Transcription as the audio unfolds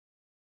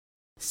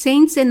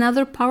Saints and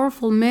other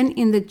powerful men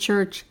in the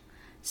church.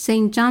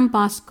 Saint John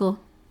Bosco.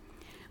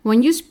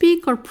 When you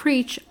speak or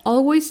preach,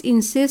 always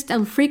insist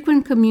on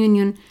frequent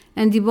communion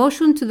and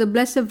devotion to the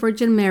Blessed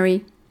Virgin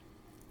Mary.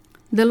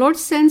 The Lord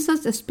sends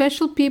us a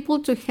special people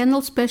to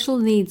handle special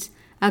needs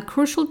at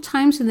crucial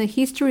times in the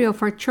history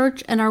of our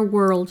church and our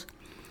world.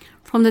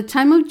 From the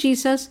time of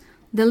Jesus,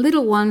 the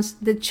little ones,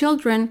 the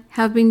children,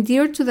 have been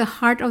dear to the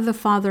heart of the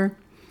Father.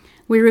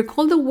 We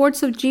recall the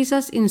words of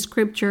Jesus in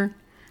Scripture.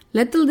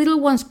 Let the little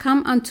ones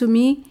come unto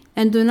me,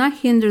 and do not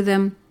hinder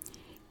them.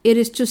 It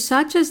is to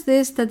such as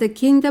this that the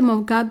kingdom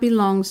of God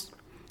belongs.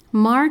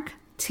 Mark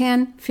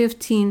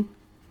 10:15.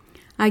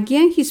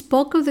 Again, he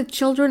spoke of the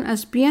children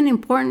as being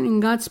important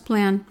in God's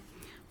plan.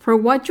 For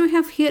what you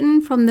have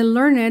hidden from the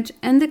learned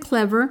and the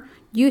clever,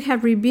 you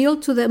have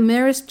revealed to the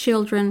merest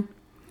children.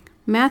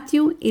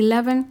 Matthew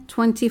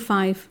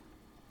 11:25.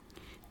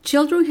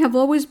 Children have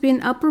always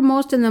been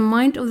uppermost in the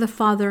mind of the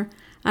Father,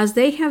 as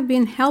they have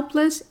been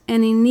helpless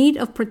and in need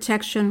of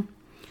protection.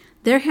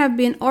 There have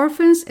been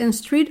orphans and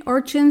street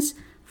urchins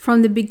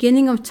from the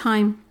beginning of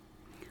time.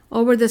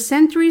 Over the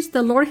centuries,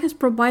 the Lord has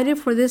provided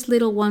for these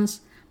little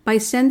ones by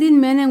sending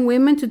men and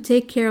women to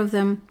take care of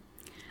them.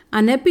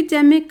 An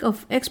epidemic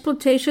of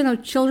exploitation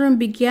of children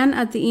began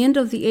at the end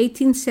of the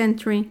 18th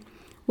century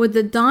with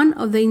the dawn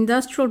of the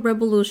Industrial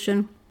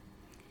Revolution.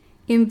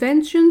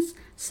 Inventions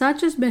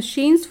such as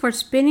machines for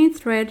spinning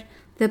thread,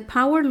 the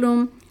power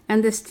loom,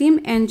 and the steam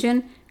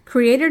engine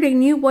created a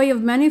new way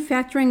of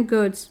manufacturing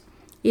goods.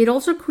 It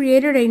also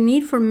created a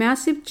need for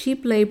massive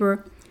cheap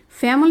labor.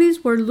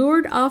 Families were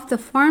lured off the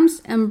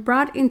farms and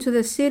brought into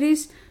the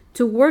cities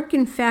to work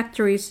in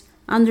factories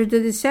under the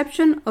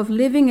deception of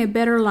living a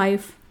better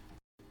life.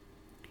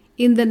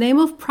 In the name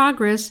of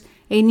progress,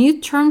 a new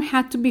term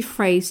had to be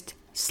phrased,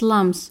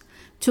 slums,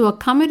 to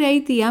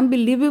accommodate the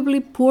unbelievably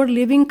poor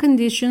living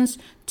conditions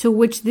to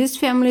which these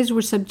families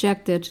were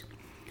subjected.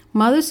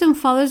 Mothers and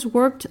fathers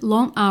worked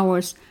long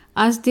hours,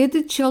 as did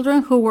the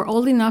children who were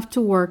old enough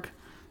to work.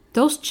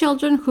 Those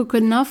children who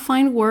could not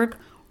find work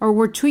or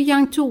were too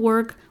young to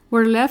work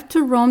were left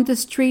to roam the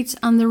streets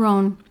on their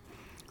own.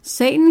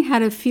 Satan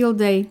had a field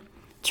day,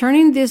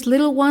 turning these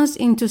little ones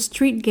into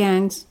street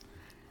gangs.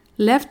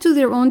 Left to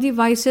their own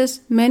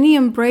devices, many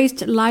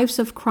embraced lives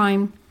of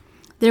crime.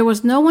 There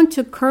was no one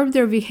to curb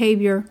their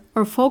behavior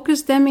or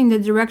focus them in the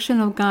direction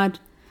of God.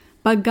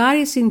 But God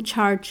is in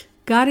charge.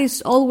 God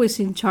is always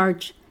in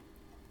charge.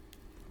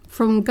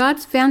 From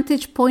God's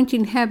vantage point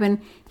in heaven,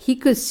 he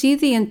could see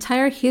the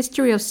entire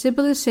history of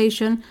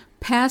civilization,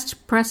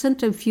 past,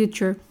 present, and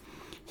future.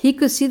 He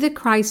could see the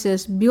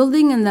crisis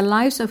building in the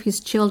lives of his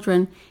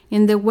children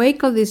in the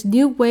wake of this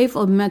new wave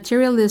of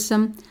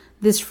materialism,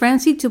 this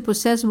frenzy to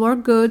possess more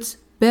goods,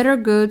 better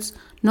goods,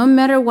 no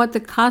matter what the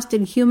cost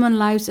in human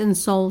lives and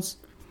souls.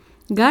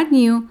 God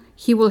knew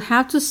he will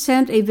have to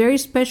send a very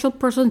special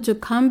person to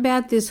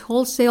combat this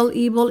wholesale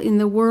evil in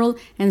the world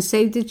and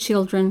save the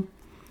children.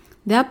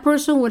 That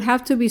person would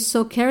have to be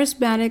so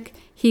charismatic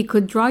he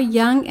could draw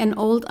young and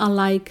old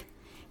alike.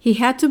 He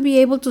had to be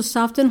able to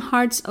soften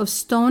hearts of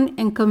stone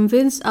and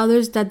convince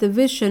others that the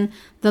vision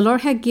the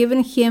Lord had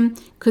given him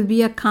could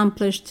be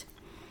accomplished.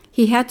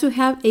 He had to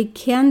have a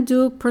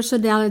can-do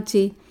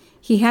personality.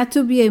 He had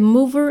to be a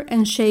mover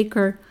and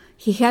shaker.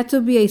 He had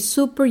to be a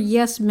super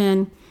yes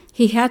man.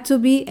 He had to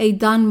be a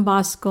Don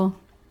Bosco.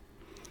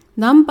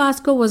 Don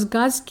Bosco was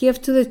God's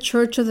gift to the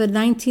church of the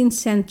 19th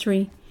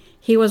century.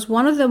 He was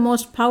one of the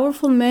most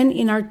powerful men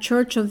in our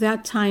church of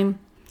that time.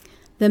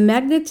 The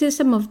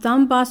magnetism of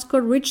Don Bosco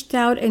reached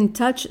out and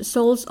touched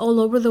souls all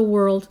over the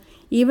world,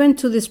 even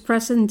to this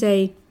present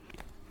day.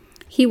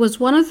 He was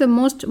one of the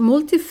most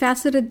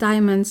multifaceted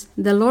diamonds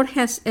the Lord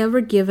has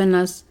ever given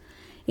us.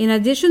 In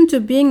addition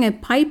to being a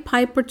Pied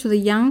Piper to the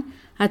young,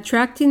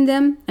 attracting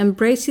them,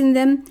 embracing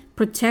them,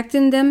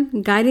 protecting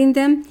them, guiding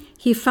them,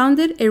 he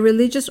founded a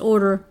religious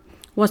order,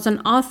 was an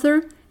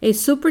author, a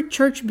super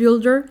church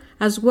builder,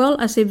 as well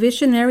as a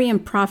visionary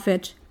and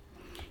prophet.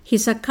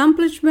 His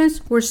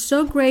accomplishments were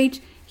so great,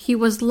 he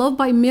was loved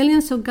by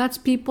millions of God's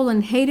people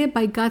and hated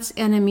by God's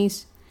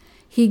enemies.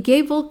 He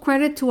gave all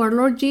credit to our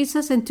Lord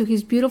Jesus and to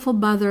his beautiful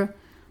mother,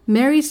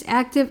 Mary's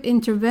active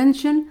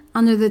intervention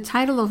under the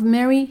title of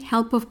Mary,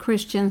 Help of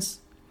Christians.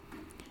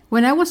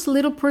 When I was a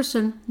little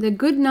person, the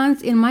good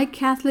nuns in my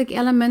Catholic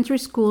elementary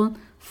school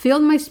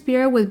filled my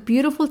spirit with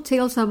beautiful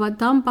tales about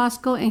Don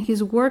Bosco and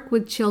his work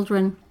with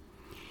children.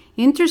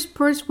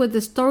 Interspersed with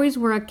the stories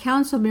were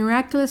accounts of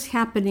miraculous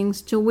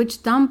happenings to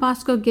which Don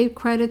Bosco gave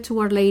credit to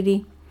Our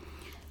Lady.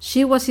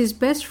 She was his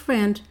best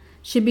friend.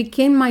 She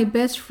became my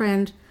best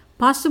friend,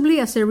 possibly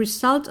as a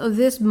result of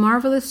these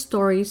marvelous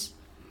stories.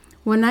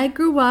 When I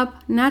grew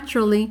up,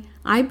 naturally,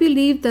 I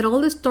believed that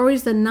all the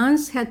stories the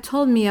nuns had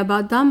told me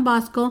about Don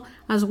Bosco,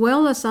 as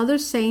well as other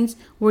saints,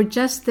 were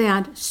just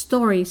that,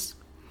 stories.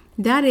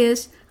 That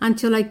is,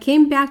 until I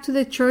came back to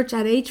the church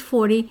at age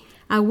 40,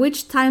 at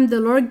which time the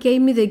Lord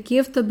gave me the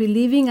gift of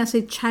believing as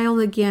a child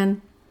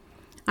again.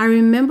 I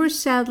remember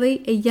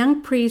sadly a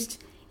young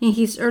priest in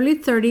his early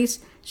 30s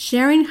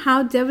sharing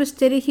how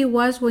devastated he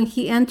was when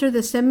he entered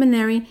the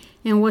seminary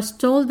and was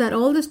told that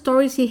all the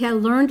stories he had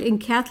learned in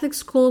Catholic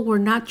school were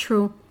not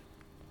true.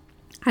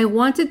 I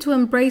wanted to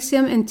embrace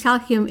him and tell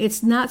him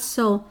it's not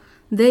so.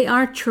 They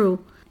are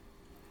true.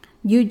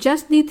 You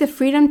just need the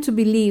freedom to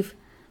believe,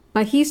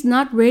 but he's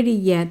not ready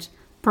yet.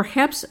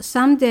 Perhaps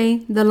someday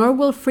the Lord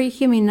will free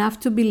him enough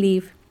to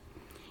believe.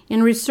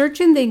 In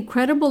researching the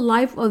incredible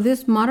life of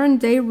this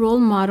modern-day role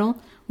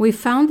model, we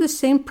found the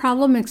same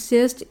problem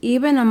exists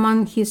even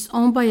among his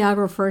own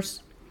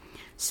biographers.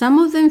 Some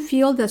of them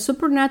feel the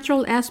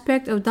supernatural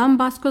aspect of Don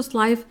Bosco's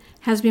life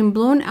has been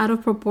blown out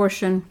of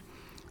proportion,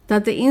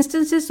 that the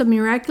instances of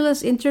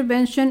miraculous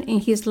intervention in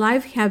his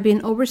life have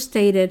been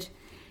overstated,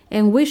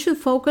 and we should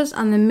focus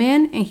on the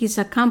man and his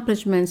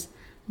accomplishments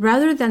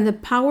rather than the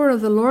power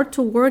of the Lord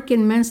to work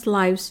in men's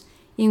lives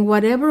in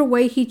whatever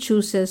way he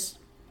chooses.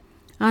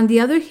 On the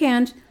other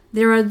hand,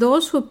 there are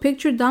those who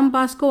picture Don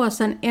Bosco as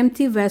an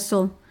empty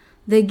vessel.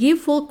 They give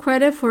full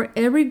credit for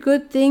every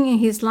good thing in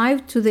his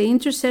life to the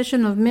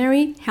intercession of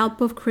Mary, help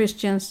of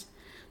Christians.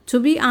 To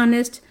be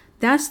honest,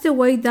 that's the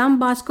way Don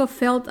Bosco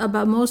felt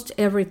about most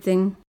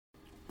everything.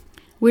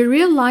 We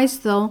realize,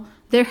 though,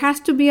 there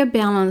has to be a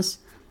balance,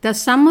 that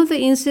some of the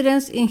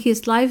incidents in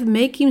his life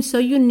make him so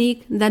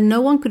unique that no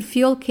one could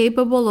feel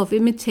capable of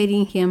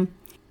imitating him.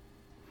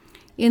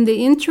 In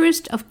the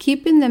interest of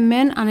keeping the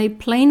man on a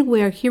plane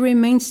where he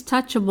remains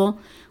touchable,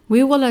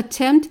 we will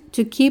attempt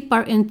to keep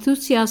our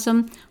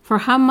enthusiasm for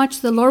how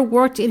much the Lord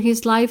worked in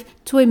his life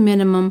to a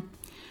minimum.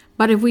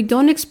 But if we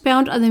don't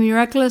expound on the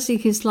miraculous in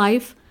his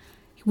life,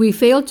 we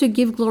fail to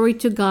give glory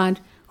to God,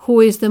 who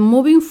is the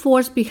moving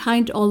force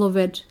behind all of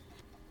it.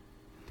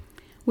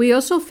 We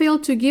also fail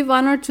to give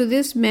honor to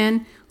this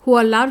man who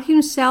allowed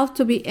himself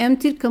to be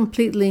emptied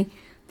completely,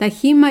 that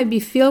he might be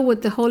filled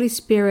with the Holy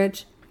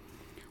Spirit.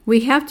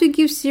 We have to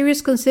give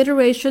serious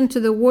consideration to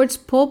the words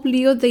Pope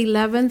Leo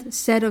XI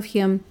said of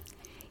him.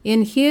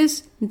 In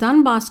his,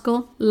 Don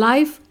Bosco,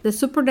 life, the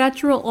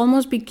supernatural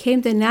almost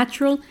became the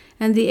natural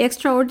and the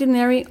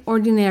extraordinary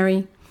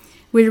ordinary.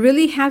 We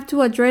really have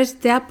to address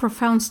that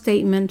profound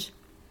statement.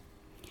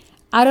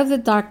 Out of the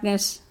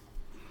darkness.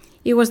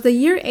 It was the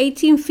year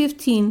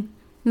 1815.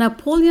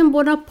 Napoleon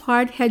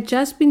Bonaparte had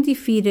just been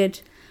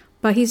defeated,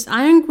 but his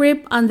iron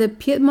grip on the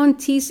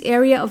Piedmontese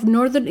area of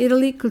northern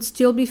Italy could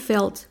still be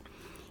felt.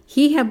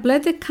 He had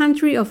bled the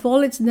country of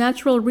all its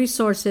natural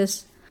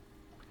resources.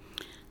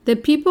 The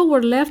people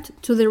were left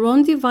to their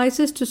own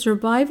devices to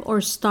survive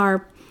or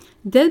starve.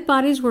 Dead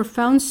bodies were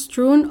found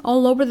strewn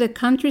all over the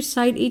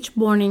countryside each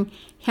morning,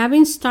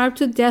 having starved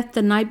to death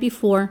the night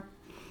before.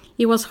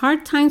 It was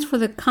hard times for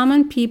the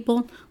common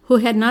people who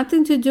had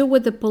nothing to do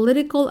with the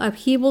political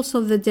upheavals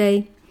of the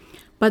day.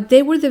 But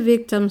they were the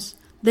victims.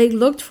 They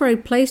looked for a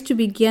place to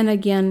begin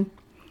again.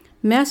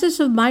 Masses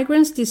of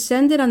migrants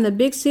descended on the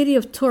big city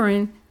of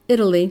Turin,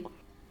 Italy.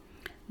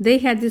 They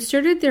had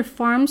deserted their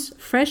farms,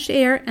 fresh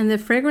air, and the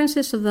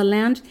fragrances of the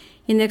land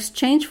in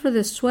exchange for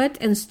the sweat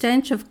and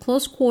stench of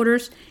close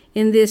quarters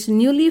in these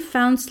newly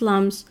found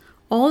slums,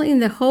 all in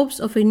the hopes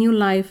of a new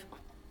life.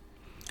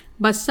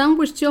 But some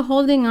were still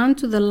holding on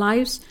to the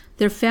lives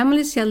their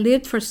families had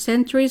lived for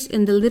centuries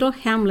in the little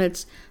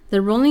hamlets,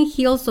 the rolling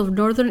hills of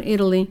northern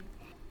Italy.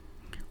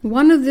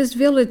 One of these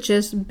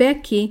villages,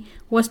 Becchi,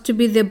 was to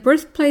be the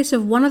birthplace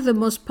of one of the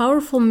most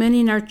powerful men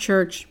in our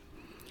church.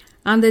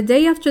 On the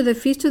day after the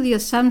Feast of the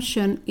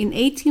Assumption in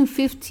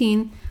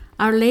 1815,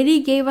 Our Lady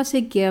gave us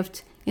a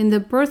gift in the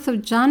birth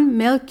of John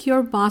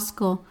Melchior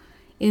Bosco,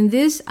 in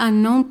this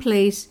unknown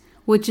place,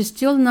 which is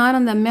still not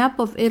on the map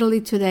of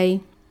Italy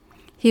today.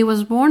 He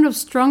was born of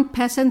strong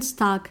peasant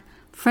stock,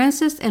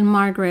 Francis and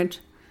Margaret.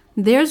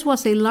 Theirs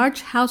was a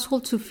large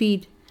household to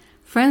feed.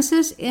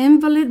 Francis'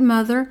 invalid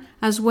mother,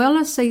 as well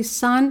as a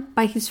son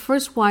by his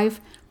first wife,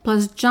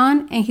 plus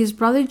John and his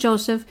brother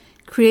Joseph,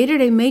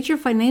 created a major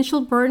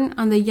financial burden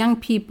on the young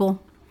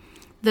people.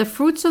 The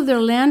fruits of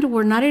their land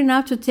were not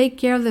enough to take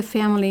care of the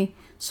family,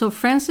 so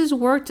Francis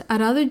worked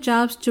at other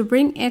jobs to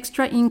bring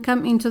extra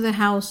income into the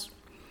house.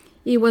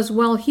 It was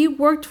while he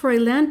worked for a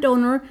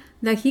landowner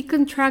that he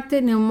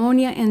contracted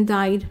pneumonia and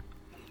died.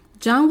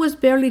 John was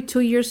barely 2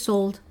 years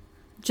old.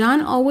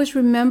 John always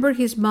remembered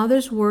his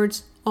mother's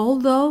words,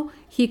 although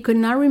he could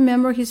not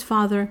remember his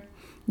father.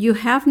 "You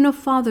have no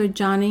father,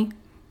 Johnny."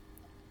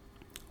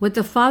 With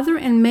the father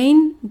and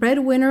main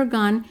breadwinner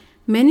gone,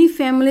 many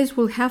families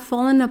would have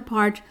fallen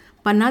apart,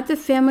 but not the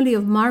family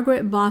of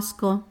Margaret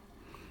Bosco.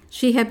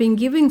 She had been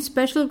given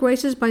special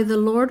graces by the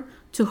Lord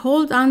to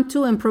hold on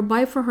to and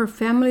provide for her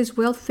family's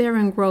welfare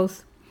and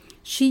growth.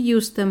 She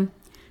used them.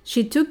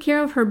 She took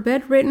care of her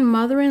bedridden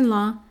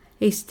mother-in-law,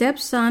 a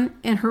stepson,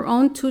 and her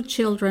own 2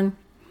 children.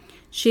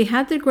 She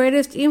had the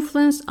greatest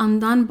influence on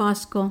Don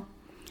Bosco.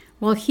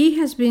 While he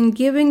has been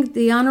given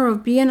the honor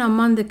of being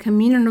among the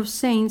communion of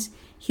saints,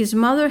 his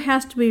mother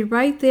has to be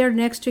right there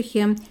next to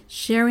him,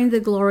 sharing the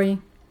glory.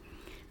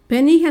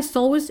 Penny has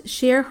always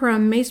shared her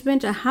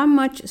amazement at how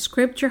much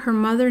scripture her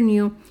mother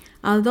knew,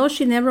 although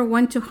she never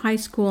went to high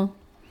school.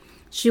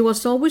 She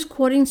was always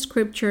quoting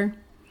scripture.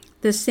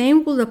 The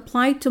same will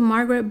apply to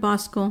Margaret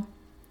Bosco.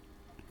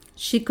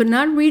 She could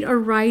not read or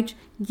write,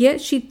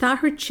 yet she taught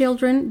her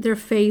children their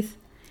faith.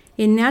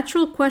 A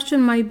natural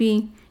question might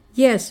be,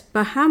 yes,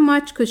 but how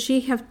much could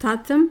she have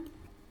taught them?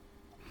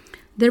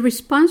 The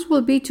response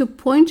will be to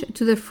point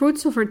to the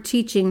fruits of her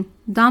teaching.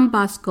 Don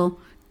Bosco,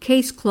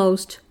 case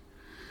closed.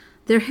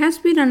 There has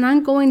been an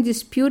ongoing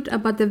dispute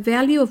about the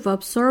value of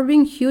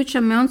absorbing huge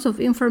amounts of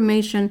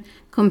information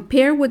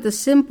compared with the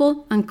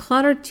simple,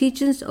 uncluttered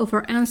teachings of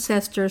our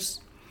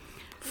ancestors.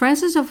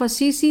 Francis of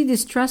Assisi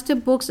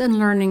distrusted books and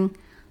learning.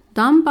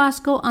 Don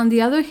Bosco, on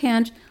the other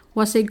hand,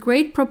 was a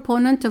great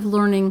proponent of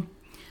learning.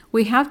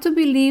 We have to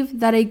believe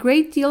that a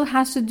great deal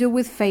has to do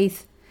with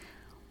faith.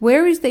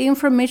 Where is the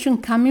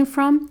information coming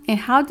from, and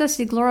how does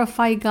it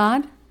glorify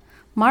God?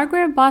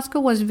 Margaret Bosco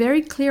was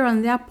very clear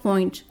on that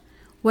point.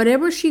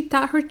 Whatever she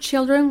taught her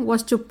children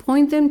was to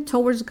point them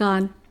towards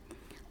God.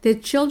 The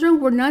children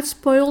were not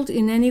spoiled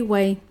in any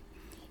way.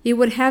 It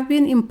would have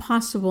been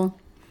impossible.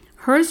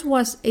 Hers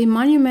was a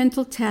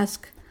monumental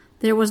task.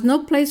 There was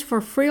no place for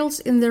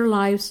frills in their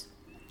lives.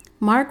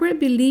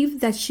 Margaret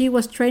believed that she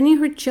was training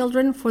her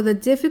children for the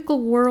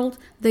difficult world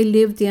they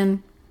lived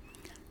in.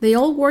 They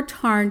all worked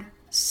hard.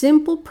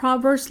 Simple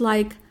proverbs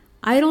like,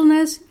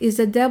 "Idleness is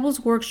the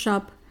devil's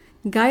workshop,"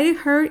 guided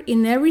her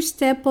in every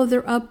step of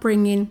their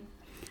upbringing.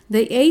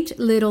 They ate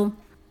little.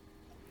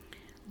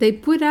 They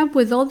put up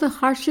with all the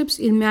hardships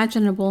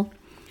imaginable,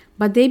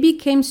 but they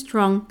became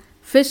strong,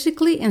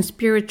 physically and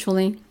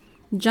spiritually.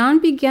 John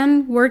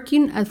began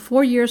working at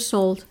 4 years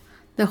old.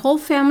 The whole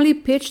family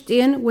pitched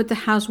in with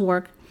the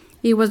housework.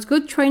 It was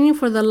good training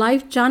for the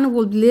life John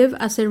would live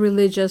as a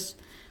religious.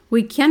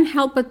 We can't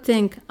help but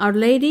think Our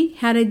Lady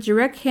had a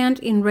direct hand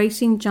in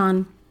raising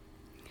John.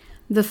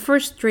 The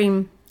first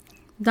dream.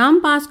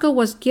 Don Bosco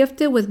was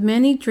gifted with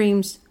many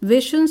dreams,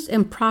 visions,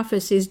 and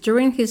prophecies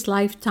during his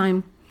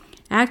lifetime.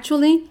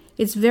 Actually,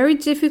 it's very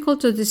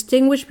difficult to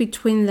distinguish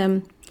between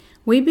them.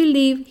 We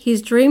believe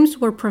his dreams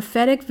were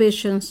prophetic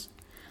visions.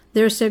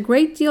 There's a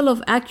great deal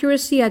of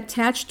accuracy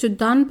attached to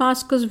Don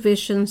Bosco's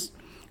visions,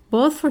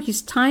 both for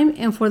his time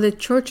and for the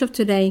church of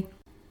today.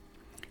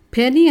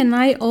 Penny and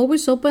I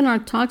always open our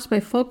talks by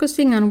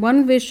focusing on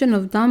one vision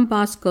of Don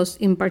Bosco's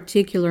in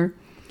particular.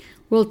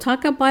 We'll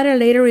talk about it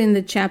later in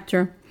the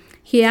chapter.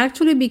 He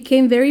actually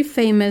became very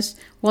famous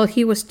while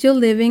he was still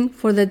living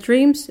for the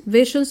dreams,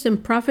 visions,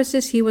 and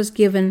prophecies he was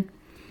given.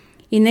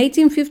 In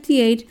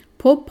 1858,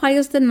 Pope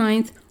Pius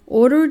IX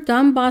ordered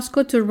Don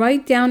Bosco to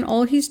write down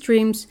all his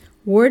dreams,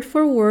 word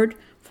for word,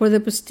 for the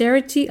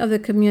posterity of the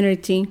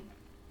community.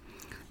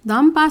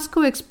 Don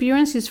Bosco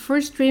experienced his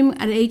first dream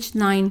at age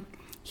 9.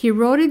 He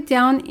wrote it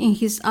down in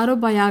his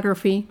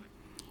autobiography.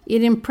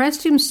 It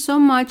impressed him so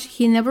much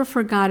he never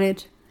forgot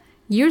it.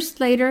 Years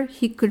later,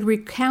 he could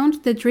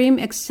recount the dream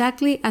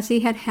exactly as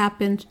it had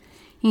happened,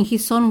 in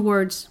his own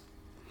words.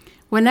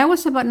 When I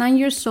was about 9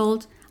 years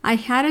old, I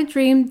had a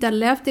dream that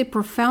left a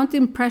profound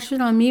impression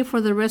on me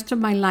for the rest of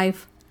my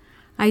life.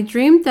 I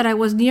dreamed that I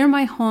was near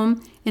my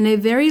home in a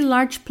very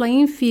large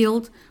playing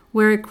field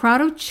where a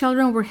crowd of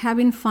children were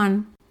having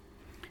fun.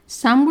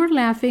 Some were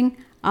laughing,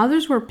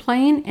 others were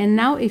playing, and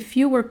now a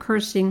few were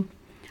cursing.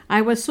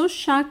 I was so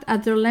shocked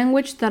at their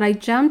language that I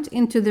jumped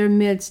into their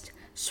midst,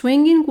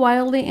 swinging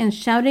wildly and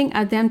shouting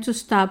at them to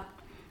stop.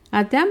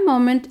 At that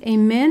moment, a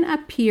man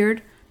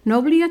appeared,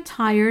 nobly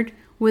attired,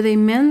 with a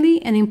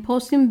manly and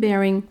imposing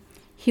bearing.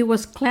 He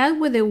was clad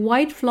with a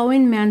white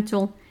flowing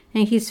mantle,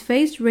 and his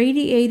face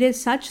radiated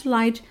such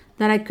light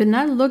that I could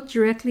not look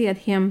directly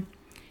at him.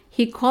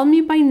 He called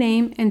me by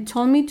name and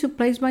told me to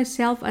place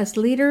myself as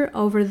leader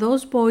over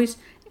those boys,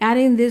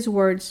 adding these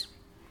words: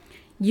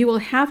 "You will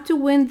have to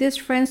win these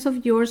friends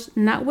of yours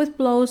not with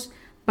blows,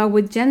 but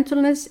with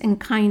gentleness and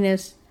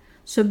kindness.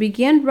 So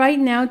begin right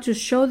now to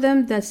show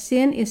them that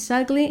sin is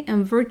ugly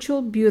and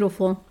virtue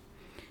beautiful."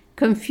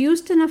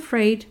 Confused and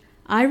afraid,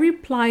 I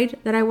replied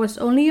that I was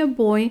only a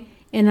boy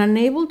and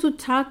unable to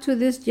talk to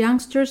these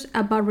youngsters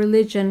about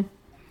religion.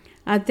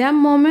 At that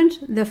moment,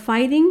 the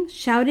fighting,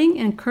 shouting,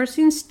 and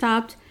cursing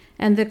stopped,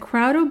 and the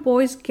crowd of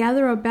boys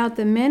gathered about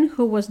the man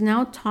who was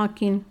now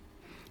talking.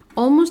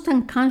 Almost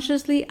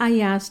unconsciously, I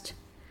asked,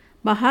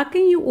 "But how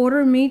can you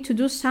order me to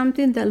do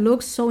something that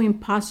looks so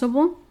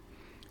impossible?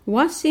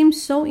 What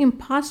seems so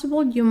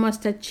impossible you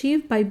must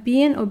achieve by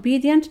being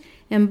obedient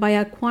and by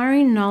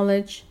acquiring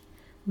knowledge.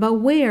 But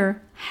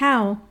where?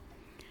 How?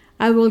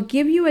 I will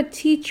give you a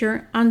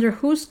teacher under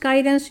whose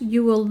guidance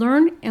you will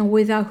learn and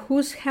without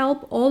whose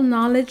help all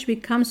knowledge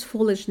becomes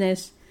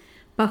foolishness.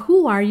 But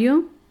who are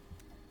you?"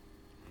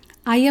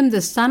 "I am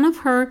the son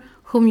of her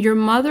whom your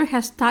mother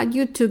has taught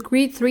you to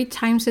greet 3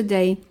 times a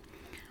day.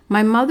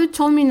 My mother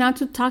told me not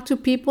to talk to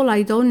people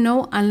I don't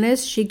know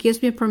unless she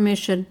gives me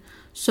permission.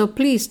 So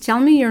please tell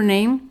me your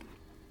name."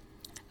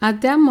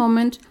 At that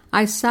moment,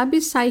 I saw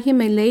beside him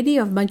a lady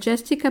of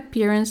majestic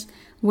appearance,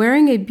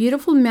 wearing a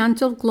beautiful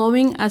mantle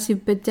glowing as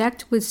if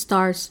bedecked with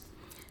stars.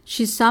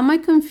 She saw my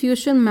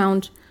confusion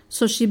mount,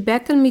 so she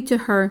beckoned me to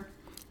her.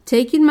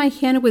 Taking my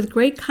hand with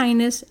great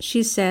kindness,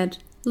 she said,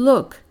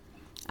 "Look."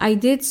 I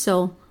did so.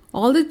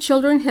 All the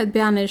children had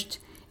vanished.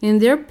 In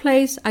their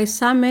place I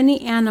saw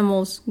many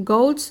animals,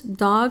 goats,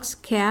 dogs,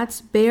 cats,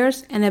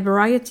 bears, and a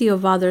variety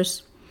of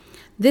others.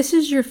 This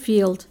is your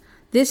field.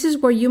 This is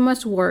where you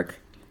must work.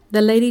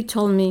 The lady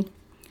told me,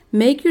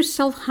 make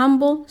yourself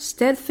humble,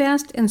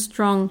 steadfast, and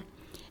strong.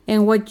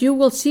 And what you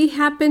will see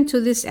happen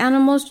to these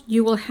animals,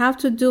 you will have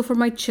to do for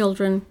my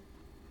children.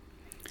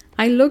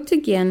 I looked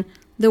again.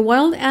 The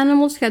wild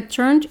animals had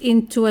turned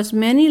into as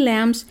many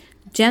lambs,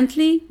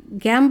 gently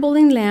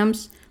gambolling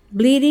lambs,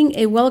 bleating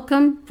a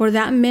welcome for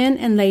that man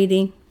and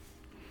lady.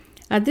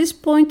 At this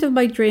point of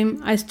my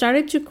dream, I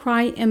started to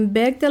cry and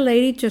begged the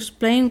lady to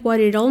explain what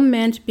it all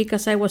meant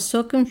because I was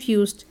so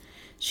confused.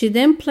 She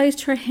then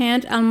placed her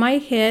hand on my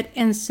head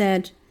and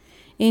said,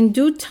 in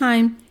due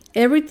time,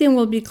 everything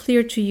will be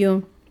clear to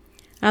you.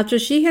 After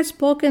she had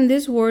spoken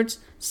these words,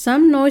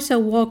 some noise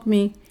awoke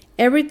me.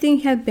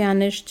 Everything had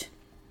vanished.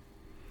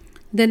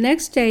 The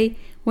next day,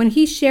 when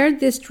he shared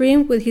this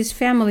dream with his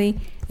family,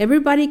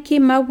 everybody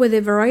came up with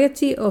a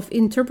variety of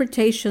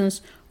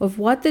interpretations of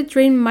what the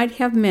dream might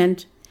have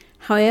meant.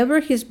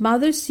 However, his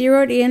mother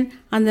zeroed in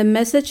on the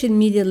message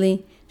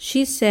immediately.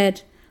 She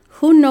said,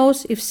 who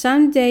knows if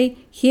someday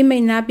he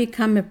may not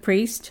become a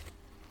priest?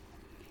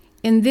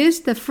 In this,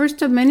 the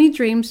first of many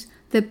dreams,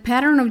 the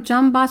pattern of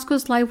John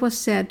Bosco's life was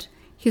set,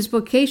 his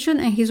vocation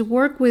and his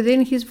work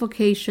within his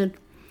vocation.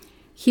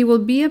 He will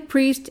be a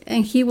priest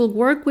and he will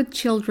work with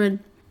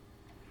children.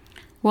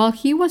 While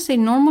he was a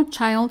normal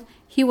child,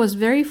 he was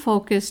very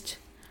focused.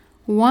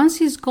 Once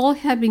his goal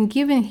had been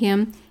given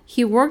him,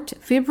 he worked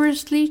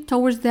feverishly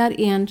towards that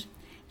end.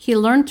 He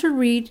learned to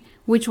read,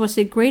 which was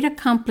a great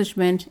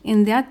accomplishment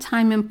in that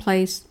time and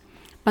place.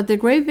 But the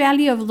great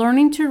value of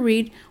learning to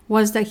read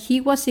was that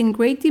he was in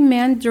great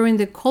demand during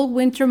the cold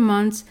winter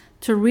months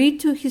to read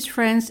to his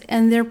friends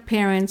and their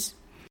parents.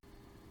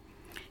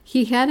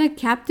 He had a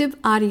captive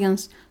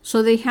audience,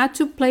 so they had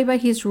to play by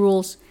his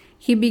rules.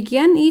 He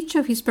began each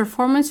of his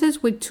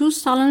performances with 2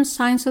 solemn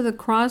signs of the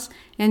cross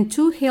and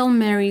 2 Hail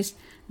Marys,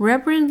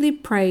 reverently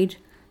prayed.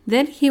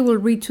 Then he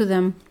would read to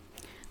them.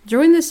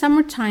 During the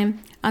summertime,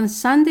 on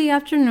Sunday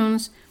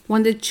afternoons,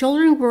 when the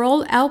children were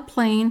all out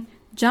playing,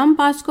 John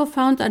Bosco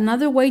found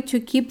another way to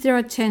keep their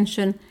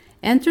attention,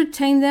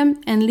 entertain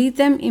them, and lead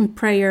them in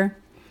prayer.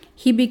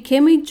 He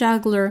became a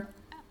juggler,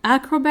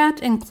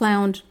 acrobat, and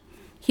clown.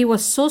 He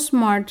was so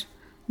smart.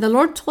 The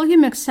Lord told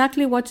him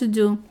exactly what to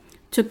do,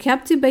 to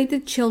captivate the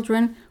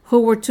children who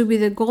were to be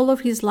the goal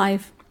of his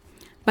life.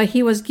 But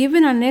he was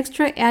given an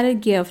extra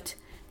added gift.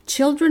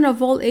 Children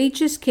of all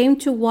ages came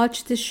to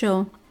watch the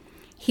show.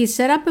 He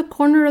set up a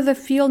corner of the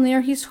field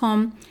near his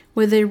home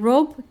with a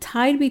rope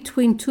tied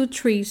between 2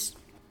 trees.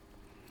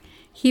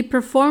 He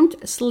performed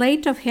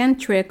sleight of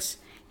hand tricks.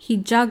 He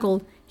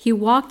juggled. He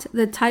walked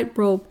the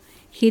tightrope.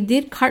 He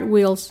did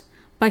cartwheels.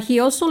 But he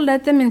also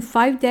led them in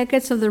 5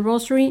 decades of the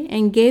rosary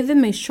and gave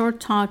them a short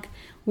talk,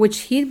 which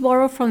he'd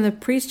borrowed from the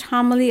priest's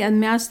homily at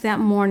Mass that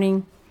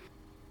morning.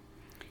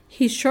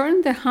 He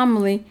shortened the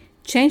homily,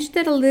 changed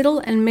it a little,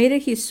 and made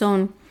it his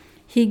own.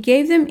 He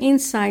gave them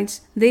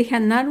insights they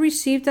had not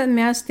received at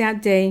Mass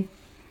that day.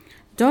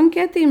 Don't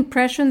get the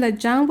impression that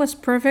John was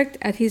perfect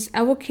at his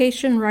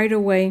avocation right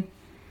away.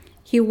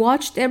 He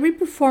watched every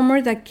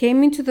performer that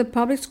came into the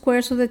public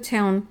squares of the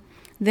town,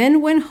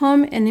 then went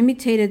home and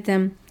imitated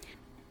them.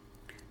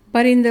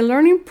 But in the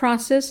learning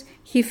process,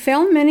 he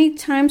fell many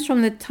times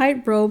from the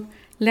tightrope,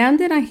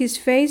 landed on his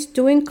face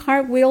doing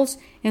cartwheels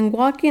and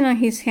walking on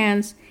his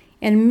hands,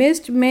 and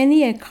missed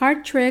many a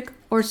card trick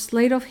or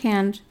sleight of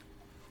hand.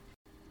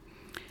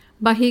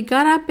 But he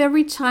got up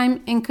every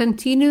time and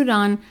continued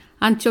on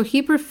until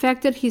he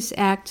perfected his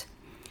act.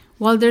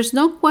 While there's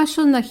no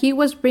question that he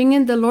was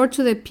bringing the Lord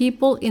to the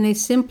people in a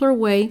simpler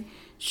way,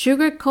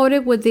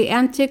 sugar-coated with the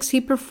antics he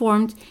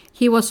performed,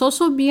 he was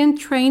also being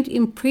trained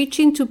in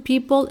preaching to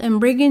people and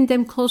bringing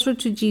them closer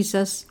to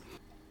Jesus.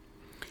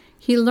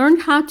 He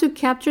learned how to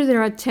capture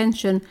their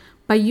attention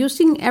by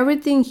using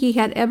everything he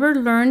had ever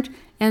learned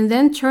and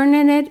then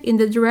turning it in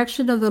the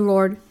direction of the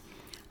Lord.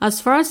 As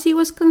far as he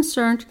was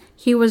concerned,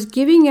 he was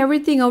giving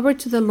everything over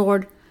to the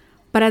Lord,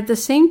 but at the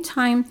same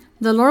time,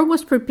 the Lord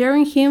was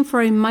preparing him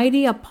for a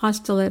mighty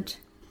apostolate.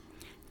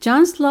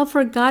 John's love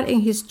for God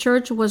and his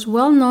church was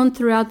well known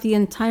throughout the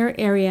entire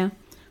area.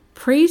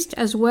 Priests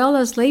as well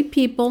as lay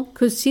people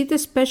could see the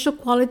special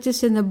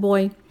qualities in the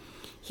boy.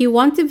 He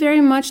wanted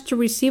very much to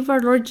receive our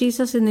Lord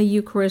Jesus in the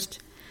Eucharist,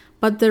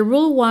 but the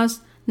rule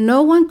was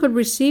no one could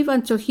receive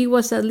until he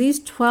was at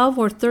least 12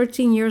 or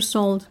 13 years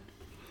old.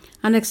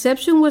 An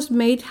exception was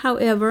made,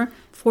 however,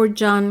 for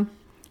John.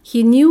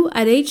 He knew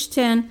at age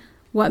 10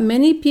 what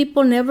many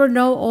people never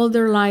know all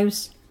their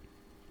lives.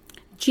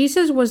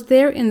 Jesus was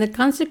there in the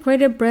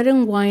consecrated bread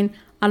and wine,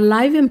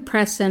 alive and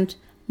present,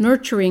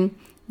 nurturing.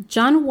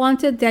 John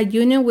wanted that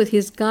union with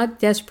his God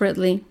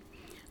desperately.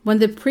 When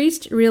the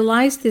priest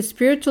realized the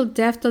spiritual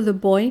depth of the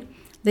boy,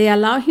 they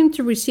allowed him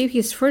to receive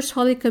his first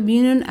Holy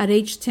Communion at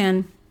age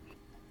 10.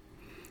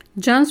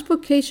 John's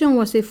vocation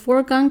was a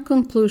foregone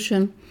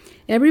conclusion.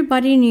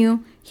 Everybody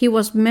knew he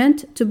was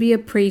meant to be a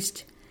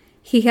priest.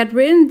 He had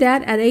written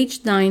that at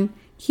age 9.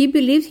 He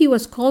believed he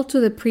was called to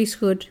the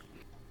priesthood.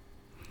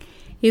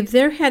 If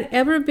there had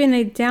ever been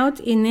a doubt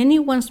in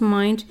anyone's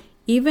mind,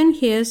 even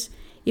his,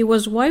 it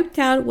was wiped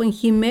out when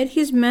he met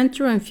his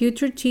mentor and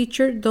future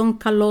teacher, Don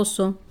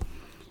Caloso.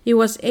 It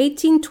was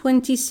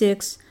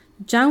 1826.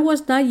 John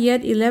was not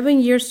yet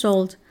 11 years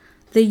old.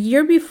 The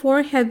year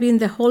before had been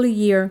the Holy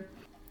Year.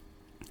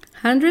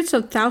 Hundreds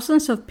of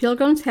thousands of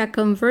pilgrims had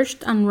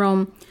converged on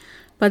Rome,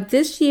 but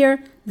this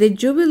year the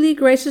Jubilee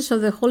graces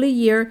of the Holy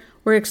Year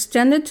were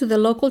extended to the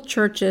local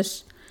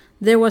churches.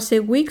 There was a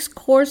week's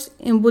course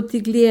in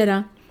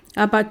Butigliera,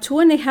 about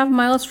 2.5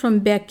 miles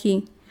from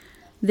Becchi.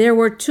 There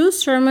were 2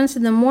 sermons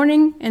in the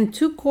morning and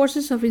 2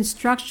 courses of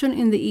instruction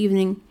in the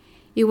evening.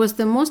 It was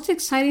the most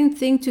exciting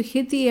thing to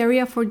hit the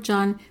area for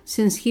John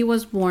since he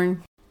was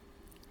born.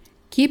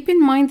 Keep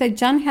in mind that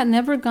John had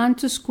never gone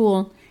to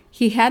school.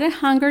 He had a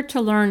hunger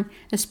to learn,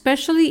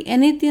 especially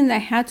anything that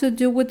had to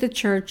do with the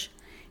church.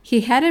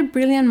 He had a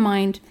brilliant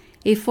mind,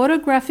 a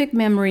photographic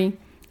memory,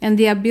 and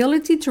the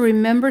ability to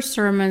remember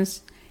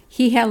sermons.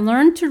 He had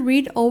learned to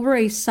read over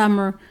a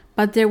summer,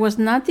 but there was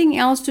nothing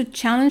else to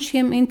challenge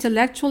him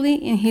intellectually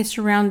in his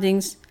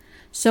surroundings.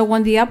 So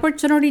when the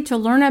opportunity to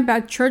learn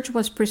about church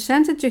was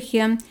presented to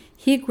him,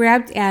 he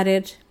grabbed at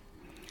it.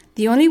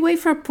 The only way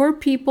for poor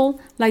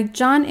people like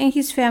John and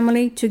his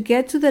family to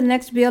get to the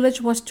next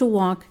village was to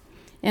walk.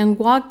 And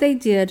walk they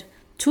did,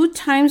 2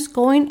 times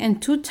going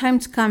and 2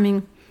 times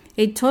coming,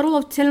 a total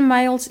of 10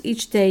 miles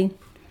each day.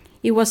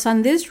 It was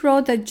on this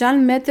road that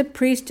John met the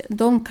priest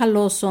Don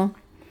Caloso.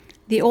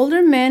 The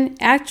older man,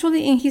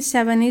 actually in his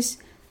 70s,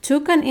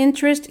 took an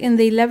interest in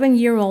the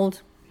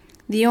 11-year-old.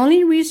 The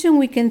only reason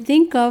we can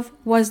think of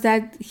was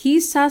that he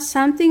saw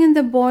something in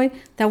the boy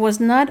that was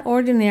not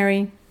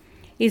ordinary.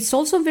 It's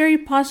also very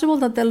possible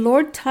that the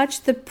Lord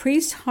touched the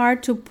priest's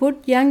heart to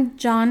put young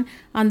John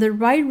on the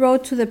right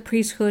road to the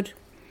priesthood.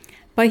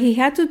 But he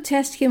had to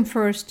test him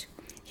first.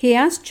 He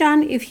asked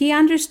John if he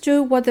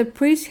understood what the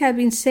priest had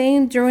been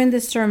saying during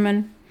the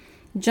sermon.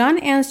 John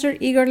answered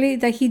eagerly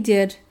that he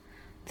did.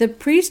 The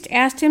priest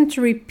asked him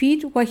to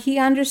repeat what he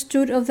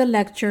understood of the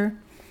lecture.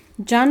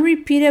 John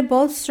repeated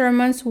both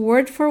sermons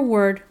word for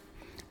word.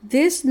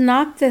 This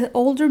knocked the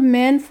older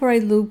man for a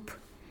loop.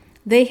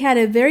 They had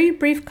a very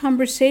brief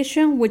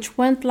conversation which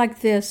went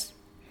like this.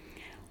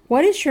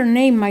 "What is your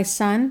name, my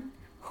son?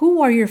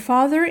 Who are your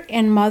father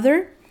and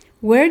mother?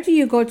 Where do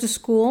you go to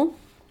school?"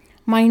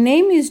 "My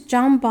name is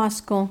John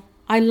Bosco.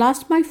 I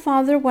lost my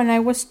father when I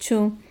was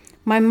 2.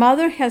 My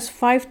mother has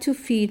 5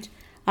 feet.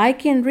 I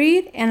can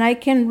read and I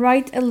can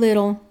write a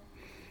little."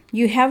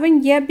 "You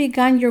haven't yet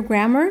begun your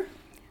grammar?"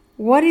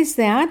 "What is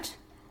that?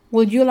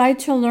 Would you like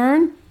to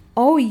learn?"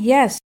 "Oh,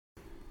 yes."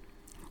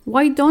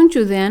 "Why don't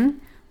you then?"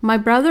 "My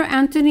brother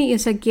Anthony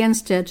is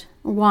against it."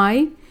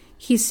 "Why?"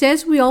 "He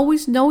says we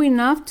always know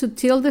enough to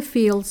till the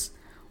fields."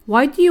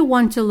 "Why do you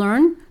want to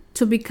learn?"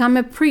 "To become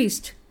a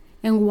priest."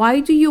 "And why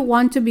do you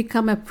want to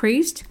become a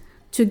priest?"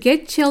 "To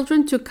get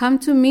children to come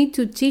to me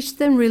to teach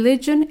them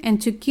religion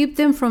and to keep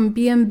them from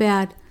being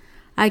bad.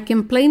 I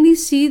can plainly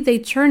see they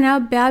turn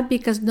out bad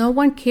because no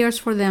one cares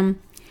for them."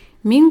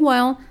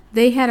 Meanwhile,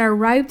 they had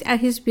arrived at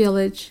his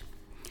village.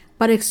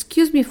 "But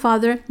excuse me,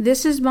 father,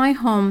 this is my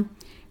home.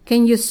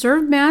 Can you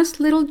serve Mass,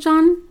 little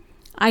John?"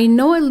 "I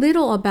know a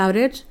little about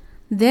it."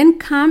 "Then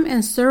come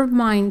and serve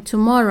mine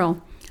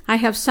tomorrow. I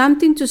have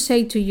something to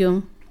say to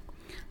you."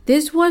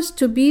 This was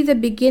to be the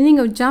beginning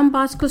of John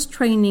Bosco's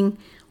training,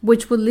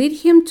 which would lead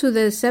him to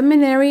the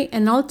seminary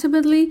and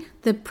ultimately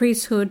the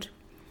priesthood.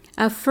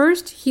 At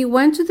first, he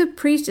went to the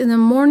priest in the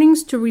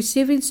mornings to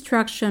receive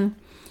instruction.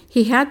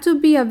 He had to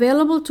be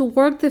available to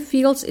work the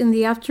fields in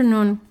the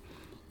afternoon.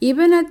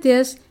 Even at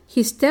this,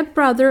 his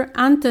stepbrother,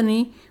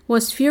 Anthony,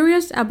 was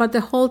furious about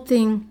the whole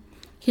thing.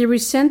 He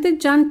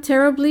resented John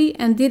terribly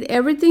and did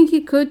everything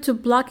he could to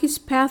block his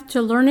path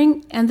to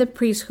learning and the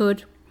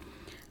priesthood.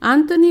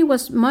 Anthony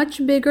was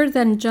much bigger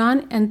than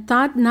John and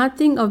thought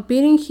nothing of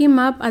beating him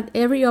up at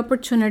every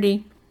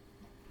opportunity.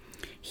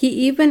 He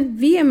even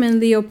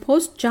vehemently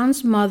opposed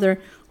John's mother,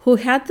 who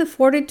had the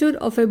fortitude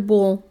of a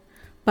bull.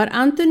 But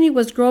Anthony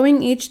was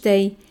growing each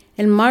day,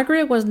 and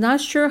Margaret was not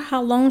sure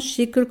how long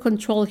she could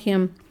control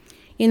him.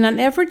 In an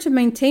effort to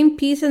maintain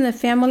peace in the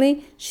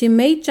family, she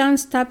made John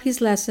stop his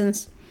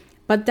lessons.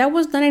 But that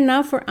was not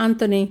enough for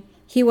Anthony.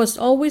 He was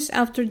always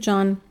after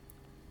John.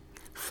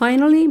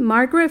 Finally,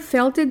 Margaret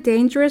felt it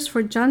dangerous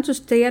for John to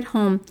stay at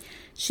home.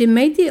 She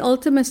made the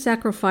ultimate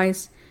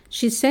sacrifice.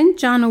 She sent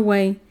John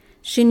away.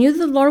 She knew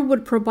the Lord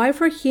would provide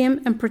for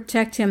him and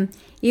protect him,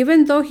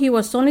 even though he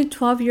was only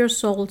 12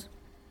 years old.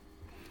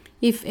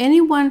 If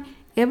anyone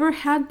ever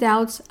had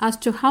doubts as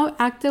to how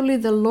actively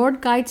the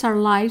Lord guides our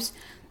lives,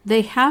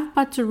 they have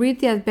but to read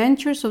the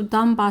adventures of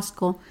Don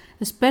Bosco,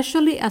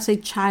 especially as a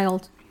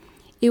child.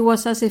 It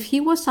was as if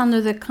he was under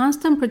the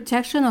constant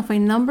protection of a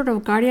number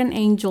of guardian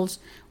angels,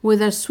 with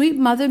their sweet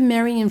Mother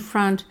Mary in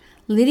front,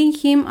 leading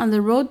him on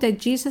the road that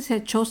Jesus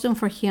had chosen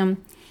for him.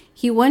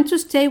 He went to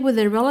stay with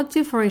a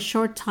relative for a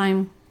short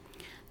time.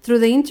 Through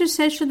the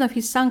intercession of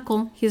his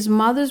uncle, his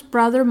mother's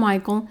brother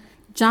Michael,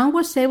 John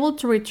was able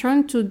to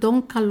return to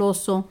Don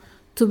Caloso,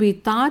 to be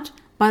taught,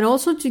 but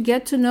also to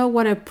get to know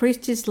what a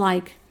priest is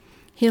like.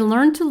 He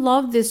learned to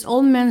love these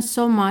old men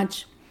so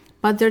much,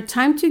 but their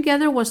time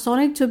together was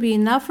only to be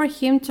enough for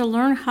him to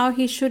learn how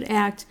he should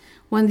act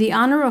when the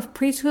honor of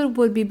priesthood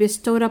would be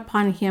bestowed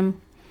upon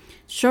him.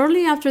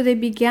 Shortly after they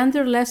began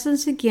their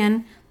lessons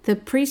again, the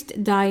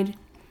priest died.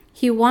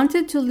 He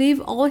wanted to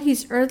leave all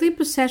his earthly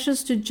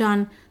possessions to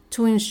John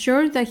to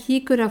ensure that he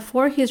could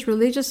afford his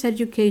religious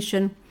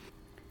education.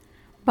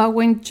 But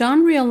when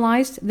John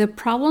realized the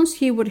problems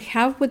he would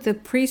have with the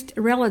priest's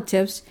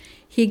relatives,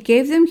 he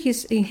gave them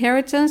his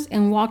inheritance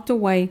and walked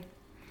away.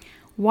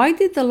 Why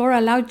did the Lord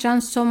allow John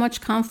so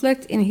much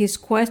conflict in his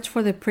quest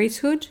for the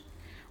priesthood?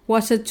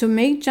 Was it to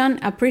make John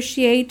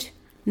appreciate,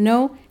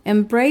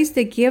 embrace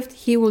the gift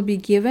he will be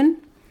given?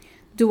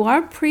 Do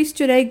our priests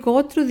today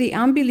go through the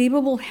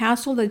unbelievable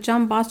hassle that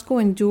John Bosco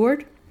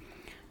endured?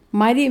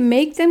 Might it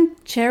make them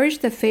cherish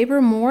the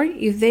favor more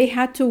if they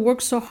had to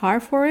work so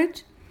hard for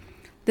it?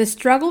 The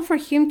struggle for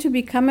him to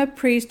become a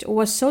priest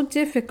was so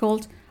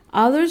difficult,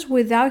 others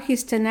without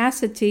his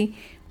tenacity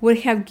would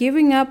have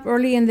given up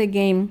early in the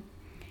game.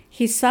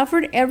 He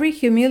suffered every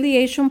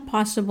humiliation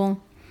possible.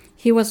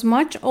 He was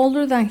much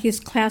older than his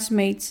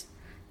classmates.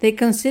 They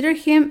considered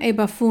him a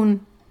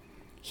buffoon.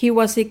 He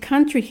was a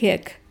country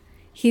hick.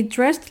 He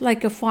dressed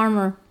like a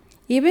farmer.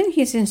 Even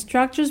his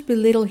instructors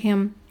belittled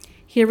him.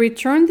 He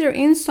returned their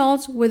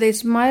insults with a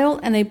smile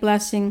and a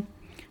blessing.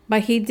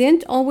 But he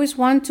didn't always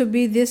want to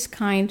be this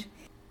kind.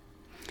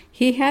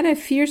 He had a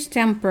fierce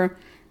temper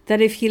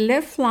that if he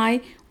let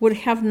fly would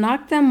have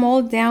knocked them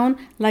all down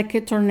like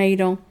a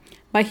tornado.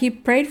 But he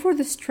prayed for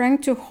the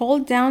strength to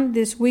hold down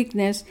this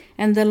weakness,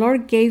 and the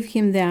Lord gave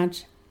him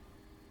that.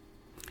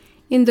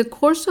 In the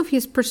course of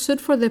his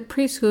pursuit for the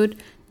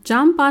priesthood,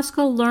 John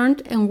Bosco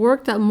learned and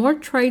worked at more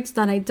trades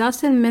than a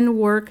dozen men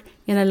work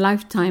in a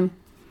lifetime.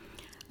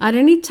 At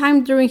any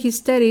time during his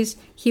studies,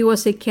 he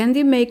was a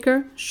candy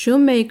maker,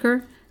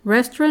 shoemaker,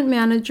 restaurant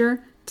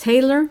manager,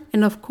 tailor,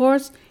 and of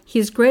course,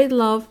 his great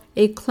love,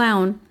 a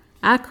clown,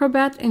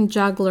 acrobat, and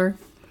juggler.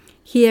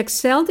 He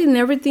excelled in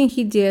everything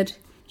he did.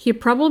 He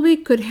probably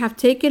could have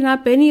taken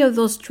up any of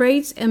those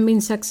trades and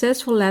been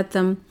successful at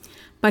them,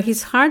 but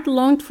his heart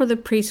longed for the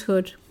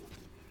priesthood.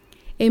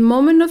 A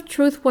moment of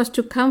truth was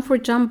to come for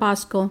John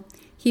Bosco.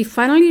 He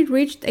finally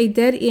reached a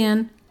dead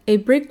end, a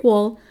brick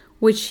wall,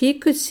 which he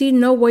could see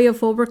no way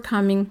of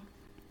overcoming.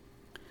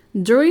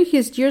 During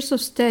his years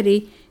of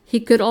study, he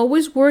could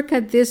always work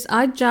at these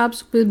odd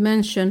jobs we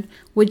mentioned,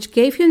 which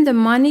gave him the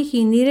money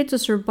he needed to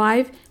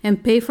survive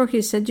and pay for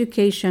his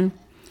education.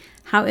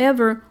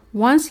 However,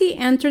 once he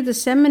entered the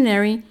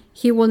seminary,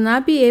 he would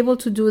not be able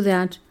to do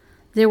that.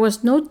 There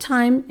was no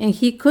time, and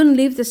he couldn't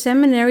leave the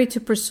seminary to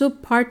pursue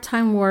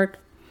part-time work.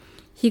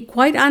 He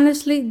quite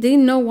honestly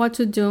didn't know what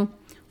to do.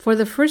 For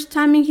the first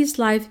time in his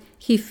life,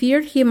 he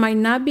feared he might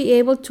not be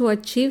able to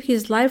achieve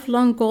his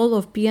lifelong goal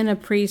of being a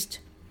priest.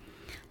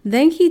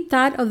 Then he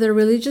thought of the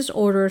religious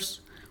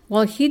orders.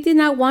 While he did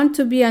not want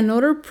to be an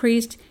order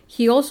priest,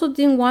 he also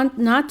didn't want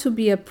not to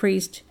be a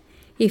priest.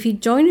 If he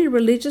joined a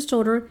religious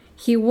order,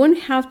 he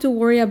wouldn't have to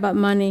worry about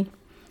money.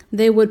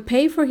 They would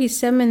pay for his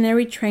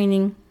seminary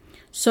training.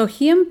 So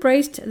he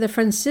embraced the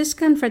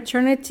Franciscan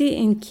fraternity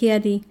in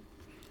Chieti.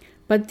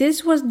 But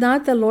this was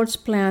not the Lord's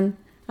plan.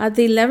 At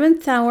the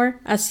 11th hour,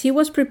 as he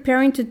was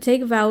preparing to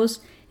take vows,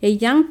 a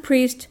young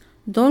priest,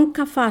 Don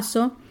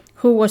Cafaso,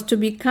 who was to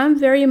become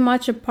very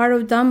much a part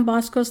of Don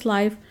Bosco's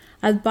life,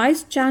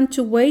 advised John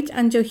to wait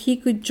until he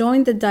could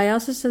join the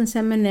diocesan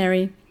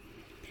seminary.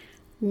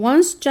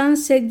 Once John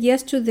said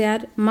yes to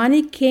that,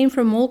 money came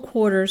from all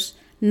quarters,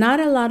 not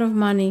a lot of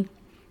money.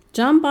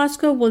 John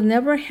Bosco will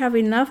never have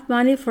enough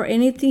money for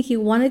anything he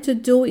wanted to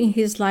do in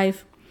his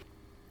life.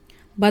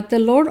 But the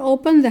Lord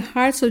opened the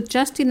hearts of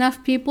just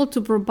enough people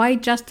to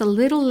provide just a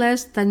little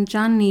less than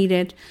John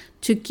needed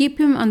to keep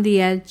him on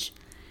the edge.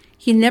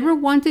 He never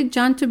wanted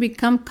John to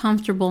become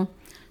comfortable.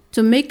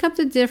 To make up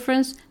the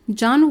difference,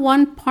 John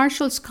won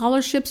partial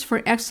scholarships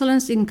for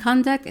excellence in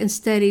conduct and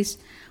studies,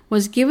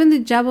 was given the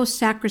job of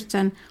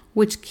sacristan,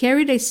 which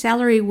carried a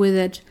salary with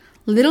it,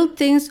 little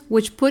things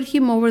which put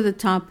him over the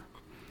top.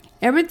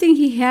 Everything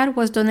he had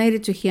was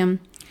donated to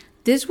him.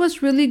 This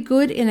was really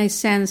good in a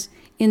sense,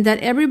 in that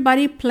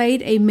everybody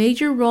played a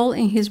major role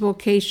in his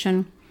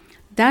vocation.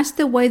 That's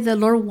the way the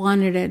Lord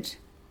wanted it.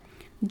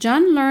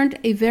 John learned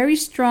a very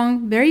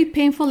strong, very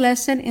painful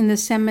lesson in the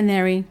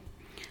seminary.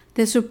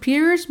 The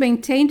superiors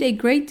maintained a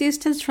great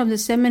distance from the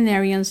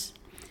seminarians.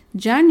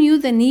 John knew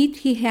the need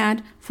he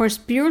had for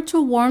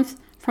spiritual warmth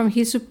from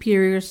his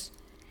superiors.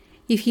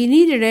 If he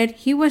needed it,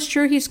 he was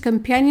sure his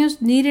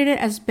companions needed it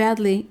as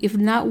badly, if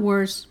not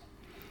worse.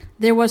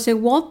 There was a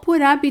wall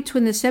put up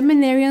between the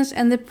seminarians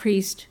and the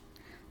priest.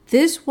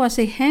 This was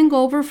a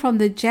hangover from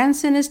the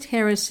Jansenist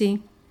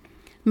heresy.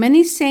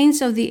 Many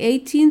saints of the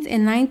 18th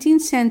and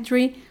 19th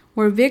century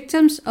were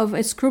victims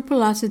of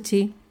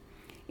scrupulosity.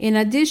 In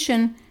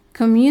addition,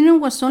 communion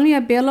was only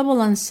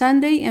available on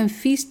Sunday and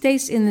feast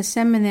days in the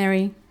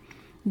seminary.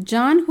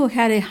 John, who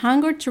had a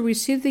hunger to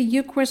receive the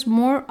Eucharist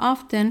more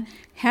often,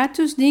 had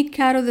to sneak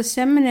out of the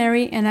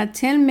seminary and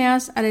attend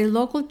Mass at a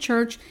local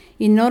church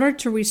in order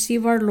to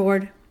receive our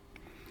Lord.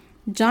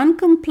 John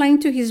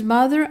complained to his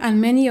mother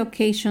on many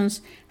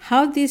occasions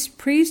how these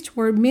priests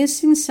were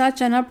missing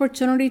such an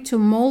opportunity to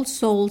mold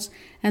souls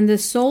and the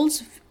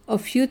souls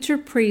of future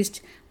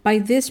priests by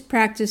these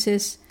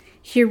practices.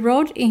 He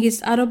wrote in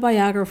his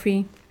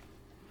autobiography,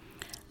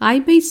 "I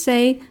may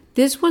say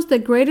this was the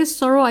greatest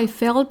sorrow I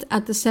felt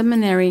at the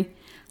seminary.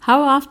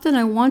 How often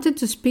I wanted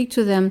to speak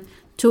to them,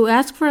 to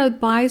ask for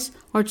advice,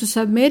 or to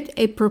submit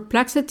a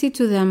perplexity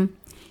to them.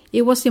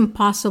 It was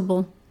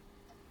impossible.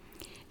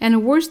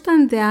 And worse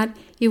than that,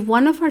 if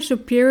one of our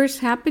superiors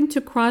happened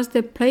to cross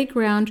the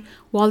playground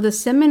while the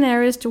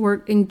seminarists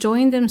were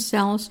enjoying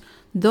themselves,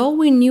 though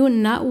we knew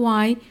not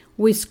why,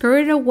 we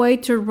scurried away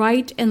to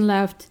right and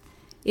left.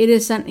 It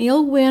is an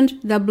ill wind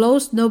that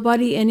blows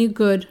nobody any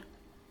good."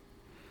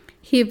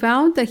 He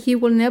vowed that he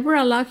would never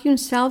allow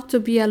himself to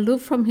be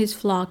aloof from his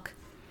flock.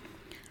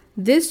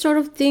 This sort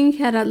of thing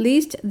had at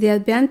least the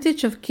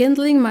advantage of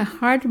kindling my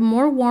heart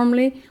more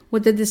warmly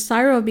with the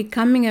desire of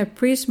becoming a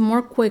priest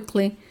more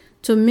quickly,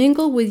 to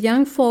mingle with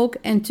young folk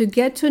and to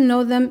get to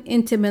know them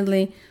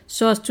intimately,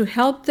 so as to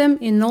help them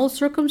in all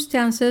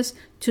circumstances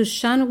to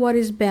shun what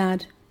is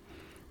bad.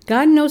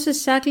 God knows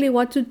exactly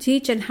what to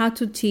teach and how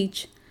to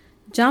teach.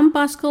 John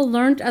Bosco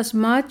learned as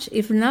much,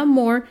 if not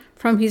more,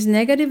 from his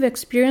negative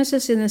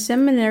experiences in the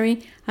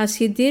seminary as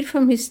he did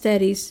from his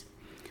studies.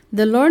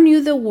 The Lord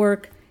knew the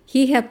work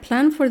He had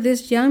planned for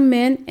these young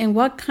men and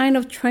what kind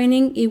of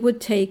training it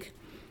would take.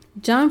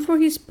 John, for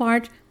his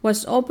part,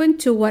 was open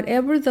to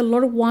whatever the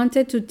Lord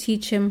wanted to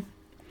teach him.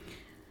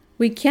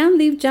 We can't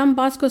leave John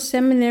Bosco's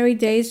seminary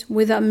days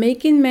without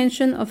making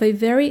mention of a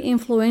very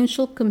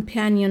influential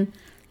companion,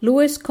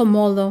 Luis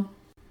Comollo.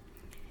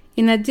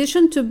 In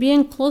addition to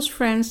being close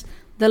friends,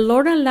 the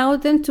Lord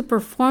allowed them to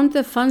perform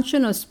the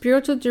function of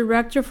spiritual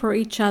director for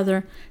each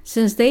other,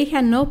 since they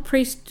had no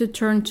priest to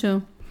turn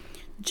to.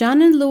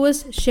 John and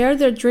Luis shared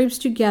their dreams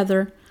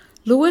together.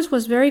 Luis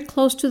was very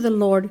close to the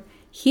Lord.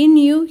 He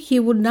knew he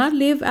would not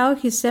live out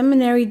his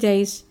seminary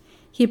days.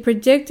 He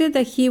predicted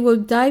that he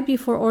would die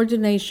before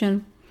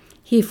ordination.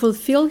 He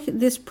fulfilled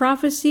this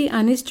prophecy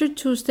on Easter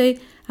Tuesday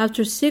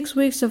after 6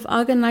 weeks of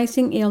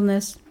agonizing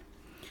illness.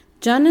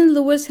 John and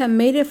Luis had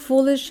made a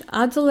foolish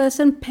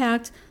adolescent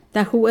pact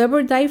that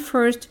whoever died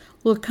first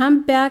will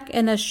come back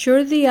and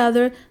assure the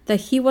other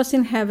that he was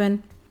in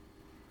heaven.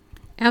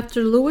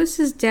 After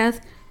Luis's death,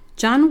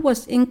 John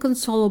was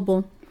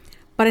inconsolable,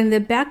 but in the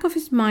back of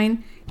his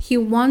mind, he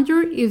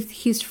wondered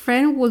if his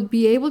friend would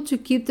be able to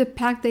keep the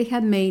pact they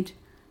had made.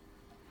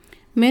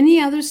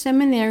 Many other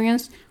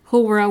seminarians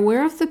who were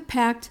aware of the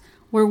pact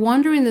were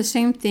wondering the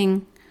same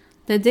thing.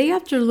 The day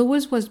after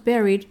Luis was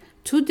buried,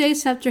 2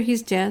 days after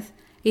his death,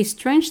 a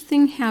strange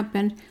thing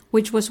happened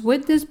which was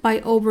witnessed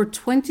by over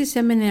 20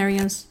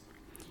 seminarians.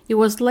 It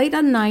was late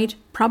at night,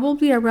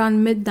 probably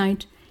around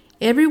midnight.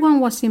 Everyone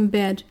was in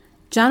bed.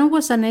 John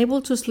was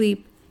unable to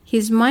sleep.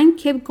 His mind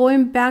kept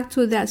going back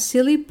to that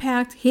silly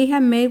pact he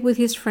had made with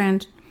his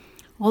friend.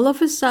 All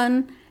of a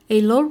sudden, a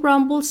low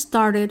rumble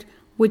started,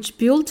 which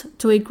built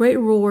to a great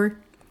roar.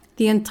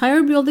 The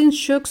entire building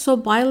shook so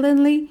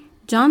violently,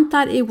 John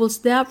thought it would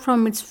snap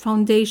from its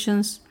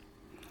foundations.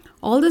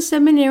 All the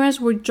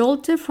seminarians were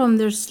jolted from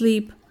their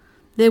sleep.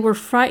 They were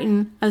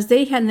frightened as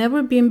they had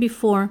never been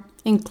before,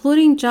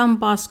 including John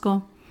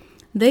Bosco.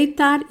 They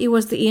thought it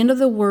was the end of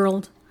the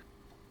world.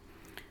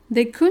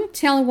 They couldn't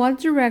tell what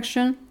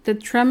direction the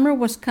tremor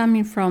was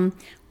coming from,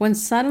 when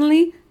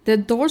suddenly the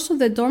doors of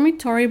the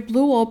dormitory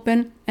blew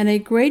open and a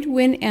great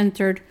wind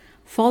entered,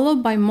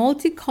 followed by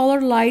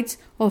multicolored lights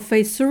of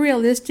a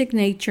surrealistic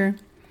nature.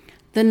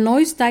 The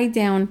noise died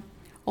down.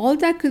 All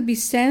that could be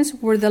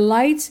sensed were the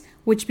lights,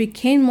 which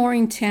became more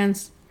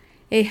intense.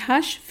 A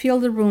hush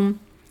filled the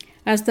room.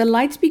 As the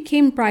lights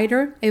became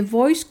brighter, a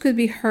voice could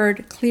be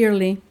heard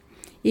clearly.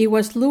 It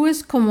was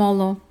Luis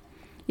Comollo.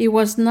 It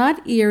was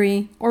not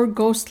eerie or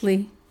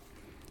ghostly.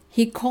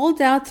 He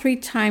called out 3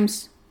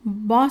 times,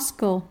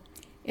 "Bosco."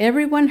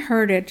 Everyone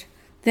heard it.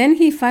 Then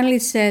he finally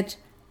said,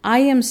 "I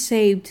am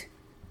saved."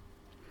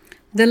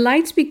 The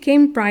lights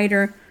became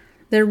brighter.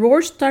 The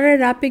roar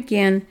started up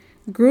again,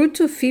 grew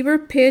to fever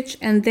pitch,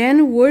 and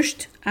then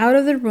whooshed out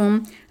of the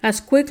room as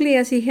quickly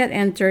as he had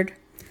entered.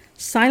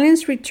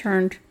 Silence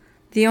returned.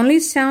 The only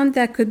sound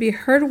that could be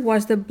heard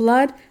was the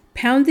blood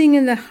pounding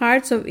in the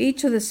hearts of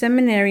each of the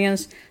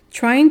seminarians,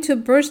 trying to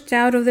burst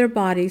out of their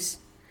bodies.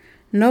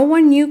 No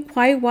one knew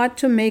quite what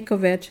to make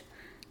of it.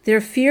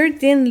 Their fear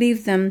didn't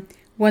leave them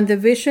when the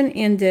vision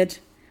ended.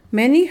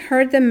 Many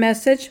heard the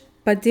message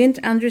but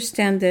didn't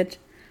understand it.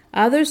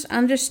 Others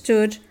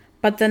understood,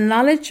 but the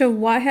knowledge of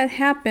what had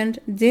happened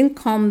didn't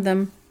calm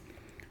them.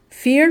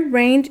 Fear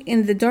reigned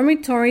in the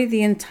dormitory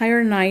the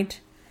entire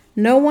night.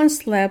 No one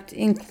slept,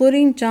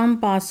 including John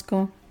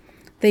Bosco.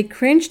 They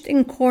cringed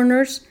in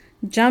corners,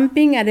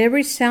 jumping at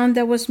every sound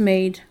that was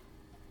made.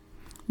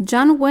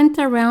 John went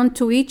around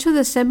to each of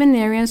the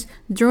seminarians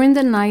during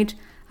the night,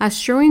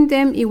 assuring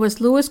them it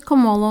was Luis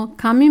Comollo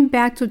coming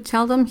back to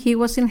tell them he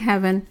was in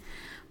heaven.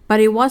 But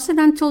it wasn't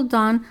until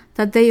dawn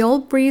that they all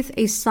breathed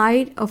a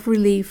sigh of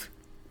relief.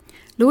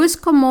 Luis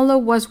Comollo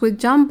was with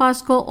John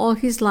Bosco all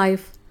his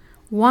life.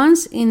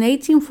 Once in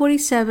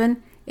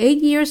 1847,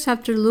 8 years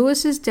after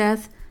Lewis's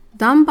death,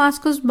 Don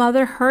Bosco's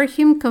mother heard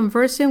him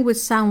conversing with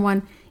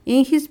someone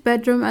in his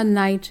bedroom at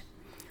night.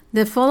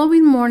 The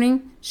following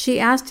morning, she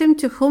asked him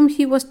to whom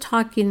he was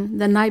talking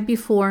the night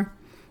before.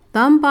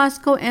 Don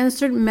Bosco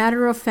answered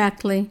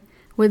matter-of-factly,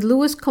 with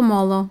Louis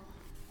Comolo.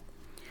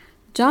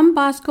 John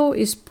Bosco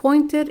is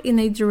pointed in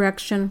a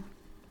direction.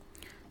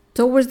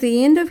 Towards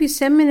the end of his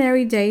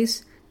seminary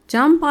days,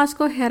 John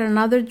Bosco had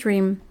another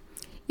dream.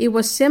 It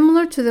was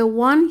similar to the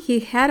one he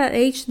had at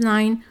age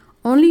 9,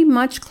 only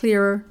much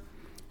clearer.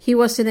 He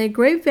was in a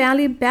great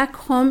valley back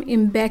home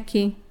in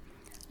Becky.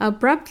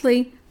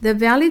 Abruptly, the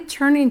valley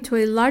turned into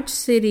a large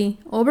city,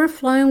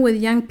 overflowing with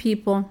young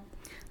people.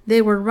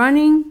 They were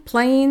running,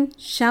 playing,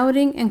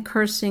 shouting, and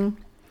cursing.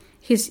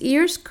 His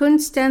ears couldn't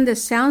stand the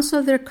sounds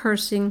of their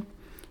cursing.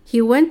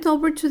 He went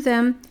over to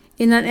them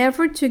in an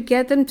effort to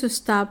get them to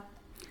stop.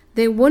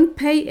 They wouldn't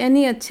pay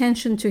any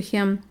attention to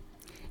him.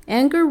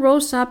 Anger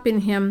rose up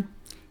in him.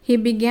 He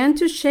began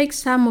to shake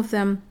some of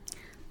them.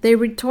 They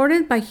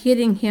retorted by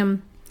hitting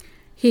him.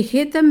 He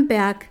hit them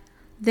back.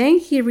 Then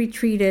he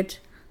retreated.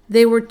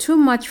 They were too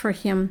much for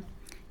him.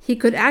 He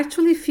could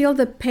actually feel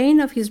the pain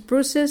of his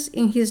bruises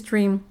in his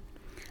dream.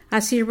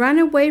 As he ran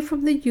away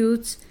from the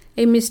youths,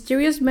 a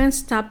mysterious man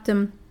stopped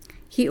him.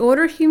 He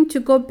ordered him to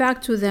go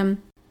back to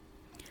them.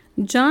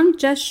 John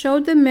just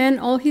showed the man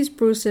all his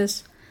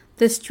bruises.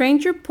 The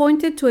stranger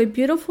pointed to a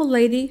beautiful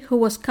lady who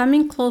was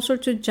coming closer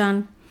to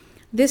John.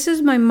 "This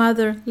is my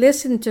mother.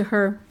 Listen to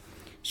her."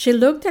 She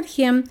looked at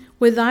him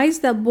with eyes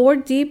that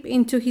bored deep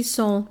into his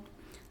soul.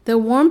 The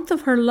warmth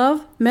of her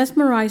love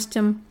mesmerized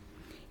him.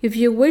 "If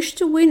you wish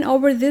to win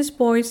over these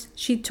boys,"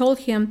 she told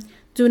him,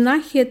 "do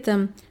not hit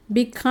them.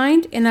 Be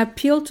kind and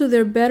appeal to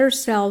their better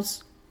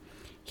selves."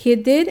 He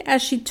did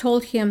as she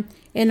told him,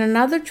 and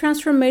another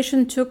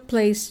transformation took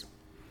place.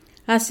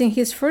 As in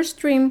his first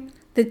dream,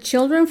 the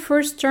children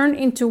first turned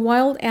into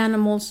wild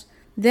animals,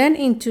 then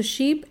into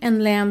sheep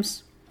and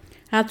lambs.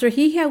 After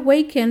he had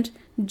wakened,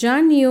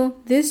 John knew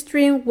this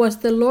dream was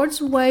the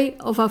Lord's way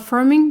of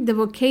affirming the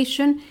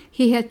vocation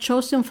he had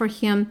chosen for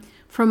him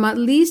from at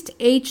least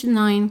age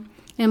 9,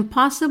 and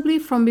possibly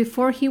from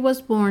before he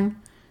was born.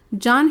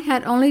 John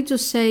had only to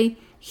say,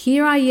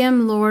 "Here I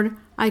am, Lord,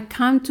 I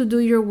come to do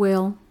your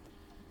will."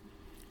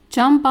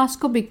 John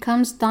Bosco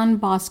becomes Don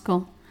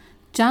Bosco.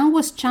 John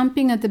was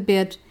chomping at the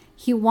bit.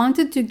 He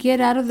wanted to get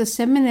out of the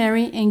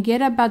seminary and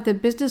get about the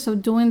business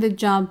of doing the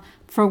job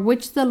for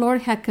which the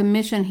Lord had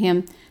commissioned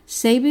him,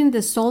 saving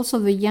the souls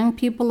of the young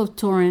people of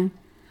Turin.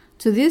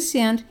 To this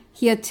end,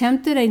 he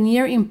attempted a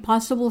near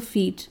impossible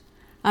feat.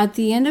 At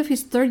the end of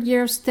his 3rd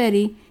year of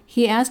study,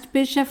 he asked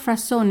Bishop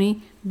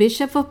Frassoni,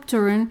 Bishop of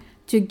Turin,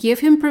 to give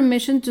him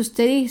permission to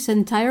study his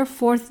entire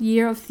 4th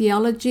year of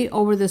theology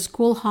over the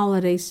school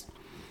holidays.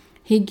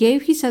 He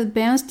gave his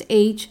advanced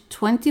age,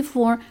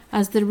 24,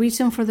 as the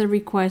reason for the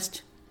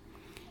request.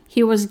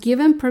 He was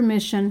given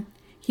permission.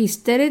 He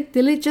studied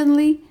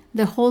diligently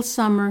the whole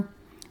summer.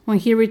 When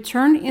he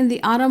returned in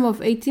the autumn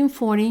of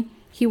 1840,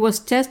 he was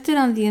tested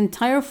on the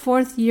entire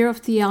 4th year of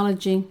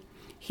theology.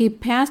 He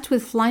passed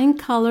with flying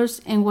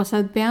colors and was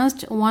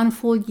advanced 1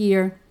 full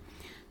year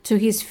to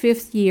his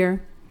 5th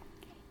year.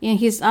 In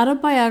his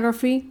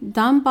autobiography,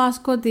 Don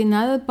Bosco did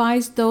not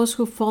advise those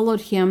who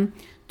followed him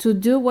to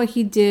do what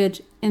he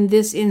did in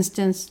this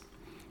instance.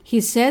 He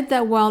said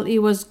that while it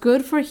was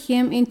good for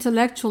him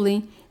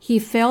intellectually, he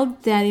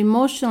felt that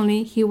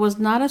emotionally he was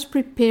not as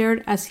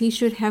prepared as he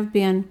should have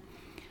been.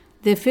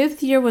 The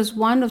 5th year was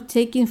one of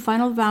taking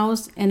final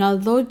vows, and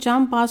although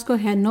John Bosco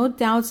had no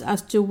doubts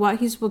as to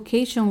what his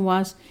vocation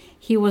was,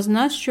 he was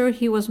not sure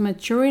he was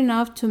mature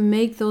enough to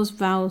make those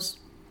vows.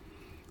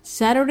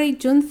 Saturday,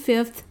 June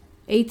 5th,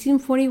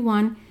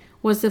 1841,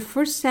 was the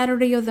first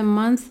Saturday of the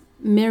month,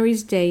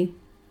 Mary's Day.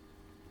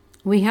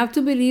 We have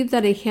to believe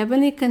that a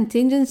heavenly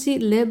contingency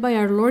led by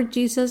our Lord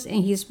Jesus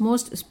and his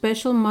most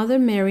special Mother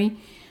Mary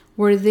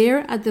were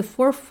there at the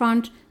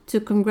forefront to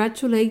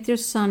congratulate their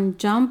son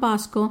John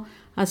Bosco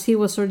as he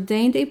was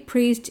ordained a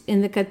priest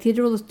in the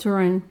Cathedral of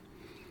Turin.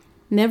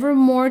 Never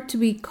more to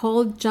be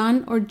called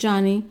John or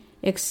Johnny,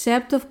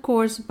 except of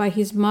course by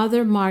his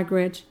mother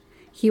Margaret.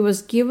 He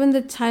was given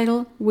the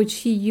title which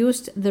he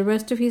used the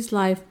rest of his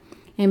life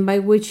and by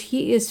which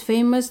he is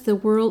famous the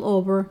world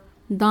over,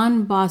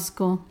 Don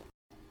Bosco.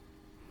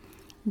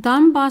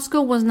 Don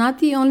Bosco was not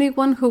the only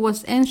one who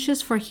was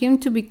anxious for him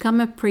to become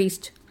a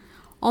priest.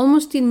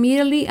 Almost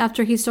immediately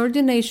after his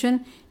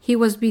ordination, he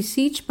was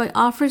besieged by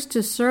offers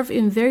to serve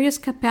in various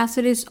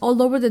capacities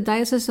all over the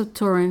Diocese of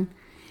Turin.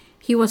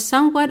 He was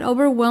somewhat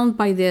overwhelmed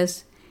by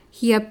this.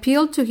 He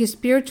appealed to his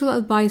spiritual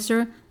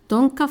advisor,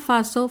 Don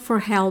Cafasso, for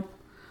help.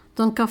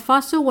 Don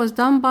Cafasso was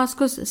Don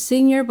Bosco's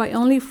senior by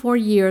only 4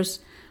 years,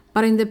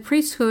 but in the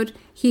priesthood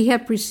he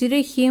had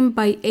preceded him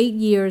by 8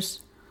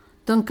 years.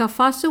 Don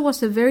Cafasso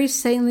was a very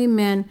saintly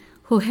man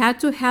who had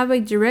to have a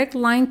direct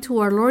line to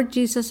our Lord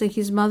Jesus and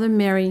his Mother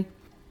Mary.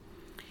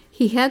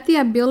 He had the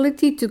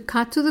ability to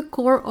cut to the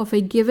core of a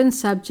given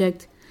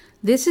subject.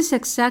 This is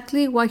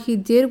exactly what he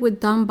did with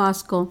Don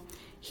Bosco.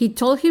 He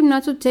told him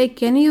not to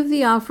take any of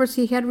the offers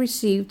he had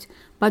received,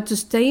 but to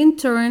stay in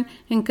Turin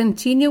and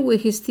continue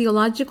with his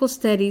theological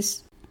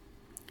studies.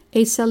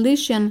 A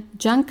Salesian,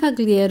 Gian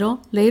Cagliero,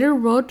 later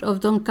wrote of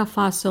Don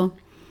Cafasso,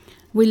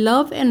 "We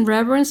love and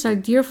reverence our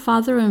dear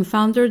father and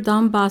founder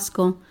Don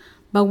Bosco,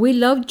 but we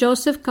love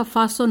Joseph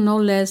Cafasso no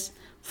less,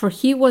 for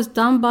he was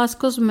Don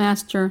Bosco's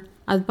master,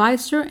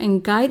 advisor,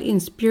 and guide in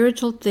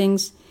spiritual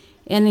things,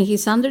 and in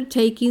his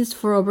undertakings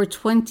for over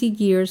 20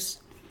 years.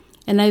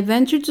 And I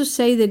venture to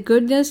say the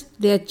goodness,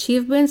 the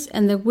achievements,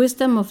 and the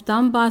wisdom of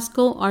Don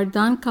Bosco are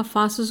Don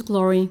Cafasso's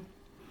glory."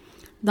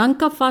 Don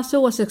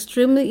Cafasso was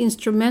extremely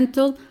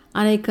instrumental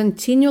on a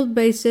continual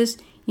basis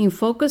in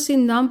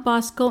focusing Don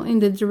Bosco in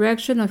the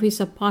direction of his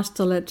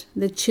apostolate,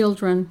 the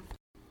children.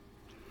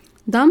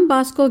 Don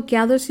Bosco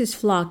gathers his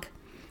flock.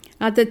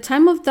 At the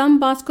time of Don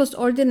Bosco's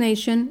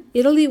ordination,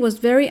 Italy was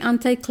very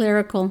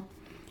anti-clerical.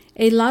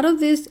 A lot of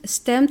this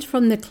stemmed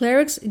from the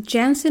clerics'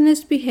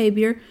 Jansenist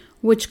behavior,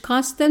 which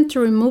caused them to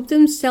remove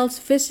themselves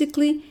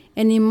physically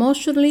and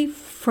emotionally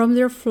from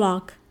their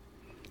flock.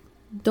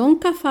 Don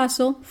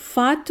Cafasso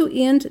fought to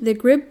end the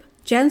grip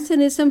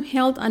Jansenism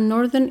held on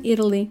northern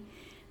Italy.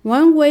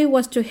 One way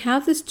was to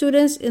have the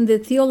students in the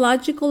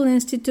Theological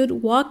Institute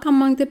walk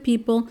among the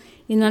people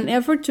in an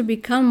effort to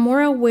become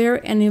more aware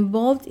and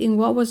involved in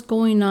what was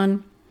going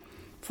on.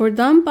 For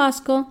Don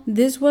Bosco,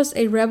 this was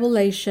a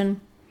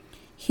revelation.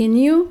 He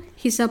knew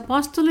his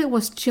apostolate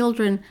was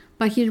children,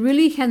 but he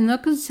really had no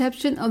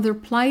conception of their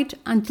plight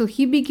until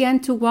he began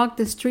to walk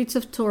the streets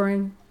of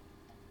Turin.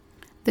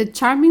 The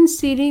charming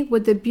city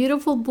with the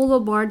beautiful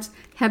boulevards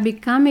had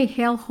become a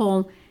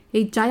hellhole,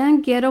 a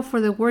giant ghetto for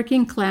the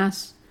working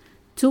class.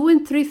 2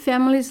 and 3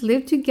 families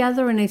lived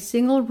together in a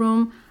single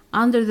room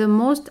under the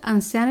most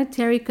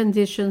unsanitary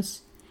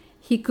conditions.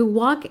 He could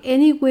walk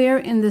anywhere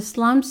in the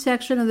slum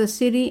section of the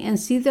city and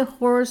see the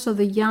horrors of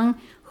the young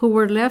who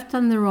were left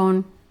on their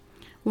own.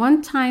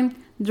 One time,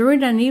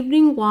 during an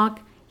evening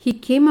walk, he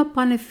came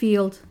upon a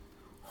field.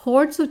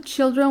 Hordes of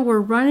children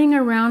were running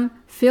around,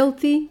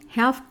 filthy,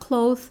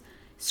 half-clothed,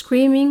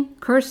 screaming,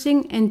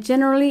 cursing, and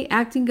generally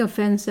acting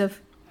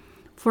offensive.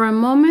 For a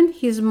moment,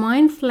 his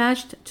mind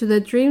flashed to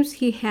the dreams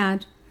he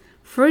had,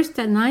 first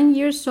at 9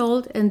 years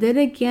old and then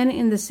again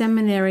in the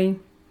seminary.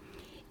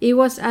 It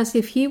was as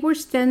if he were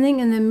standing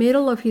in the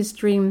middle of his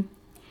dream.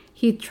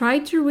 He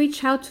tried to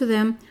reach out to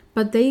them,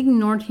 but they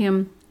ignored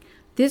him.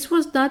 This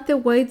was not the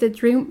way the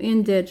dream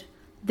ended.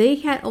 They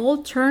had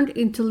all turned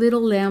into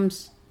little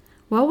lambs.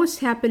 What was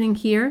happening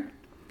here?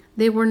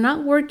 They were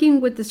not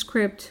working with the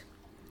script.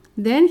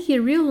 Then he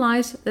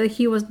realized that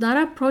he was not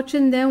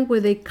approaching them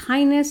with a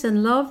kindness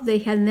and love they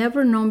had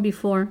never known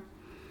before.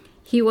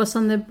 He was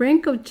on the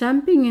brink of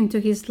jumping into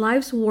his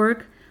life's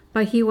work,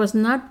 but he was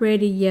not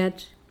ready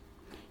yet.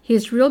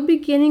 His real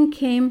beginning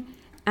came,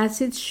 as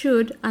it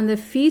should, on the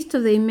Feast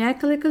of the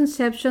Immaculate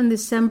Conception,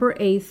 December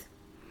 8th.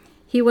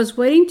 He was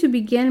waiting to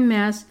begin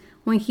Mass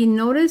when he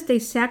noticed a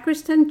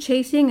sacristan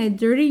chasing a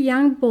dirty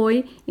young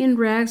boy in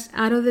rags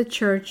out of the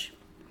church.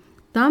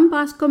 Don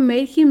Bosco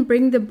made him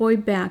bring the boy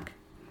back.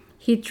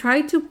 He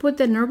tried to put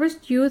the nervous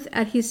youth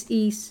at his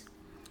ease.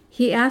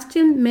 He asked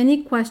him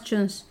many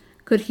questions.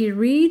 Could he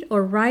read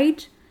or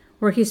write?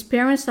 Were his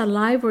parents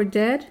alive or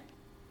dead?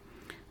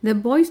 The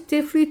boy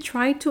stiffly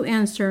tried to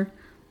answer.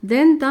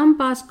 Then Don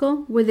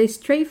Bosco, with a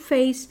straight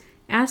face,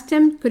 asked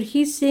him could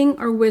he sing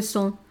or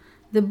whistle.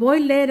 The boy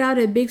let out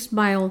a big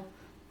smile.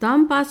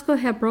 Don Bosco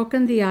had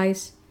broken the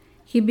ice.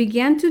 He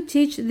began to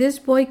teach this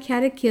boy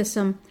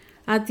catechism.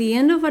 At the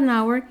end of an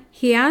hour,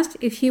 he asked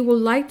if he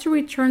would like to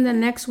return the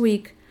next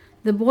week.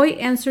 The boy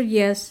answered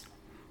yes.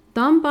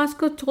 Don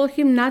Bosco told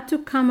him not to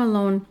come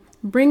alone.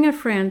 Bring a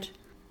friend.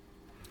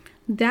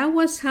 That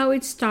was how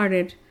it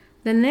started.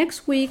 The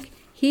next week,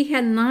 he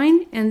had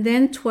 9 and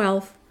then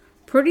 12.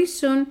 Pretty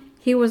soon,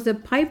 he was the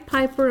Pied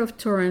Piper of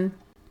Turin.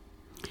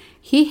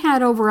 He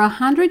had over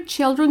 100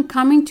 children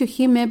coming to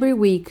him every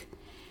week.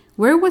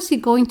 Where was he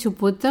going to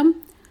put them?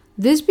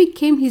 This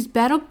became his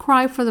battle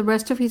cry for the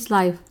rest of his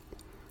life.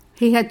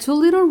 He had too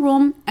little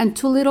room and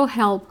too little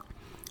help.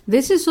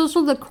 This is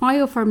also the cry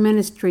of our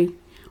ministry.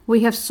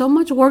 We have so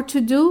much work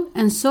to do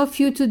and so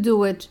few to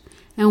do it,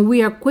 and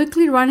we are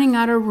quickly running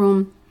out of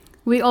room.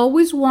 We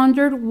always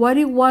wondered what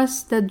it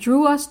was that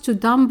drew us to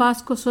Don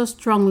Bosco so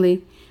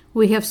strongly.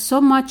 We have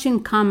so much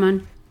in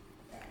common.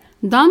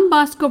 Don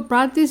Bosco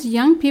brought these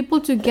young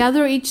people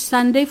together each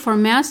Sunday for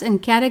Mass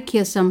and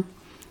catechism.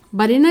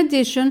 But in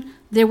addition,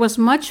 there was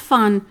much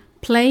fun,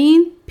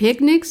 playing,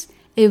 picnics,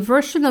 a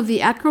version of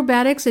the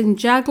acrobatics and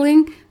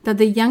juggling that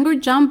the younger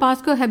John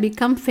Bosco had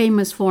become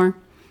famous for.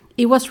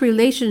 It was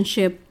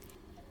relationship.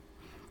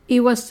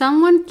 It was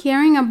someone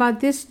caring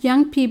about these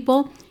young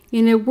people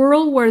in a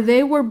world where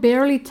they were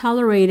barely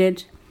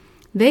tolerated.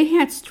 They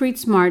had street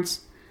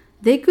smarts.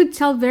 They could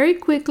tell very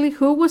quickly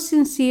who was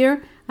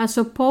sincere as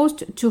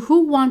opposed to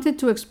who wanted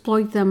to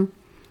exploit them,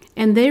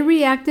 and they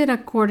reacted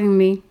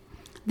accordingly.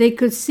 They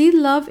could see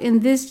love in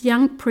this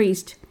young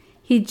priest.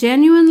 He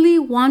genuinely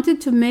wanted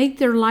to make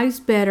their lives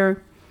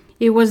better.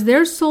 It was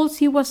their souls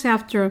he was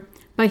after,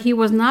 but he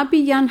was not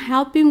beyond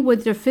helping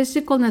with their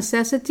physical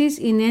necessities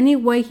in any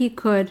way he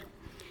could.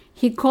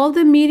 He called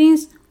the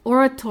meetings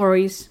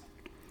oratories.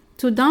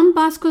 To Don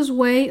Bosco's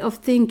way of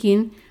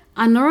thinking,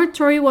 an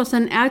oratory was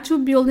an actual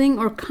building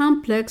or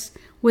complex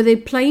with a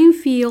playing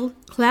field,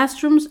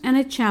 classrooms, and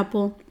a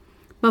chapel.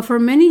 But for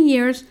many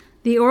years,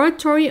 the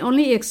oratory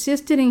only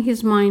existed in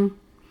his mind.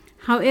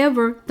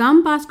 However,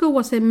 Don Bosco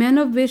was a man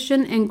of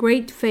vision and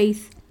great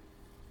faith.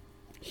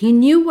 He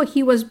knew what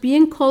he was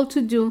being called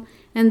to do,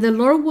 and the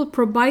Lord would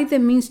provide the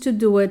means to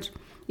do it.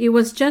 It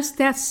was just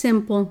that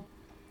simple.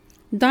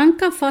 Don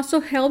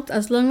Cafaso helped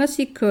as long as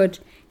he could.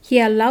 He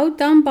allowed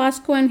Don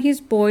Bosco and his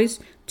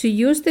boys to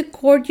use the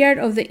courtyard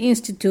of the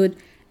Institute,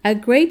 a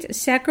great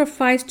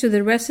sacrifice to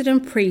the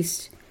resident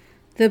priest.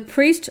 The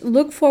priests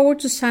looked forward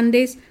to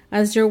Sundays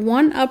as their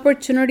one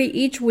opportunity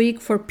each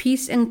week for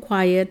peace and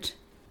quiet.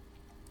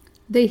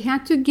 They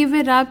had to give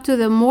it up to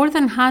the more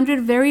than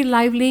 100 very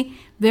lively,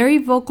 very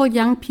vocal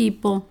young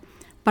people.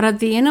 But at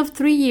the end of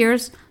 3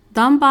 years,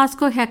 Don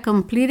Bosco had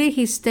completed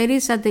his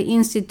studies at the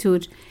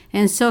Institute,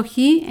 and so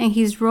he and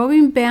his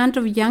roving band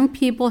of young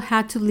people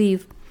had to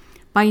leave.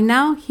 By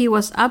now, he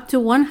was up to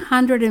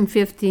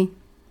 150.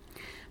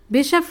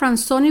 Bishop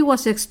Franzoni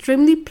was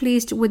extremely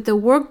pleased with the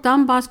work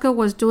Don Bosco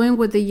was doing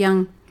with the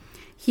young.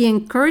 He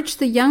encouraged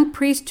the young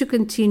priest to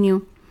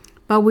continue,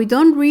 but we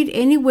don't read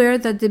anywhere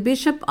that the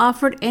bishop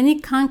offered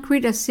any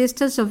concrete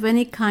assistance of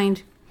any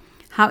kind.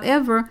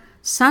 However,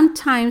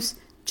 sometimes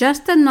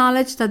just the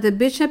knowledge that the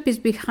bishop is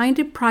behind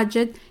a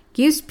project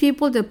gives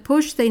people the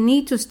push they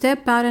need to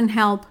step out and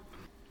help.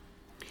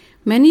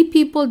 Many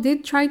people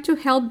did try to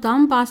help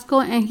Don Bosco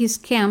and his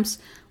camps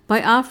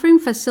by offering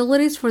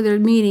facilities for their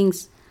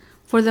meetings.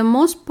 For the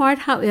most part,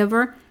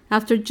 however,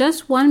 after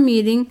just one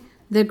meeting,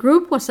 the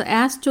group was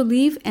asked to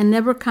leave and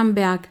never come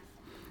back.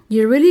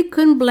 You really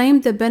couldn't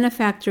blame the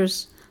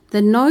benefactors.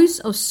 The noise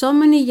of so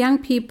many young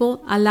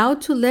people allowed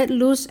to let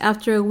loose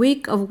after a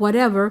week of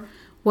whatever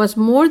was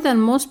more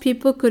than most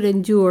people could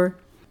endure.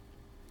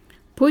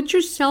 Put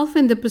yourself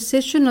in the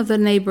position of the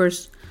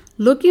neighbors.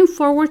 Looking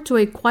forward to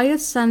a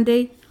quiet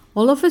Sunday,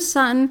 all of a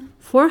sudden,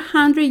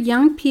 400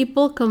 young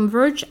people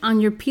converge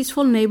on your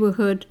peaceful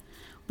neighborhood.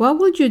 What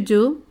would you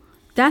do?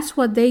 That's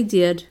what they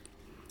did.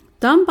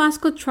 Don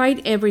Bosco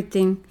tried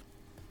everything.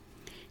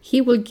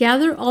 He would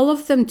gather all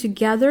of them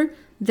together,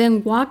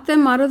 then walk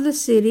them out of the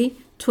city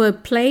to a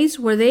place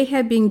where they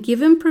had been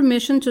given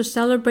permission to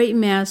celebrate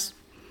Mass.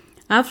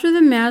 After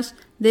the Mass,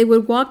 they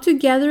would walk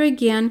together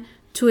again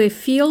to a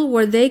field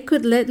where they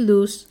could let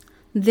loose.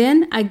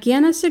 Then,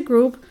 again as a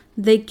group,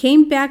 they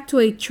came back to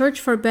a church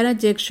for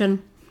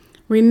benediction.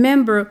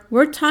 Remember,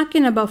 we're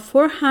talking about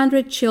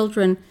 400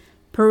 children,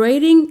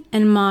 parading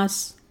en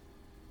masse.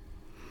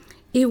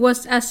 It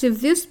was as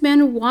if these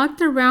men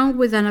walked around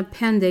with an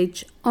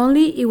appendage,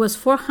 only it was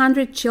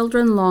 400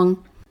 children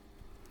long.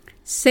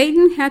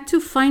 Satan had to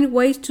find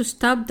ways to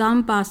stop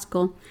Don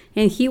Bosco,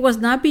 and he was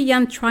not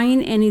beyond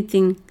trying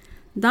anything.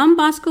 Don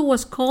Bosco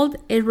was called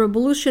a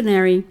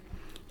revolutionary.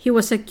 He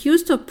was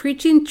accused of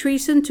preaching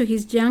treason to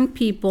his young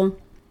people.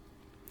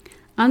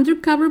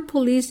 Undercover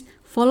police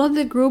followed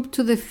the group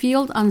to the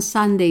field on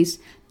Sundays,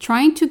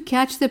 trying to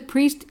catch the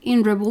priest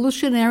in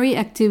revolutionary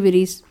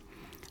activities.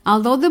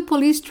 Although the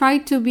police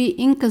tried to be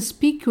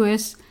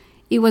inconspicuous,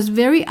 it was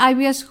very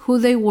obvious who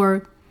they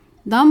were.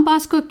 Don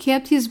Bosco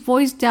kept his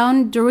voice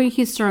down during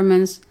his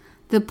sermons.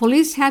 The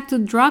police had to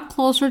draw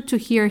closer to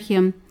hear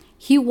him.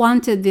 He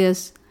wanted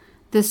this.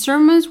 The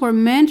sermons were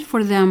meant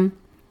for them.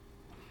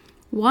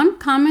 One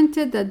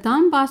commented that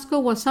Don Bosco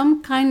was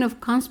some kind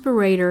of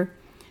conspirator.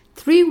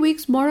 3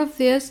 weeks more of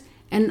this,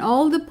 and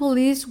all the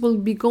police will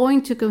be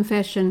going to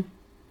confession.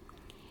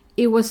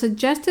 It was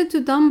suggested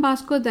to Don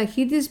Bosco that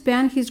he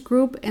disband his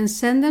group and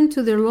send them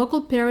to their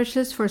local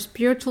parishes for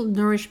spiritual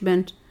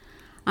nourishment.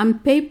 On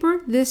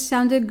paper, this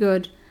sounded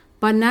good,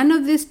 but none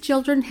of these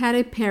children had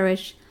a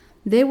parish.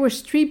 They were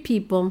street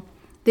people.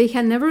 They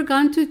had never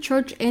gone to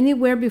church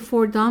anywhere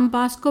before Don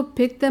Bosco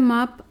picked them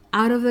up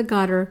out of the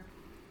gutter.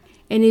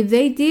 And if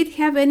they did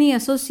have any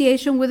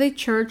association with a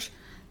church,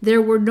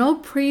 there were no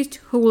priests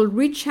who would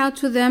reach out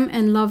to them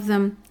and love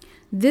them.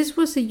 This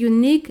was a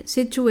unique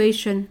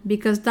situation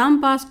because Don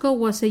Bosco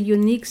was a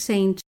unique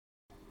saint.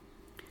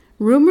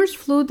 Rumors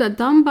flew that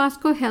Don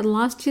Bosco had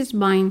lost his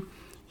mind.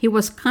 He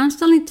was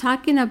constantly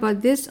talking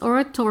about this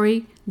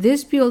oratory,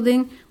 this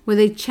building, with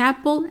a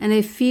chapel and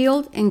a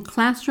field and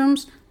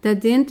classrooms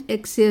that didn't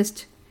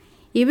exist.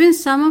 Even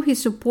some of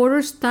his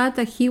supporters thought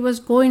that he was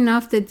going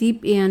off the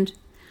deep end.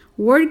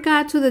 Word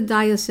got to the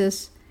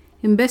diocese.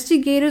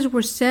 Investigators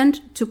were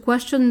sent to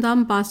question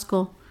Don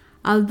Bosco.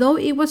 Although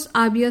it was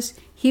obvious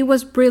he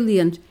was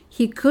brilliant,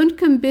 he couldn't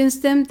convince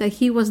them that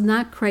he was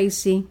not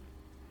crazy.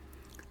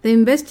 The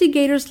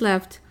investigators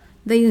left.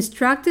 They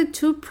instructed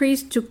 2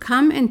 priests to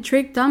come and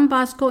trick Don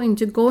Bosco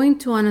into going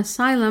to an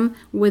asylum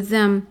with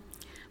them.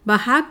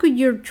 But how could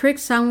you trick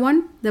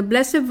someone the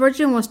Blessed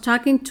Virgin was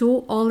talking to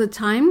all the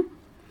time?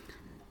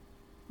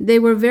 They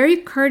were very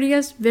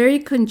courteous, very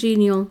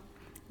congenial.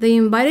 They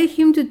invited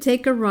him to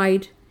take a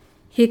ride.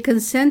 He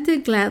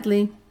consented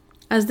gladly.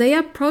 As they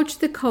approached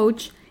the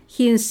coach,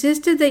 he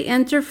insisted they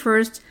enter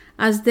first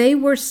as they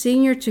were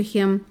senior to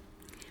him.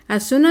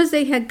 As soon as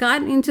they had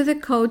gotten into the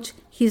coach,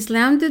 he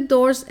slammed the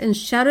doors and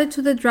shouted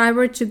to the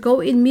driver to go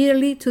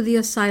immediately to the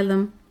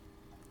asylum.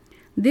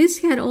 This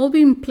had all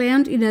been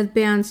planned in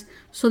advance,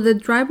 so the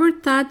driver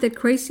thought the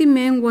crazy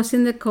man was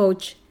in the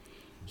coach.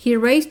 He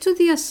raced to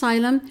the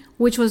asylum,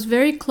 which was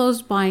very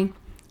close by.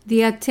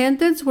 The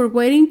attendants were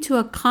waiting to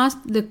accost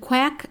the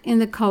quack in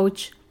the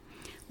coach.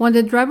 When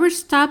the driver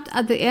stopped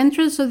at the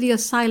entrance of the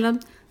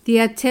asylum, the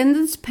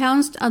attendants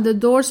pounced on the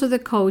doors of the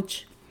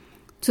coach.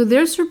 To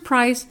their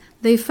surprise,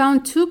 they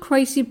found 2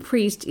 crazy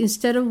priests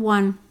instead of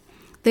 1.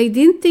 They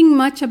didn't think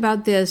much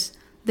about this.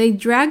 They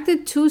dragged the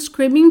 2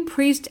 screaming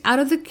priests out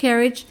of the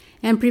carriage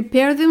and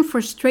prepared them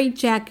for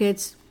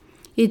straitjackets.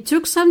 It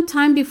took some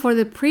time before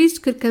the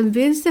priest could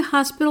convince the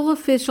hospital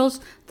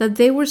officials that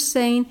they were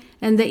sane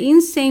and the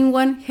insane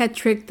one had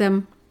tricked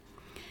them.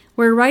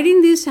 We're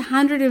writing this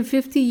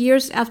 150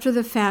 years after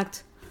the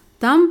fact.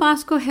 Don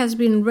Bosco has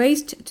been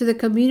raised to the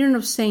communion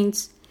of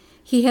saints.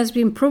 He has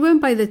been proven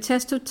by the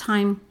test of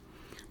time.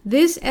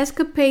 These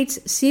escapades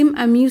seem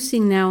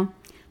amusing now,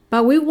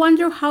 but we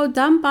wonder how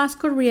Don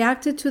Bosco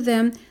reacted to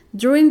them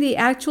during the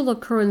actual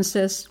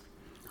occurrences.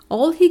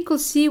 All he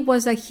could see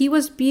was that he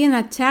was being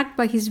attacked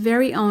by his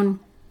very own.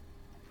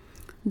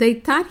 They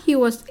thought he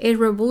was a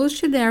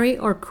revolutionary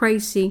or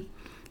crazy.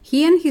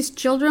 He and his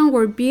children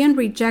were being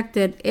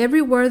rejected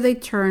everywhere they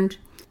turned.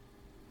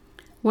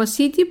 Was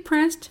he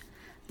depressed?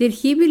 Did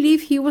he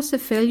believe he was a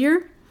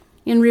failure?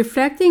 In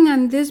reflecting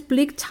on this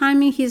bleak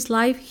time in his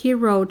life, he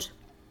wrote,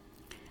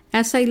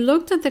 "As I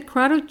looked at the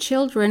crowd of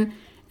children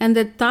and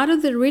the thought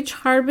of the rich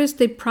harvest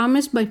they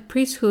promised by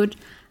priesthood,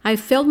 I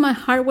felt my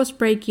heart was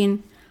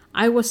breaking.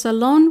 I was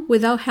alone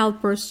without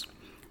helpers.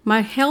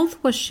 My health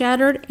was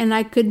shattered and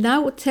I could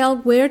not tell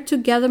where to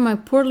gather my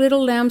poor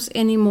little lambs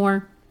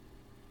anymore.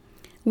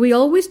 We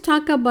always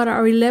talk about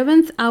our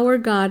 11th hour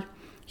God.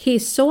 He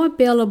is so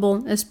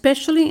available,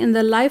 especially in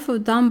the life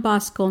of Don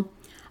Bosco.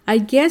 I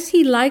guess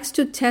he likes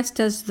to test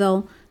us,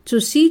 though, to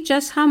see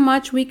just how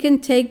much we can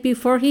take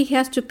before he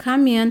has to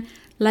come in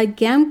like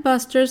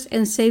gangbusters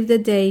and save the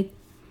day.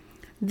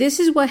 This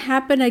is what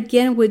happened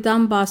again with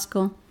Don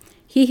Bosco.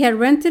 He had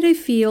rented a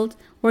field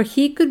where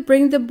he could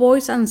bring the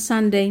boys on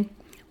Sunday,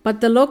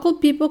 but the local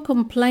people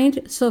complained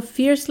so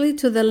fiercely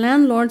to the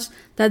landlords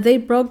that they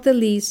broke the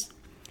lease.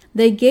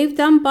 They gave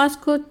Don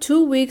Bosco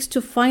 2 weeks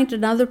to find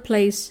another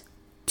place.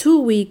 2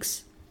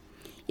 weeks.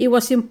 It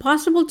was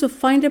impossible to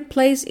find a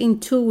place in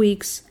 2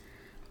 weeks.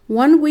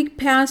 1 week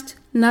passed,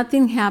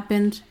 nothing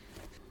happened.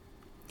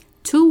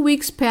 2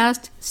 weeks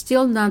passed,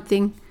 still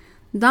nothing.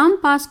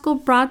 Don Bosco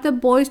brought the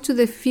boys to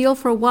the field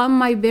for what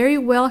might very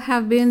well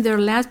have been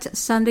their last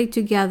Sunday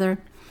together.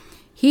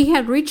 He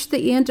had reached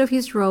the end of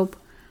his rope.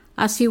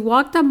 As he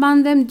walked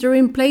among them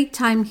during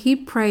playtime, he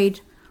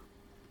prayed,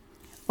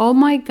 "Oh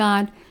my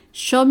God,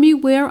 show me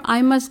where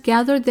I must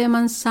gather them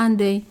on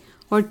Sunday,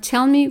 or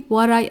tell me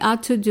what I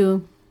ought to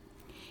do."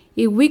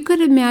 If we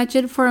could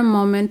imagine for a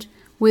moment,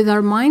 with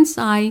our mind's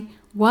eye,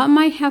 what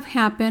might have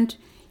happened,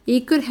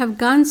 it could have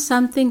gone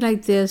something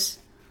like this.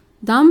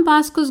 Don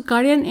Bosco's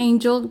guardian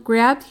angel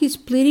grabbed his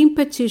pleading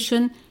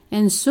petition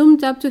and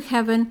zoomed up to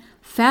heaven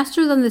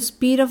faster than the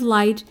speed of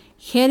light,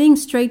 heading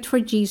straight for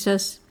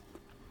Jesus.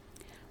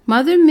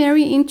 Mother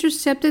Mary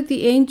intercepted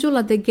the angel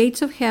at the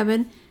gates of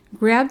heaven,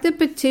 grabbed the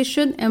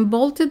petition, and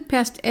bolted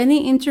past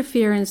any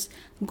interference,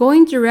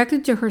 going directly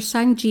to her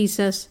son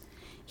Jesus.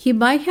 He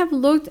might have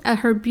looked at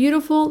her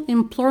beautiful,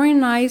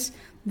 imploring eyes,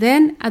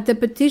 then at the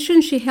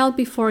petition she held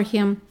before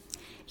him.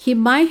 He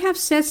might have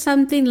said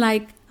something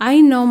like,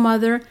 "I know,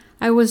 Mother,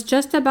 I was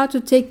just about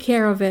to take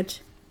care of it."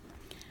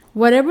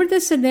 Whatever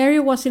the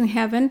scenario was in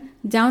heaven,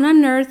 down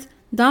on earth,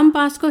 Don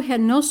Bosco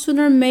had no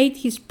sooner made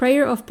his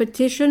prayer of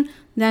petition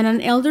than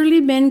an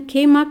elderly man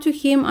came up to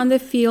him on the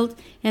field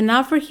and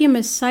offered him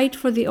a site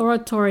for the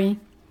oratory.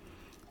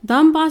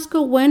 Don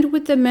Bosco went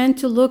with the man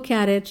to look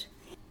at it.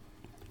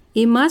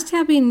 It must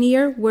have been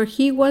near where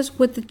he was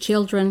with the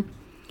children.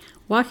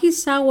 What he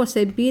saw was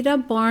a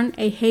beat-up barn,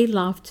 a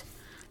hayloft.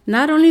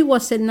 Not only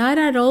was it not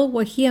at all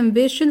what he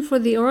envisioned for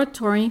the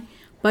oratory,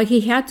 but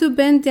he had to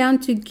bend down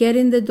to get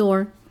in the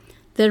door.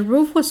 The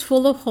roof was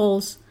full of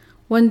holes.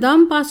 When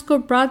Don Bosco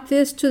brought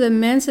this to the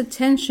man's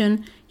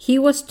attention, he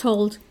was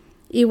told,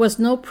 "It was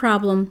no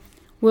problem.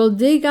 We'll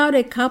dig out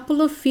a couple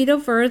of feet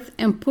of earth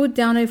and put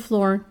down a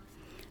floor.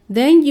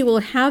 Then you will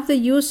have the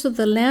use of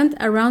the land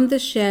around the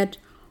shed,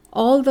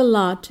 all the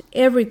lot,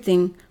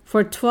 everything,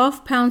 for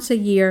 12 pounds a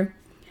year.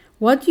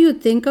 What do you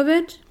think of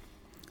it?"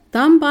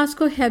 Don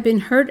Bosco had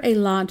been hurt a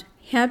lot,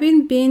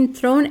 having been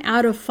thrown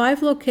out of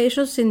 5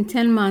 locations in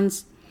 10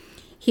 months.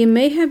 He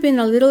may have been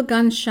a little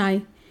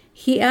gun-shy.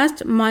 He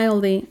asked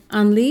mildly,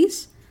 "On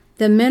lease?"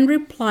 The man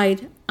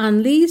replied,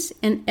 "On lease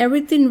and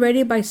everything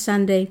ready by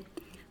Sunday."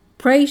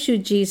 Praise you,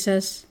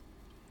 Jesus.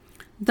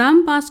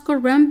 Don Bosco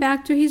ran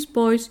back to his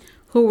boys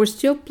who were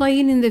still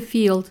playing in the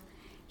field.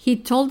 He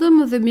told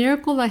them of the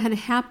miracle that had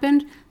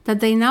happened, that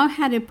they now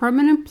had a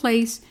permanent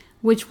place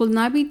which would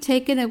not be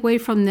taken away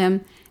from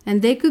them,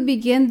 and they could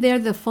begin there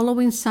the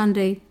following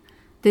Sunday.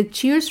 The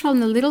cheers from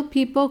the little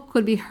people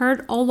could be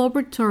heard all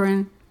over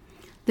Turin.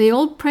 They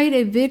all prayed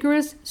a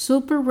vigorous,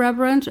 super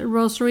reverent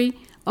rosary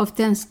of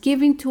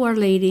thanksgiving to Our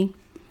Lady.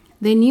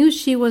 They knew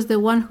she was the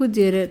one who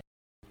did it.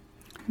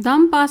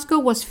 Don Bosco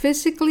was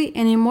physically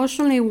and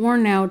emotionally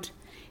worn out.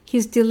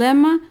 His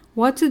dilemma,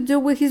 what to do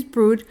with his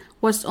brood,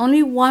 was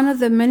only one of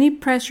the many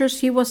pressures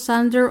he was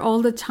under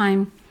all the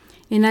time.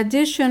 In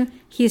addition,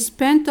 he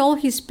spent all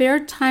his spare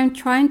time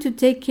trying to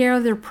take care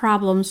of their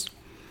problems.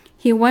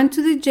 He went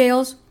to the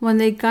jails when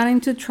they got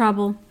into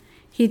trouble.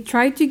 He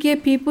tried to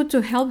get people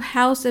to help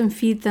house and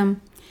feed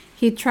them.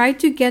 He tried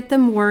to get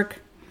them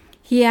work.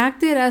 He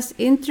acted as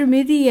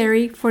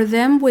intermediary for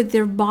them with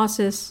their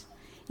bosses.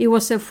 It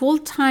was a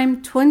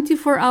full-time,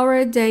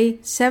 24-hour-a-day,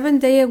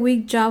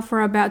 7-day-a-week job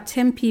for about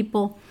 10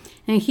 people,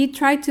 and he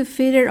tried to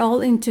fit it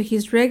all into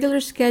his regular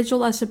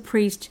schedule as a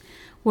priest,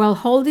 while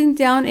holding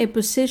down a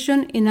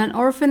position in an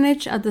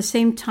orphanage at the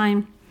same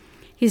time.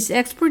 His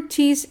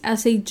expertise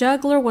as a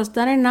juggler was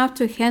not enough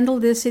to handle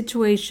this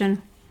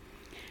situation.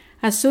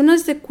 As soon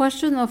as the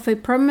question of a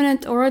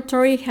permanent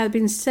oratory had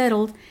been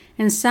settled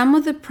and some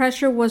of the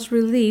pressure was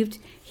relieved,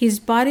 his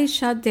body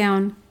shut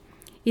down.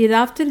 It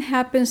often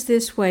happens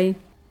this way.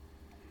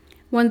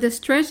 When the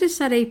stress is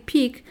at a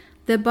peak,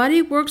 the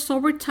body works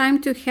overtime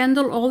to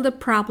handle all the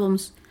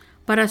problems,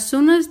 but as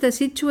soon as the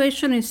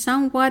situation is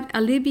somewhat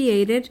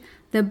alleviated,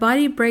 the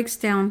body breaks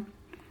down.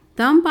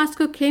 Don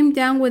Bosco came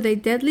down with a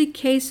deadly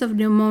case of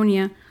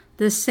pneumonia,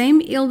 the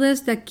same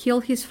illness that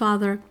killed his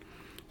father.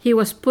 He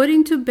was put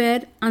into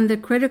bed on the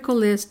critical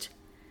list.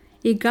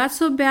 It got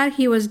so bad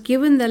he was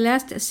given the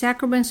last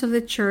sacraments of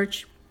the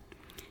church.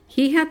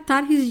 He had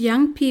taught his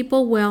young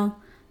people well.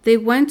 They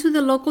went to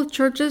the local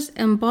churches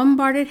and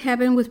bombarded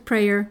heaven with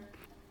prayer.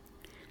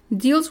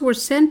 Deals were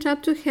sent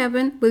up to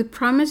heaven with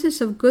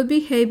promises of good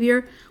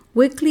behavior,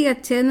 weekly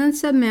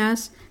attendance at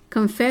Mass,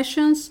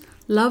 confessions,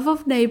 love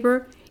of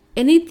neighbor,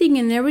 anything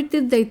and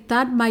everything they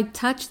thought might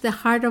touch the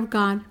heart of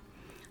God.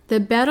 The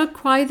battle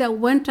cry that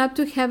went up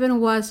to heaven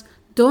was,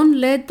 "Don't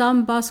let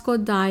Don Bosco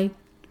die."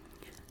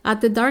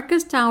 At the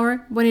darkest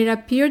hour, when it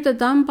appeared that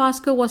Don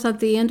Bosco was at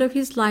the end of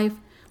his life,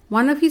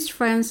 one of his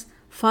friends,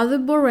 Father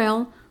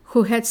Borrell,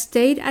 who had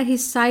stayed at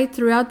his side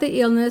throughout the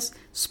illness,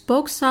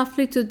 spoke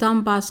softly to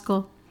Don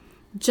Bosco.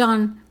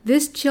 "John,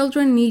 these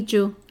children need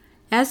you.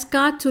 Ask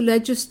God to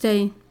let you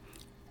stay.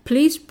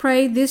 Please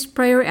pray this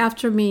prayer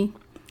after me.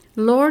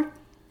 Lord,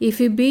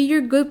 if it be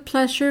your good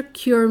pleasure,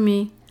 cure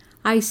me.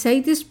 I say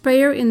this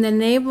prayer in the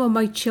name of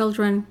my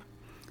children."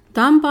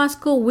 Don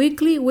Bosco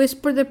weakly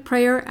whispered the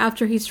prayer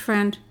after his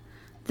friend.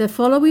 The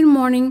following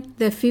morning,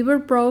 the fever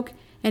broke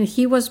and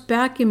he was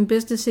back in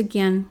business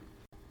again.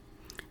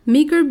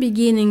 Meager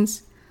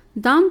beginnings.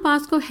 Don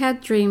Bosco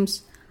had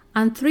dreams.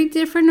 On 3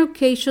 different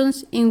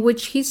occasions in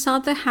which he saw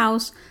the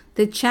house,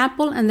 the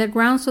chapel, and the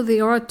grounds of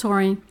the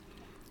oratory.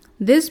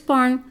 This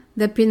barn,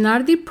 the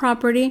Pinardi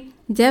property,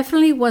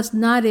 definitely was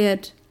not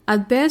it.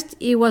 At best,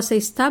 it was a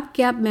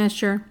stopgap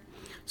measure.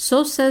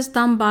 So says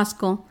Don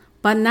Bosco,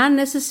 but not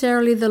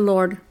necessarily the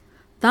Lord.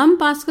 Don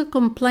Bosco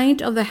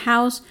complained of the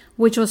house,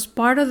 which was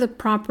part of the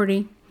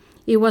property.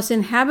 It was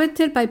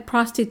inhabited by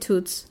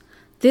prostitutes.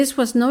 This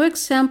was no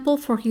example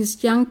for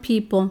his young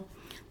people.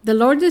 The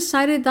Lord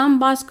decided Don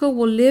Bosco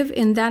would live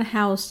in that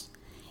house.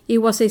 It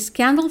was a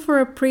scandal for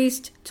a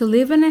priest to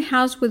live in a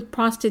house with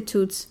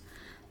prostitutes.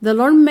 The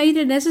Lord made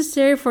it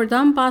necessary for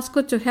Don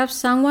Bosco to have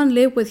someone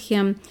live with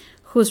him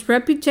whose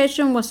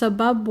reputation was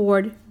above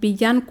board,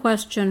 beyond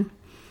question.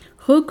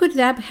 Who could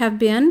that have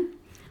been?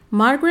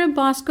 Margaret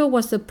Bosco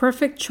was the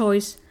perfect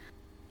choice.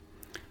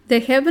 The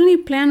heavenly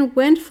plan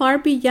went far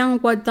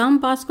beyond what Don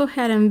Bosco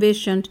had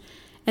envisioned,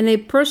 and a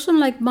person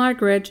like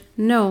Margaret,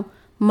 no,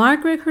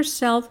 Margaret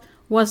herself,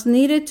 was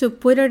needed to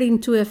put it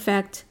into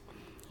effect.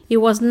 It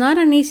was not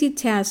an easy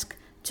task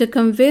to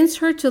convince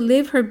her to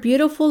leave her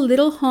beautiful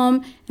little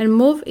home and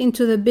move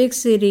into the big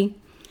city.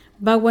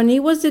 But when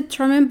it was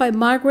determined by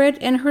Margaret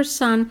and her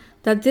son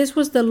that this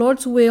was the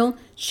Lord's will,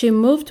 she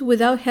moved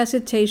without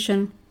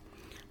hesitation.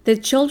 The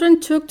children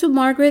took to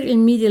Margaret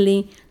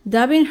immediately,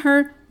 dubbing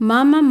her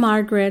Mama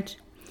Margaret.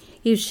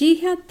 If she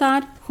had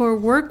thought her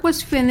work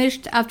was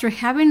finished after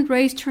having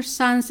raised her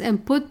sons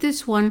and put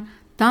this one,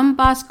 Don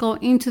Bosco,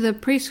 into the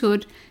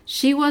priesthood,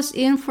 she was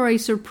in for a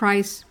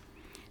surprise.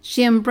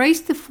 She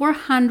embraced the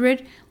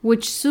 400,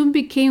 which soon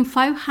became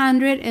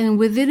 500, and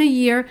within a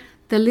year,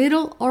 the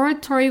little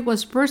oratory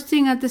was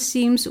bursting at the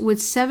seams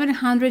with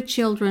 700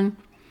 children.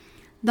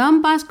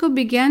 Don Bosco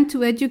began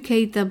to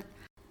educate them.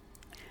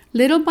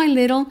 Little by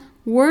little,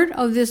 word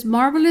of this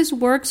marvelous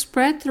work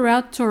spread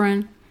throughout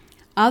Turin.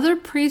 Other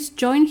priests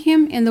joined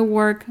him in the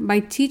work by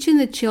teaching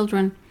the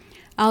children.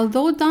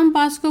 Although Don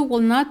Bosco will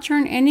not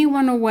turn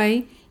anyone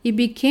away, it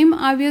became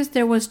obvious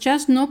there was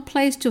just no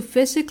place to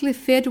physically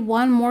fit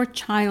one more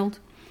child.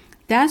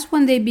 That's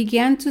when they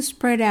began to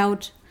spread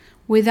out.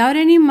 Without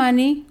any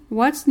money,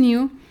 what's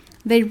new,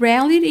 they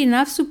rallied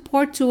enough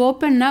support to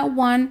open not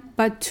one,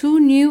 but 2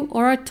 new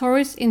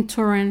oratories in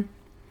Turin.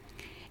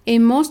 A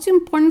most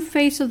important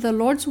phase of the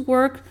Lord's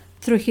work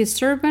through his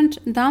servant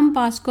Don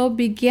Bosco,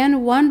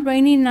 began one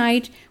rainy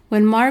night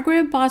when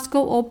Margaret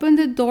Bosco opened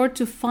the door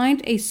to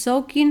find a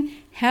soaking,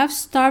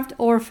 half-starved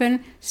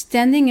orphan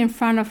standing in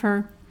front of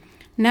her.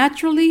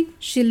 Naturally,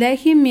 she let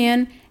him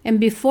in, and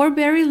before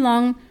very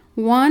long,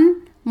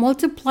 1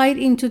 multiplied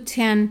into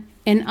 10,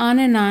 and on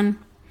and on.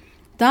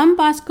 Don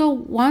Bosco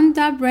wound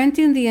up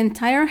renting the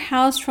entire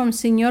house from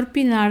Senor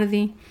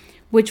Pinardi,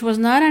 which was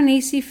not an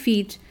easy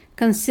feat,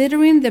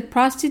 considering the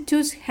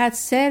prostitutes had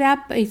set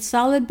up a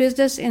solid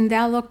business in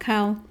that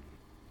locale.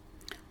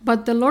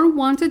 But the Lord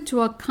wanted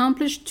to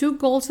accomplish 2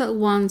 goals at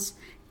once: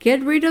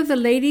 get rid of the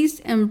ladies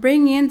and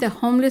bring in the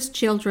homeless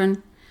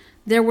children.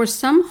 There were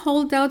some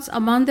holdouts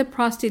among the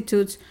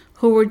prostitutes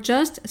who were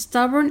just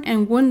stubborn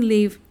and wouldn't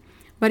leave,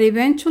 but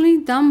eventually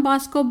Don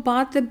Bosco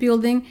bought the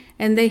building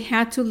and they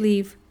had to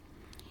leave.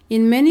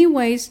 In many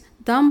ways,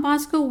 Don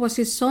Bosco was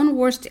his own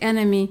worst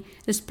enemy,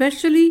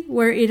 especially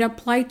where it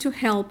applied to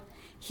help.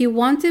 He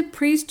wanted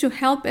priests to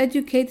help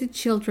educate the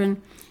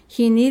children.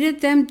 He needed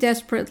them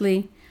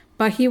desperately,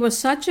 but he was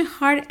such a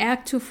hard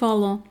act to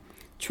follow.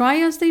 Try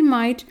as they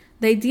might,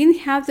 they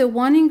didn't have the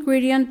one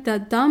ingredient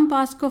that Don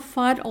Bosco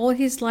fought all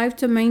his life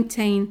to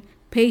maintain: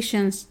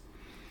 patience.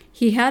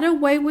 He had a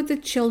way with the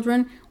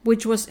children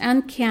which was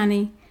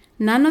uncanny.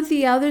 None of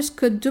the others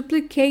could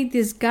duplicate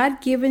this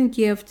God-given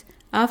gift.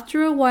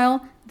 After a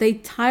while, they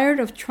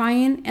tired of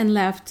trying and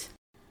left.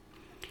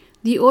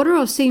 The Order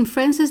of St.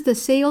 Francis de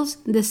Sales,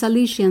 the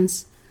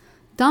Salesians.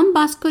 Don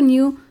Bosco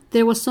knew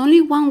there was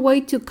only one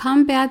way to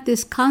combat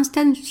this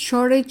constant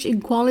shortage in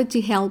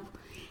quality help.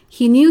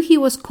 He knew he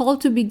was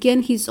called to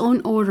begin his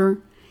own order.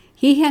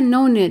 He had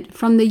known it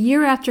from the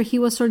year after he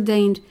was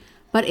ordained,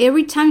 but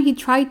every time he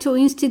tried to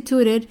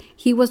institute it,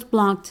 he was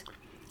blocked.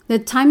 The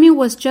timing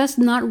was just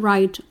not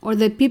right, or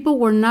the people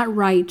were not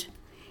right.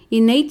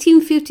 In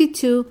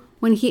 1852,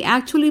 when he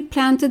actually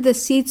planted the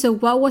seeds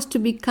of what was to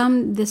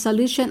become the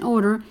Salesian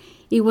Order,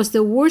 it was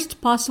the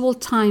worst possible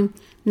time,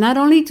 not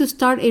only to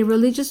start a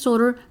religious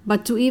order,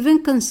 but to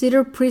even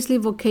consider priestly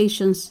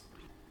vocations.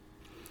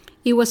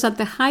 It was at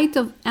the height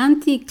of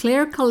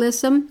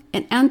anti-clericalism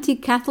and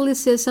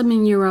anti-Catholicism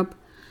in Europe.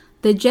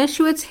 The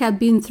Jesuits had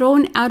been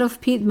thrown out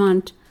of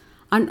Piedmont.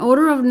 An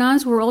order of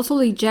nuns were also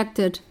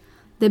ejected.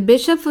 The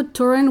Bishop of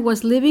Turin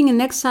was living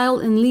in exile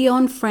in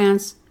Lyon,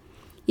 France.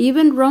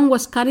 Even Rome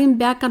was cutting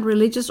back on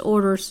religious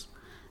orders.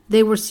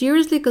 They were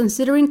seriously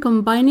considering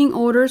combining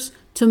orders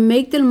to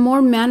make them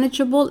more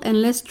manageable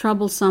and less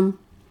troublesome.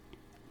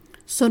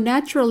 So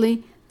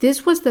naturally,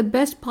 this was the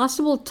best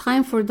possible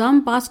time for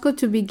Don Bosco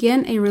to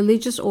begin a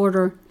religious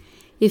order.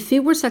 If he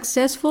were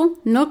successful,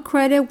 no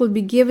credit would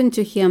be given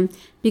to him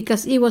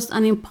because it was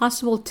an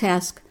impossible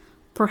task.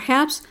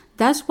 Perhaps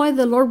that's why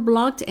the Lord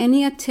blocked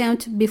any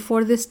attempt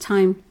before this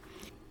time.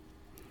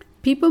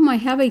 People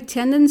might have a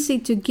tendency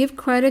to give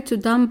credit to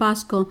Don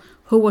Bosco,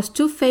 who was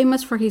too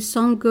famous for his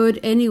own good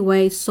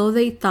anyway, so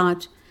they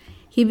thought.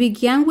 He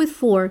began with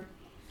 4.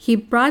 He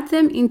brought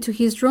them into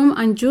his room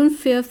on June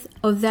 5th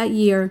of that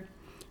year.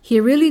 He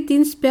really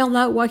didn't spell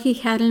out what he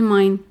had in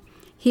mind.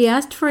 He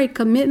asked for a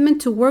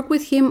commitment to work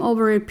with him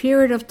over a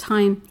period of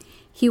time.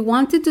 He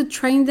wanted to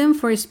train them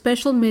for a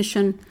special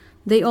mission.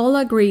 They all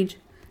agreed.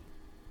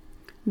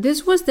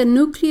 This was the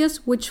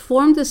nucleus which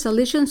formed the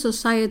Salesian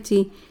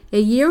Society a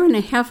year and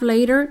a half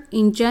later,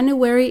 in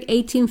January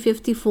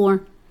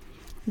 1854.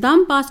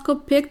 Don Bosco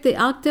picked the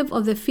octave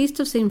of the Feast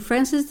of St.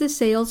 Francis de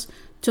Sales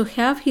to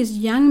have his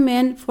young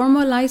men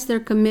formalize their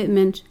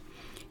commitment.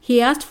 He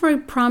asked for a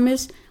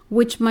promise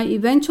which might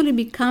eventually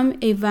become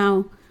a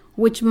vow,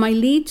 which might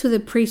lead to the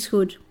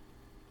priesthood.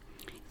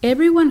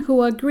 Everyone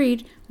who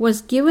agreed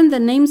was given the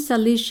name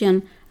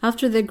Salesian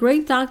after the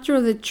great doctor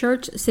of the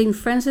church, St.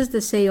 Francis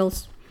de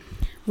Sales.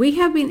 We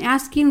have been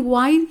asking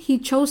why he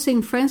chose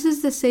St.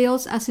 Francis de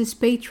Sales as his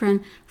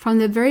patron from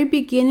the very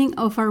beginning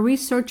of our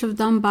research of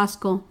Don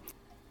Bosco.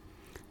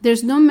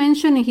 There's no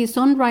mention in his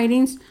own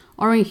writings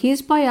or in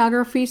his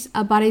biographies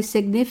about a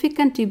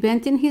significant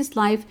event in his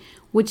life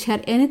which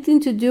had anything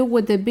to do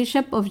with the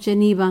Bishop of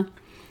Geneva.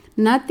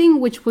 Nothing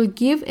which will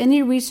give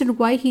any reason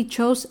why he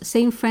chose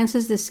St.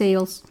 Francis de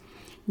Sales.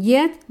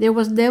 Yet there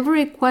was never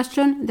a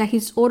question that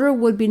his order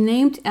would be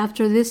named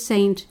after this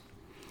saint.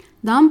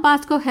 Don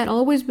Bosco had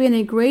always been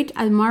a great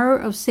admirer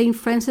of St.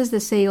 Francis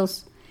de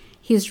Sales.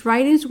 His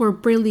writings were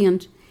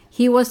brilliant.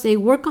 He was a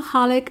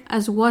workaholic,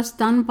 as was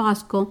Don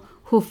Bosco,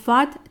 who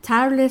fought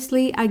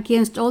tirelessly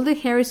against all the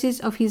heresies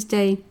of his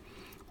day.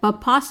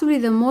 But possibly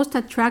the most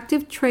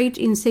attractive trait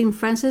in St.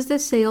 Francis de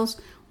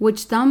Sales,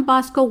 which Don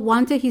Bosco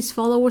wanted his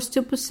followers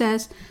to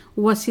possess,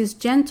 was his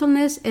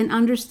gentleness and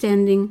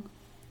understanding.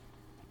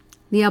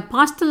 The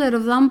apostolate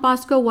of Don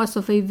Bosco was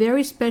of a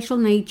very special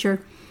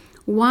nature,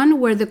 one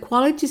where the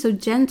qualities of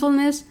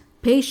gentleness,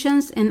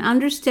 patience, and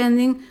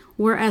understanding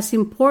were as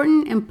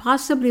important and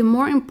possibly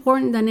more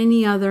important than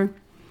any other.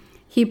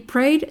 He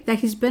prayed that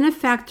his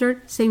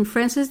benefactor, St.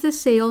 Francis de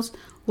Sales,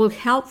 would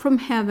help from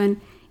heaven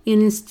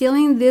in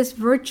instilling these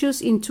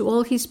virtues into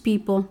all his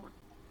people.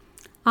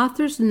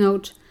 Author's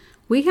note: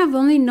 we have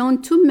only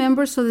known 2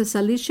 members of the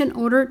Salesian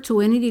order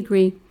to any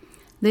degree.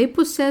 They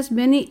possess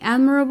many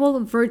admirable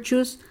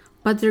virtues,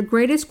 but their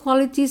greatest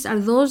qualities are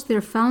those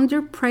their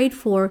founder prayed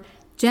for: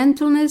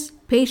 gentleness,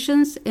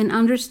 patience, and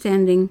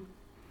understanding.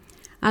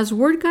 As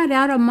word got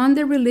out among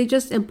the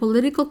religious and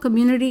political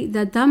community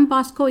that Don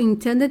Bosco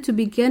intended to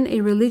begin a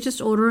religious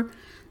order,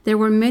 there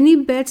were many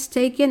bets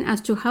taken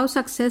as to how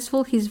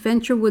successful his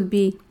venture would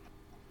be.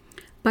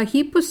 But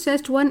he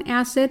possessed one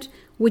asset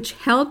which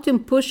helped in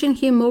pushing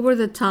him over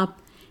the top: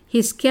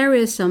 his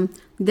charism,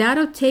 that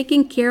of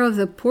taking care of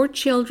the poor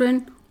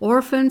children,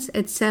 orphans,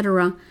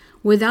 etc.,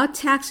 without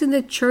taxing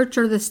the church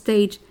or the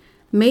state,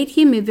 made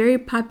him a very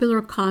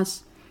popular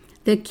cause.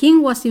 The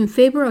king was in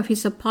favor of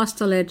his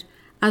apostolate,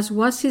 as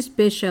was his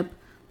bishop.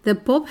 The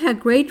Pope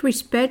had great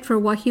respect for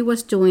what he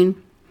was doing.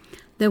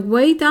 The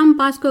way Don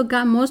Bosco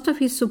got most of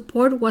his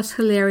support was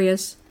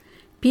hilarious.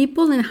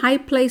 People in high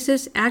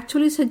places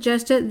actually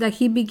suggested that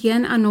he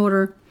begin an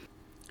order.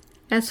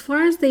 As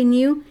far as they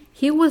knew,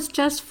 he was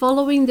just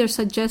following their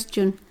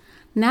suggestion.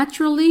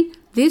 Naturally,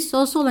 this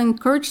also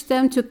encouraged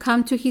them to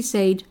come to his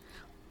aid.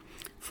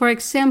 For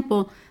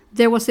example,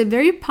 there was a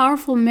very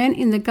powerful man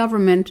in the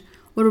government,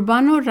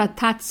 Urbano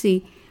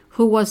Ratazzi,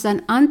 who was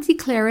an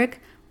anti-cleric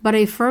but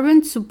a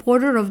fervent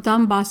supporter of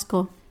Don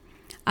Bosco.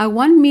 At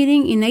one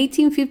meeting in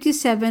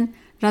 1857,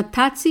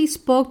 Ratazzi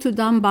spoke to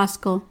Don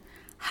Bosco.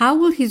 How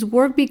will his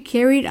work be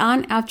carried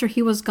on after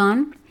he was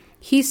gone?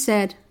 He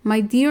said, "My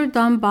dear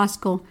Don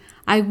Bosco,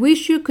 I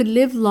wish you could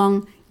live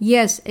long,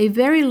 yes, a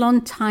very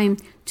long time,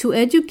 to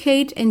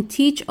educate and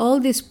teach all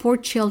these poor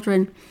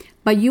children,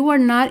 but you are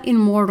not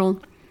immortal.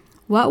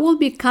 What will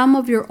become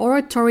of your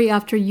oratory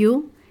after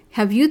you?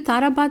 Have you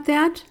thought about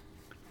that?"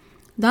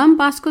 Don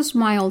Bosco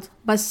smiled,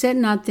 but said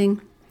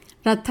nothing.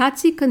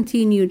 Ratazzi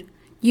continued,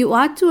 "You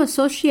ought to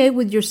associate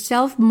with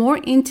yourself more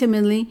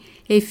intimately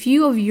a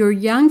few of your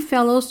young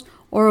fellows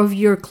or of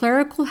your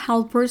clerical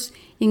helpers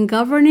in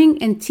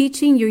governing and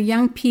teaching your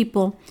young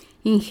people,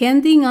 in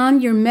handing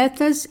on your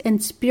methods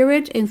and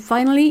spirit, and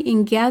finally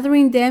in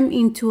gathering them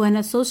into an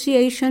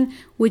association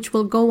which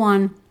will go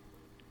on."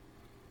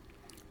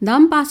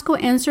 Don Bosco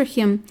answered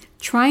him,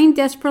 trying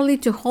desperately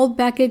to hold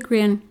back a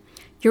grin.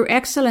 "Your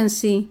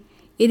Excellency,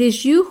 it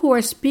is you who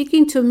are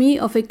speaking to me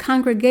of a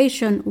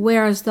congregation,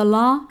 whereas the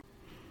law—"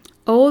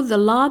 "Oh, the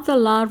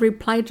law,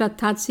 replied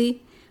Ratazzi.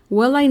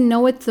 "Well, I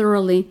know it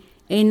thoroughly,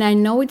 and I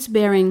know its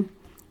bearing.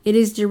 It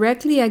is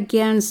directly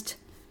against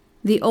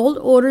the old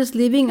orders,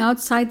 living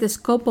outside the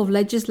scope of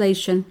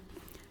legislation.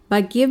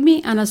 But give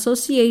me an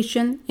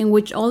association in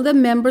which all the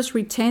members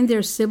retain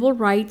their civil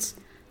rights,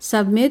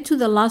 submit to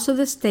the laws of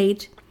the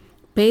state,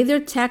 pay their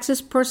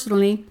taxes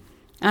personally,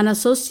 an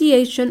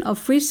association of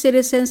free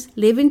citizens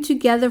living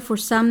together for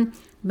some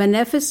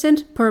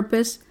beneficent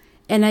purpose,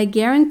 and I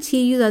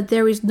guarantee you that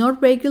there is no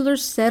regular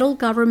settled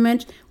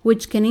government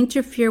which can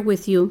interfere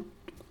with you.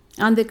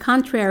 On the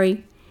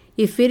contrary,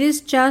 if it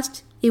is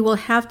just, it will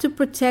have to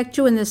protect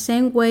you in the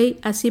same way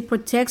as it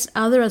protects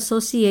other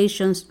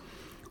associations,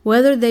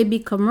 whether they be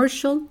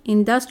commercial,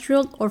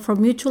 industrial, or for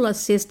mutual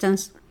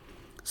assistance,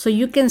 so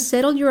you can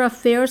settle your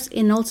affairs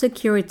in all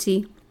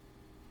security.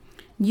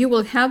 You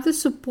will have the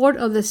support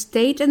of the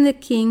state and the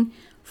king,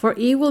 for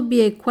it will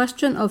be a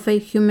question of a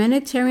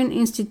humanitarian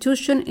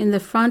institution in the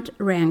front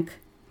rank."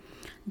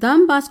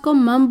 Don Bosco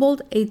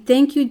mumbled a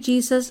 "Thank you,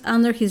 Jesus,"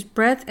 under his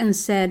breath and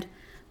said,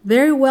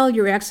 "Very well,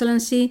 Your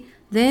Excellency,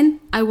 then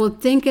I will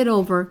think it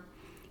over."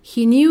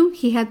 He knew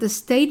he had the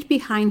state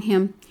behind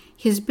him.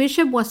 His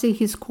bishop was in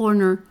his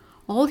corner.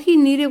 All he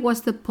needed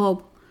was the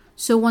Pope.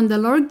 So when the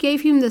Lord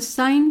gave him the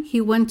sign, he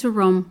went to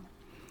Rome.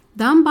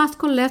 Don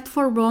Bosco left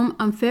for Rome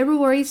on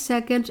February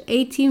 2nd,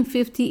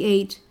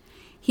 1858.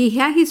 He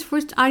had his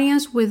first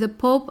audience with the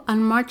Pope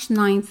on March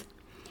 9th.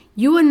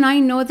 You and I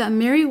know that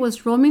Mary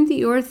was roaming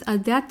the earth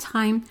at that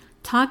time,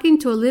 talking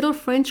to a little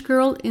French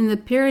girl in the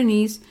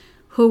Pyrenees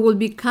who would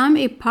become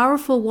a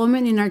powerful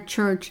woman in our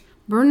church,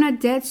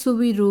 Bernadette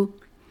Soubirous.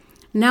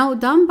 Now,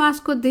 Don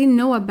Bosco didn't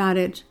know about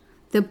it.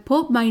 The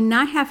Pope might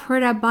not have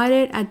heard about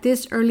it at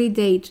this early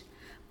date,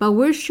 but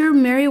we're sure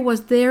Mary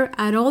was there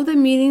at all the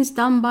meetings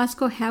Don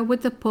Bosco had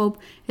with the Pope,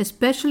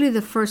 especially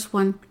the first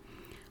one.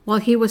 While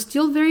he was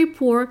still very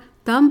poor,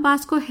 Don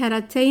Bosco had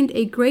attained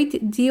a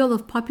great deal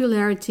of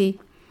popularity.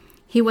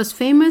 He was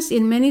famous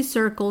in many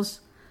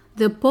circles.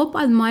 The Pope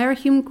admired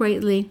him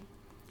greatly.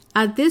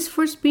 At this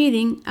first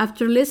meeting,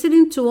 after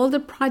listening to all the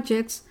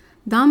projects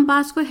Don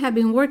Bosco had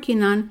been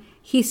working on,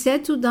 he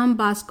said to Don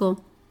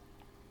Bosco,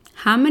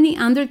 "How many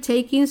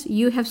undertakings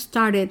you have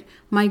started,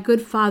 my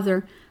good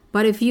father,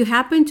 but if you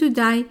happen to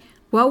die,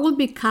 what will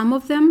become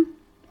of them?"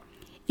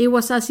 It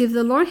was as if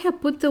the Lord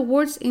had put the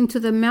words into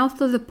the mouth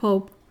of the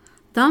Pope.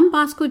 Don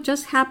Bosco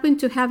just happened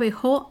to have a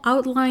whole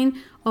outline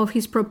of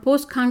his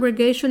proposed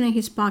congregation in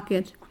his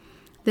pocket.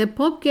 The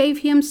Pope gave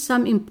him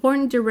some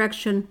important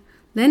direction,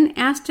 then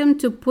asked him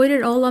to put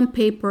it all on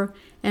paper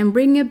and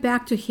bring it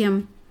back to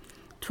him.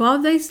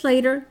 12 days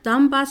later,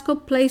 Don Bosco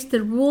placed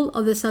the rule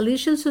of the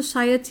Salesian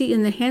Society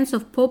in the hands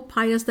of Pope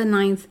Pius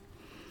IX.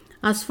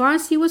 As far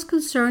as he was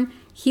concerned,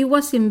 he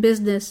was in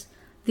business.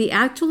 The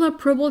actual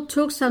approval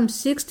took some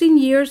 16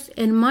 years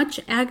and much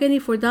agony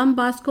for Don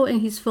Bosco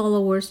and his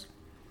followers.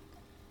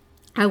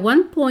 At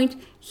one point,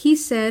 he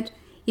said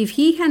if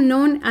he had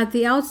known at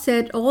the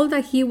outset all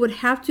that he would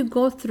have to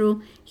go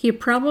through, he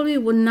probably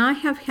would not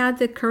have had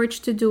the courage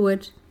to do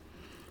it.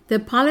 The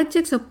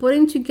politics of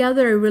putting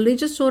together a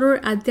religious order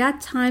at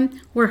that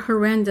time were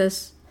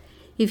horrendous.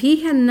 If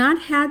he had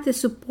not had the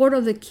support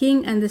of the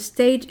king and the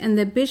state and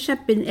the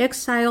bishop in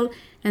exile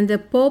and the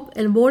Pope,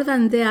 and more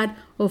than that,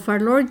 of our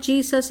Lord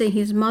Jesus and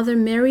his mother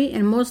Mary,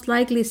 and most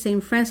likely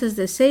St. Francis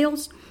de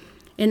Sales,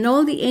 and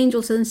all the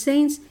angels and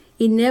saints,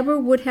 it never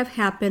would have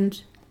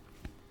happened.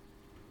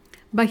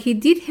 But he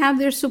did have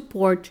their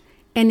support,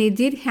 and it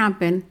did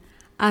happen.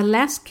 At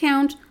last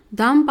count,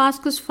 Don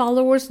Bosco's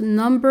followers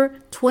number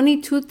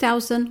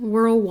 22,000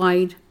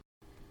 worldwide.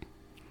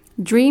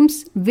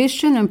 Dreams,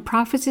 Vision, and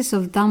Prophecies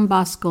of Don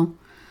Bosco.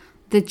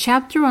 The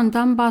chapter on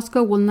Don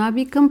Bosco will not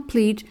be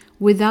complete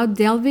without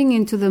delving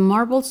into the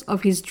marvels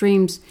of his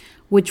dreams,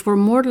 which were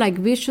more like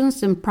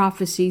visions than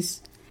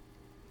prophecies.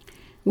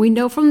 We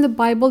know from the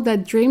Bible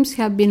that dreams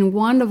have been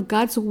one of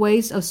God's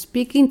ways of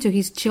speaking to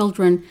his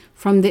children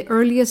from the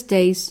earliest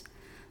days.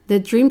 The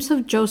dreams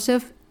of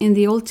Joseph in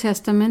the Old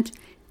Testament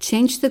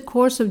changed the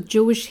course of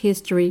Jewish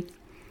history.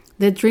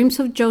 The dreams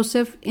of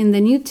Joseph in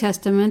the New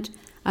Testament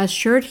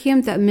assured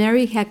him that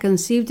Mary had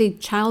conceived a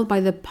child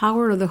by the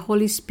power of the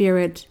Holy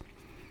Spirit.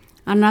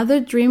 Another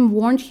dream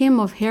warned him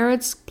of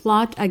Herod's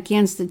plot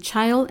against the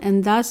child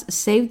and thus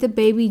saved the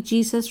baby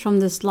Jesus from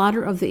the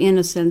slaughter of the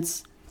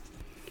innocents.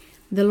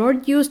 The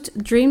Lord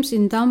used dreams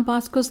in Don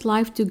Bosco's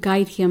life to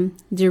guide him,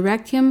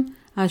 direct him,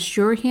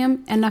 assure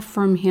him, and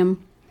affirm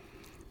him.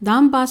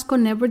 Don Bosco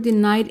never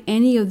denied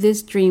any of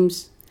these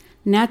dreams.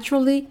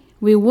 Naturally,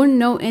 we wouldn't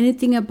know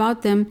anything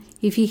about them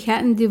if he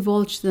hadn't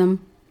divulged them.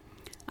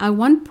 At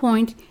one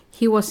point,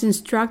 he was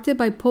instructed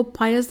by Pope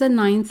Pius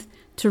IX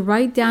to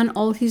write down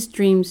all his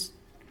dreams.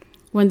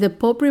 When the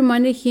Pope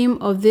reminded him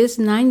of this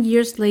 9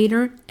 years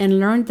later and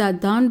learned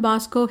that Don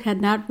Bosco had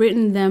not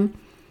written them,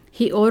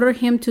 he ordered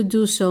him to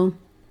do so.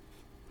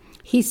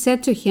 He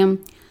said to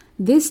him,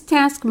 "This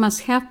task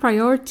must have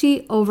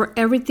priority over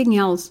everything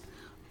else.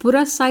 Put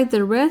aside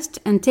the rest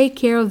and take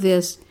care of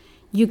this.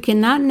 You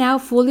cannot now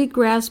fully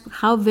grasp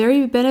how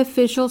very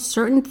beneficial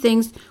certain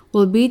things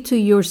will be to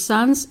your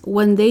sons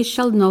when they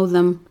shall know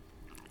them."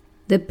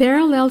 The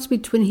parallels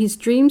between his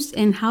dreams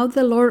and how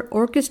the Lord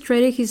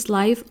orchestrated his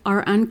life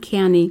are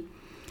uncanny.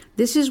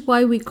 This is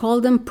why we call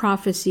them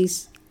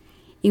prophecies.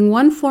 In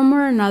one form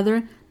or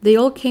another, they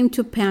all came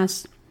to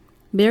pass.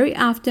 Very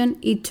often,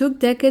 it took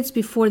decades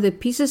before the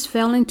pieces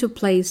fell into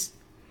place.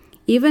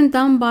 Even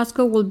Don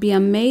Bosco will be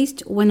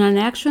amazed when an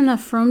action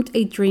affirmed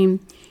a dream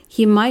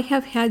he might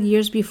have had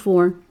years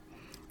before.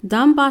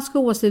 Don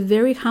Bosco was a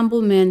very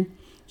humble man.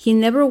 He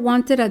never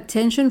wanted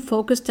attention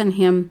focused on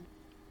him.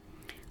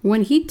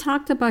 When he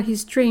talked about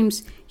his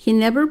dreams, he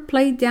never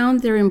played down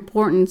their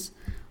importance,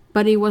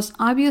 but it was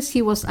obvious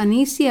he was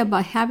uneasy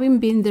about having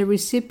been the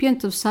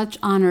recipient of such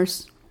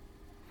honors.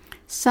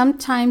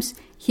 Sometimes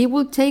he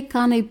would take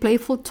on a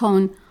playful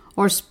tone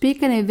or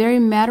speak in a very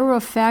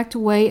matter-of-fact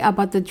way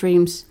about the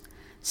dreams.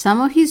 Some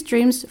of his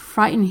dreams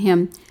frightened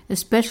him,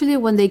 especially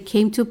when they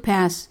came to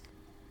pass.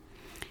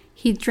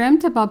 He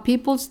dreamt about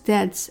people's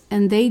deaths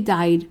and they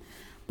died.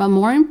 But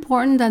more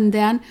important than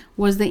that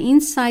was the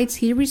insights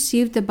he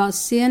received about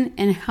sin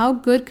and how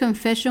good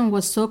confession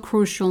was so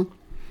crucial.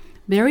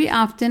 Very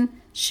often,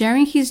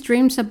 sharing his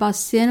dreams about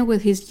sin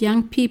with his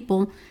young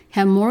people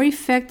had more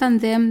effect on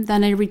them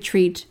than a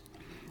retreat.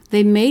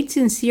 They made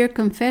sincere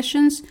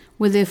confessions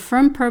with a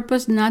firm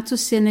purpose not to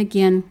sin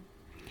again.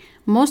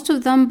 Most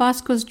of Don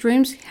Bosco's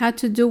dreams had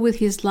to do with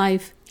his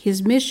life,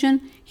 his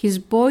mission, his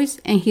boys,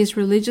 and his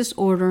religious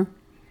order.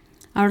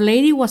 Our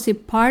Lady was a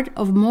part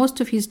of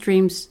most of his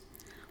dreams.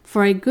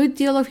 For a good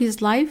deal of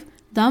his life,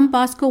 Don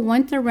Bosco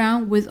went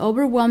around with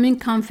overwhelming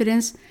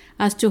confidence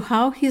as to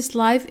how his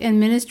life and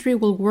ministry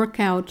will work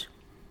out.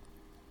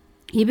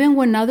 Even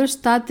when others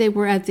thought they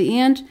were at the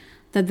end,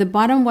 that the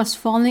bottom was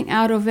falling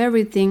out of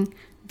everything,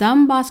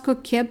 Don Bosco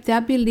kept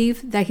that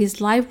belief that his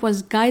life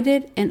was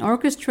guided and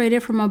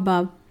orchestrated from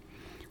above.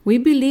 We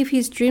believe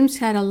his dreams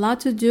had a lot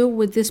to do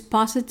with this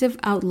positive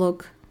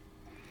outlook.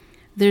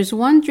 There's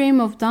one dream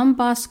of Don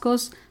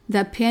Bosco's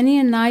that Penny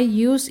and I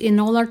use in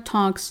all our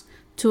talks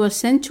to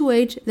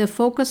accentuate the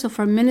focus of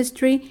our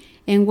ministry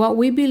and what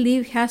we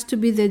believe has to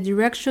be the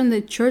direction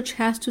the church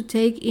has to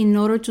take in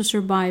order to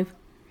survive.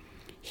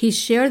 He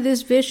shared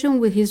this vision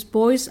with his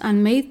boys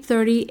on May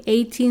 30,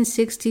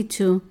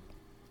 1862.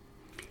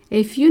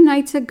 "A few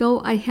nights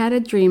ago I had a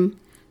dream.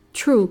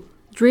 True,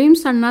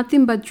 dreams are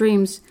nothing but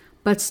dreams,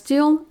 but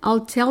still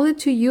I'll tell it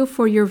to you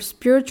for your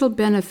spiritual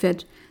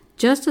benefit,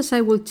 just as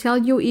I will tell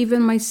you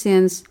even my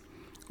sins.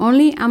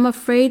 Only I'm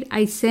afraid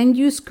I send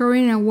you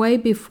scurrying away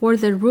before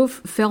the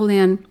roof fell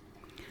in.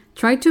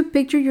 Try to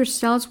picture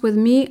yourselves with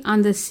me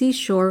on the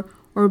seashore,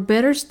 or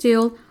better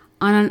still,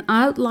 on an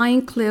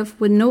outlying cliff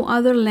with no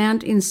other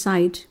land in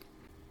sight."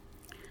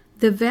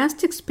 The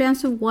vast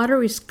expanse of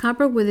water is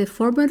covered with a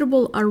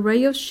formidable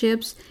array of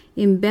ships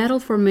in battle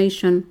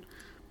formation.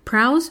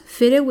 Prows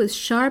fitted with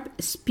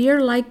sharp,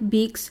 spear-like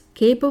beaks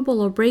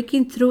capable of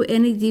breaking through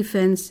any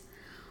defense.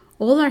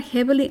 All are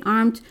heavily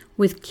armed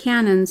with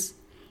cannons,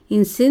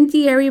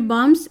 incendiary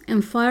bombs,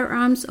 and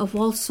firearms of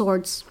all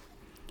sorts,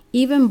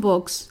 even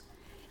books,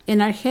 and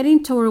are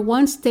heading toward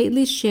one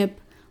stately ship,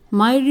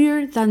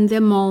 mightier than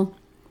them all.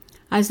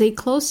 As they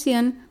close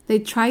in, they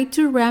try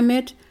to ram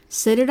it,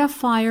 set it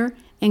afire,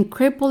 and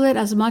cripple it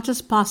as much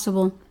as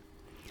possible.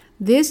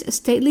 This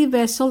stately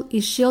vessel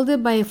is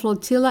shielded by a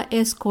flotilla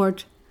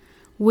escort.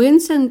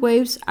 Winds and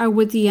waves are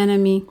with the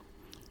enemy.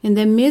 In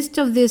the midst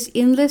of this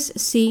endless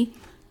sea,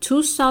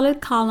 two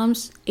solid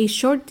columns, a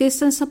short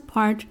distance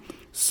apart,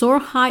 soar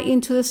high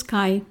into the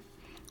sky.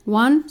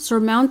 One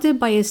surmounted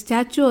by a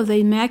statue of the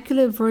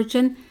Immaculate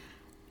Virgin,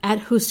 at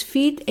whose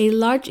feet a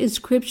large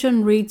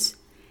inscription reads,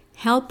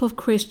 "Help of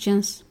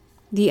Christians."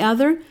 The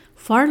other,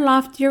 far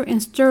loftier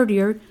and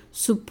sturdier,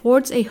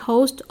 supports a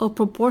host of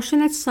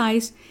proportionate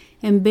size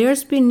and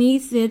bears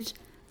beneath it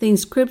the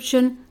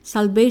inscription,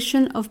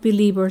 "Salvation of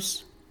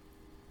Believers."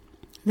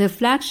 The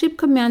flagship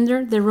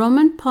commander, the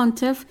Roman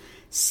pontiff,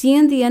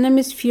 seeing the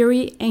enemy's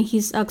fury and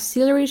his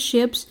auxiliary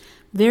ships'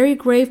 very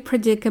grave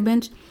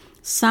predicament,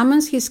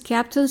 summons his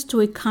captains to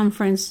a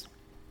conference.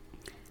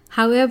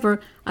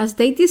 However, as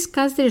they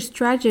discuss their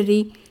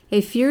strategy,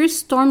 a furious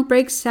storm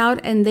breaks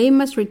out and they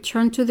must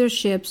return to their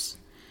ships.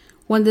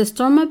 When the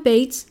storm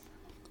abates,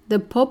 the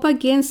Pope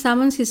again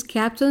summons his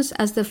captains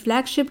as the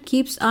flagship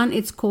keeps on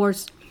its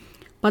course.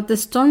 But the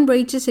storm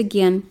rages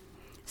again.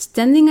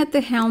 Standing at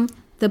the helm,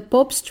 the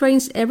Pope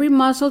strains every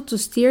muscle to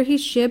steer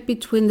his ship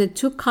between the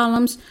two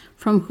columns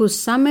from whose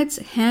summits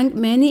hang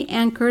many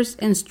anchors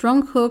and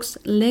strong hooks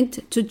linked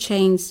to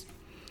chains.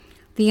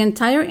 The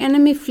entire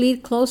enemy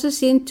fleet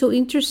closes in to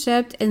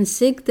intercept and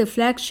sink the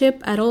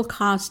flagship at all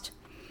cost.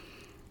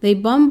 They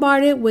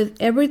bombard it with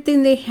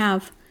everything they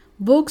have,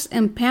 books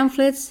and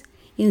pamphlets,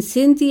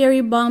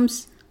 incendiary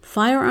bombs,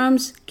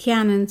 firearms,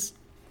 cannons.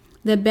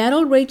 The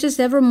battle rages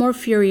ever more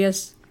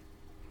furious.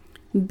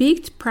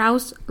 Beaked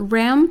prows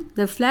ram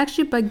the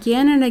flagship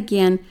again and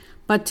again,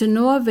 but to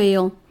no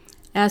avail.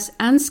 As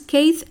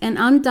unscathed and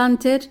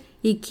undaunted,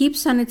 it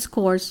keeps on its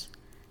course.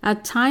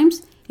 At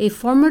times, a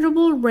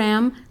formidable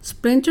ram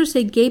splinters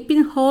a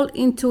gaping hole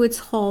into its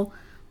hull,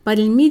 but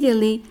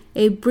immediately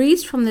a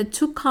breeze from the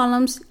two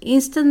columns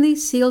instantly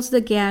seals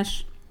the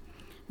gash.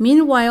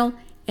 Meanwhile,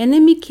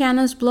 enemy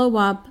cannons blow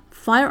up,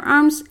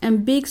 firearms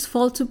and beaks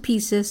fall to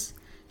pieces,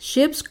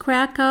 ships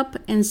crack up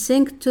and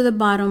sink to the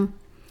bottom.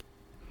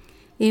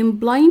 In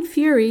blind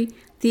fury,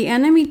 the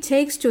enemy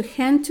takes to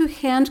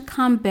hand-to-hand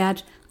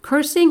combat,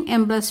 cursing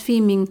and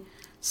blaspheming.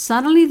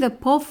 Suddenly the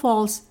Pope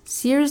falls,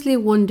 seriously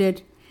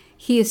wounded.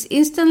 He is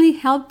instantly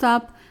helped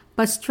up,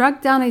 but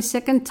struck down a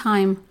second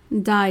time,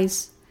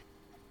 dies.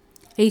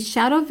 A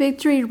shout of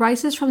victory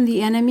rises from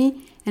the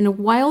enemy, and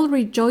wild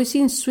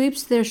rejoicing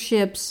sweeps their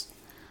ships.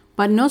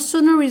 But no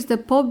sooner is the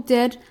Pope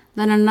dead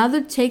than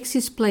another takes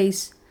his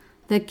place.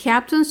 The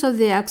captains of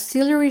the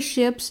auxiliary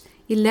ships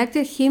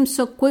elected him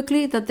so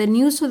quickly that the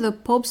news of the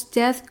Pope's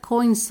death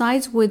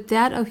coincides with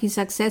that of his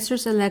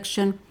successor's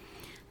election.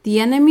 The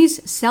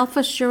enemy's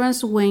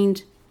self-assurance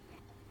waned.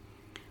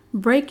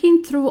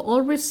 Breaking through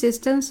all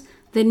resistance,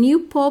 the new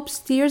Pope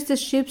steers the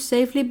ship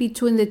safely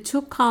between the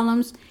two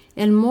columns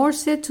and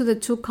moors it to the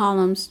two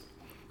columns.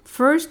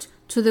 First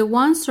to the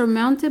one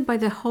surmounted by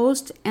the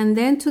host, and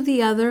then to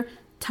the other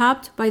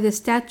topped by the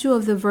statue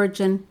of the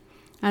Virgin.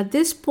 At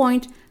this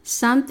point,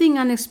 something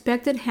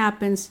unexpected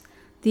happens.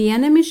 The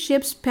enemy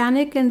ships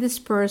panic and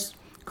disperse,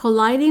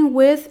 colliding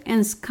with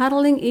and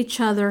scuttling each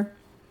other.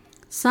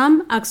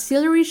 Some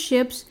auxiliary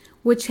ships,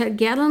 which had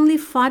gallantly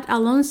fought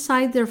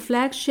alongside their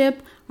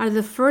flagship, are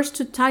the first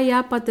to tie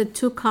up at the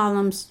two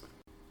columns.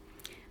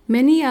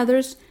 Many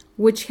others,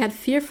 which had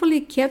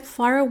fearfully kept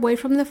far away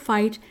from the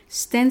fight,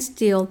 stand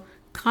still,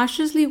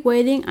 cautiously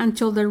waiting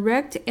until the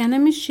wrecked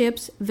enemy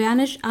ships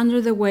vanish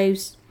under the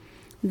waves.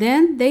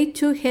 Then they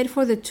too head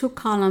for the two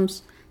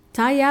columns,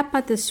 tie up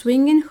at the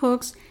swinging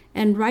hooks,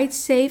 and ride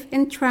safe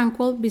and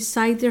tranquil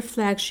beside their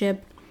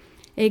flagship.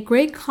 A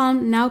great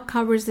calm now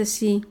covers the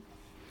sea.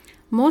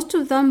 Most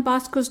of Don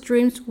Bosco's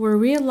dreams were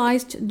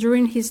realized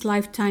during his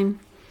lifetime.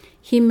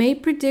 He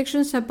made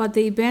predictions about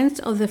the events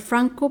of the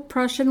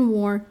Franco-Prussian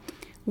War,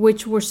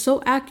 which were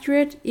so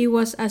accurate it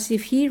was as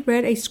if he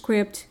read a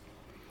script.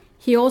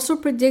 He also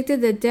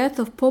predicted the death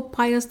of Pope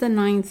Pius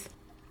IX.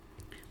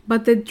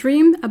 But the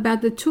dream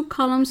about the two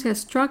columns has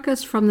struck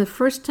us from the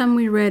first time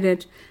we read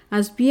it,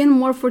 as being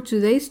more for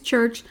today's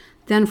church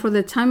than for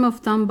the time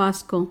of Don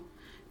Bosco.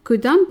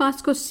 Could Don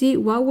Bosco see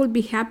what would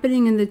be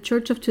happening in the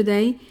church of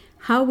today,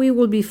 how we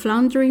will be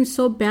floundering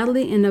so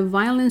badly in a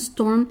violent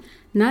storm,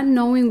 not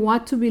knowing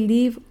what to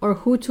believe or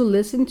who to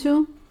listen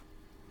to?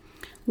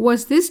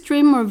 Was this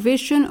dream or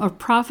vision or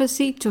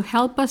prophecy to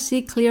help us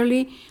see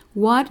clearly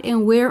what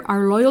and where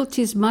our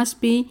loyalties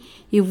must be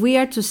if we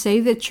are to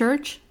save the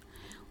church?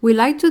 We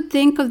like to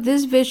think of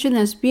this vision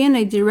as being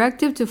a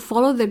directive to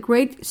follow the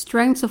great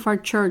strengths of our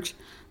church,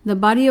 the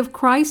body of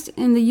Christ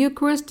in the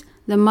Eucharist,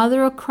 the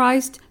Mother of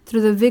Christ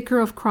through the Vicar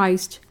of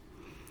Christ.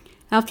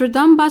 After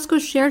Don Bosco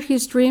shared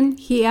his dream,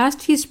 he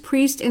asked his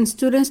priest and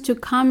students to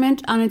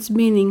comment on its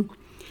meaning.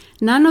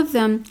 None of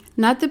them,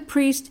 not the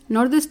priest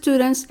nor the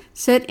students,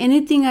 said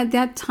anything at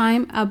that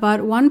time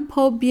about one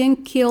pope being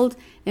killed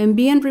and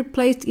being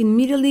replaced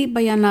immediately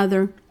by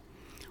another.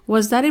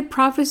 Was that a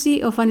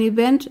prophecy of an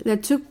event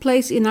that took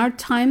place in our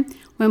time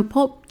when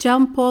Pope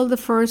John Paul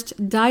I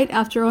died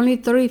after only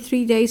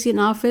 33 days in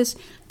office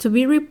to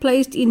be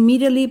replaced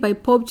immediately by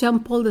Pope John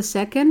Paul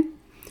II?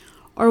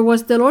 Or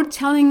was the Lord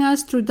telling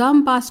us through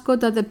Don Bosco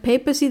that the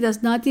papacy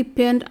does not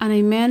depend on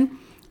a man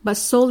but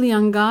solely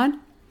on God?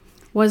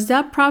 Was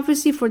that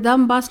prophecy for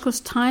Don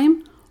Bosco's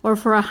time or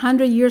for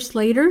 100 years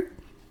later?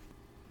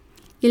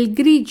 Il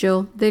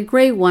Grigio, the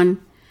Gray One,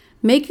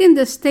 making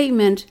the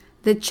statement,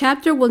 "The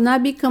chapter will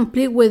not be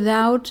complete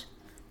without,"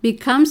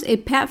 becomes a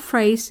pat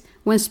phrase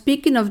when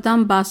speaking of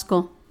Don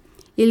Bosco.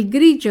 Il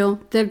Grigio,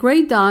 the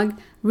Gray Dog,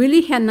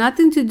 really had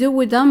nothing to do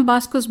with Don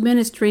Bosco's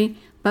ministry,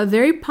 but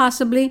very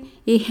possibly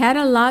it had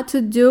a lot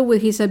to do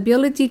with his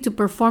ability to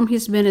perform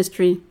his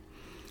ministry.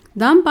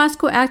 Don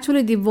Bosco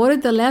actually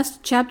devoted the last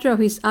chapter of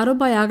his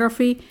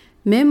autobiography,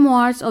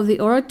 Memoirs of the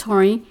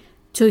Oratory,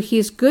 to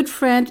his good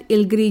friend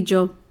Il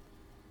Grigio.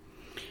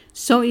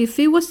 So if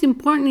it was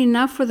important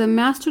enough for the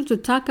Master to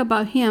talk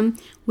about him,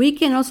 we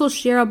can also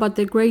share about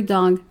the Gray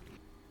Dog.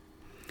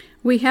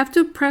 We have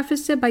to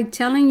preface it by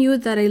telling you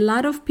that a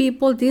lot of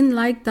people didn't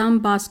like Don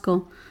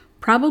Bosco,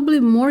 probably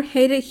more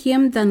hated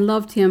him than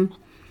loved him.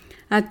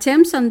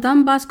 Attempts on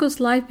Don Bosco's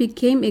life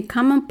became a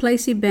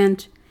commonplace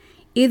event.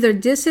 Either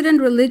dissident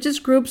religious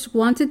groups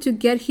wanted to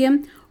get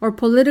him or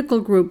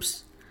political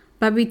groups.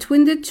 But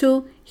between the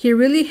two, he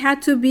really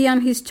had to be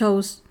on his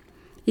toes.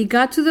 It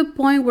got to the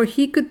point where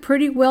he could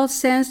pretty well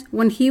sense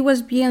when he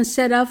was being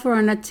set up for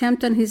an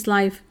attempt on his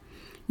life.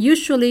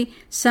 Usually,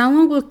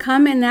 someone will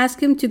come and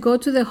ask him to go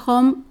to the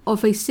home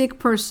of a sick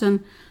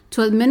person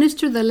to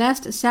administer the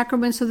last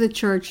sacraments of the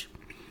church.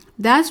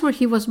 That's where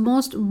he was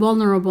most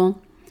vulnerable.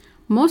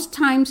 Most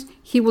times,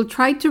 he will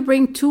try to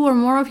bring 2 or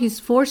more of his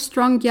 4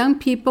 strong young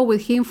people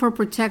with him for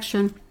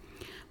protection.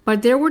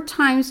 But there were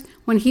times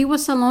when he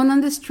was alone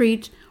on the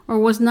street or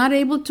was not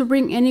able to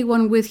bring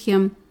anyone with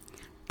him.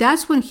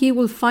 That's when he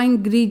will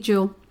find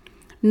Grigio.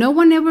 No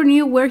one ever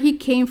knew where he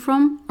came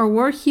from or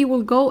where he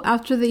would go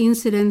after the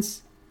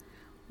incidents.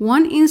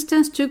 One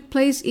instance took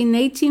place in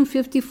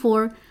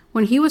 1854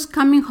 when he was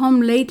coming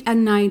home late at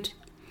night.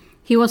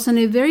 He was in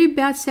a very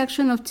bad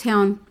section of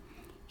town.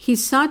 He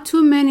saw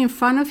 2 men in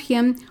front of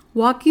him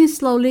walking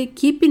slowly,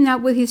 keeping up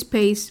with his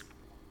pace.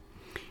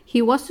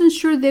 He wasn't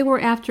sure they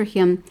were after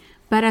him,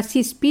 but as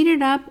he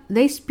speeded up,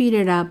 they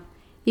speeded up.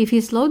 If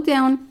he slowed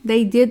down,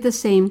 they did the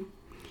same.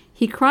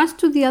 He crossed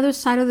to the other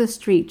side of the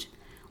street.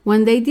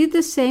 When they did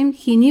the same,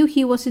 he knew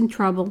he was in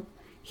trouble.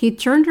 He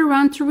turned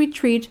around to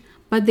retreat,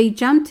 but they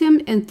jumped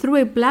him and threw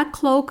a black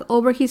cloak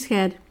over his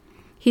head.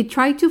 He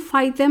tried to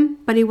fight them,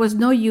 but it was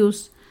no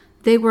use.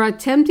 They were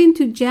attempting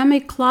to jam a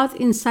cloth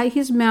inside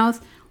his mouth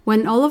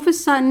when all of a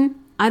sudden,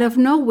 out of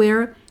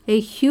nowhere,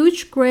 a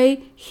huge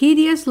gray,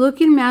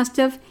 hideous-looking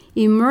mastiff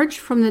emerged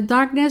from the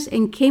darkness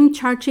and came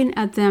charging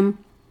at them.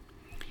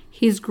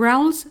 His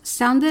growls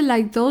sounded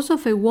like those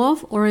of a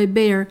wolf or a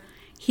bear.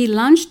 He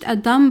lunged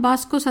at Don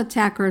Bosco's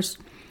attackers.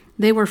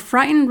 They were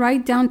frightened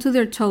right down to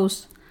their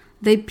toes.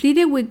 They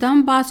pleaded with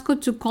Don Bosco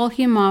to call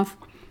him off.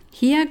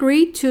 He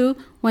agreed to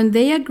when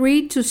they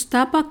agreed to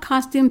stop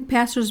accosting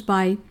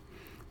passers-by.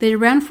 They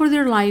ran for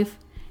their life.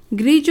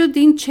 Grigio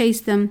didn't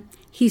chase them.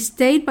 He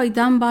stayed by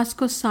Don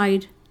Bosco's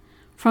side.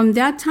 From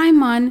that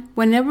time on,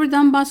 whenever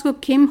Don Bosco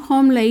came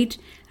home late,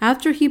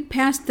 after he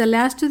passed the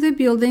last of the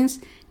buildings,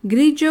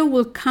 Grigio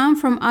would come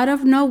from out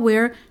of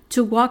nowhere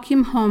to walk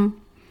him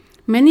home.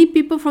 Many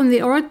people from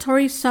the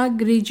oratory saw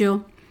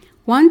Grigio.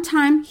 One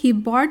time he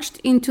barged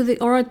into the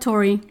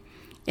oratory.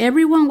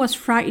 Everyone was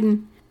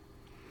frightened.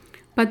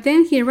 But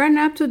then he ran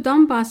up to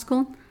Don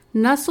Bosco,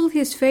 nuzzled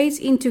his face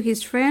into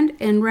his friend,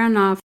 and ran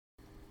off.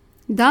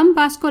 Don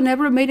Bosco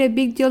never made a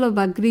big deal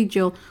about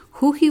Grigio,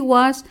 who he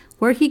was,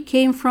 where he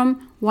came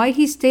from, why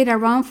he stayed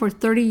around for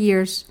 30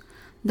 years.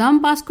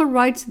 Don Bosco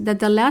writes that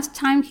the last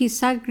time he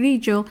saw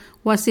Grigio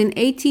was in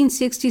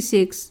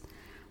 1866,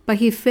 but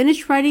he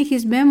finished writing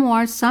his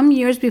memoirs some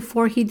years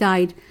before he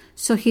died,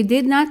 so he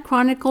did not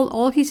chronicle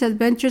all his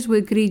adventures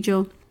with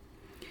Grigio.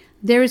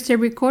 There is a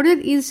recorded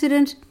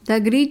incident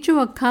that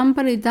Grigio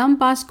accompanied Don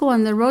Bosco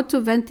on the road to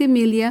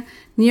Ventimiglia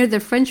near the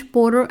French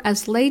border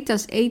as late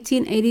as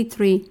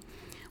 1883.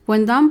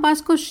 When Don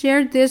Bosco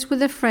shared this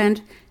with a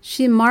friend,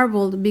 she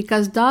marveled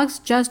because dogs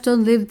just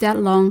don't live that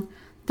long.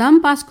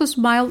 Don Bosco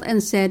smiled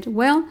and said,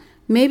 well,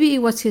 maybe it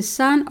was his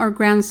son or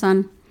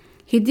grandson.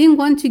 He didn't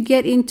want to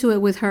get into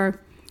it with her.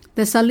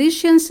 The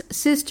Salesians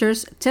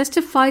sisters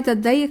testified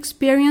that they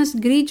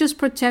experienced Grigio's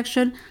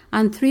protection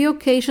on 3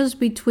 occasions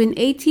between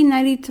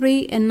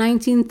 1893 and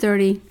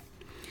 1930.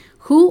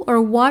 Who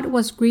or what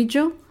was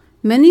Grigio?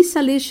 Many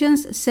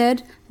Salesians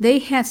said they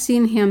had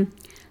seen him.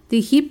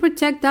 Did he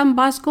protect Don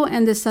Bosco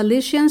and the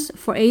Salesians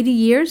for 80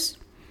 years?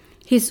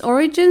 His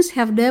origins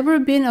have never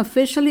been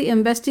officially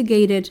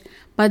investigated,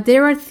 but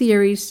there are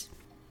theories.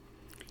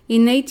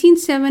 In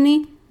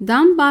 1870,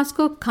 Don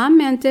Bosco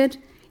commented,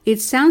 "It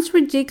sounds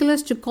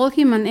ridiculous to call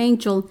him an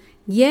angel,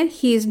 yet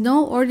he is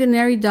no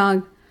ordinary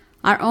dog.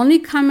 Our only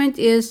comment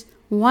is,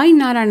 why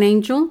not an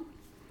angel?"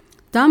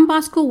 Don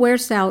Bosco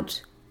wears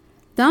out.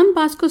 Don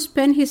Bosco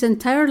spent his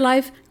entire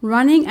life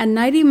running at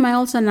 90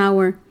 miles an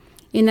hour.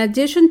 In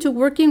addition to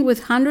working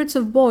with hundreds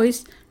of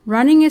boys,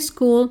 running a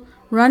school,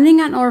 running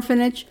an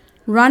orphanage,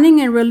 running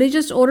a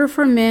religious order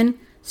for men,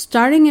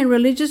 starting a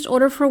religious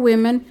order for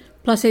women,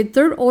 plus a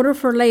third order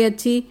for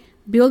laity,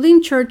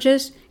 building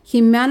churches,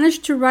 he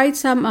managed to write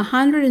some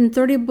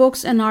 130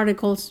 books and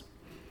articles.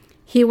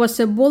 He was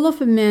a bull of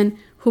a man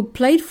who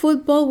played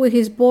football with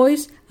his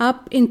boys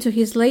up into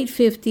his late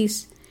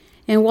 50s.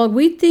 And while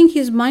we think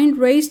his mind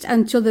raced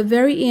until the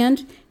very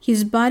end,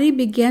 his body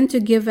began to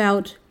give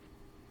out.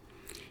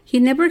 He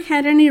never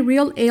had any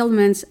real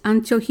ailments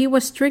until he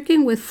was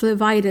stricken with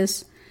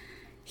phlebitis.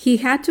 He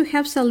had to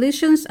have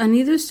Salesians on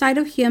either side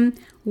of him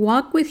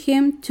walk with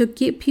him to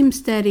keep him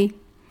steady.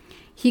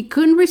 He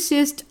couldn't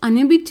resist an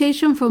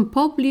invitation from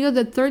Pope Leo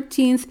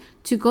XIII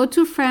to go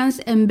to France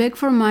and beg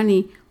for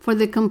money for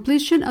the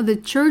completion of the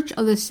Church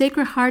of the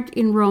Sacred Heart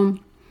in Rome.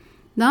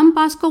 Don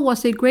Bosco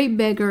was a great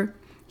beggar.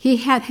 He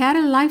had had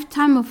a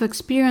lifetime of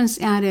experience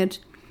at it.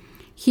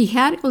 He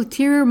had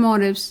ulterior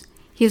motives.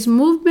 His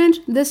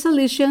movement, the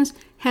Salesians,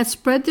 had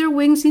spread their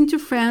wings into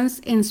France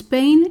and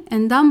Spain,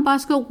 and Don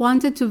Bosco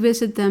wanted to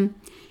visit them.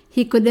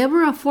 He could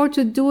never afford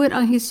to do it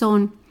on his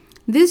own.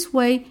 This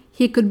way,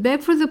 he could beg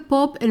for the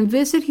Pope and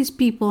visit his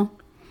people.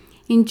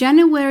 In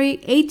January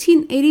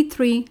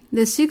 1883,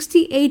 the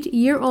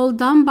 68-year-old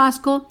Don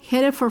Bosco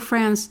headed for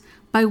France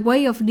by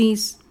way of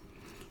Nice.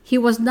 He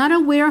was not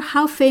aware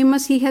how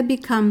famous he had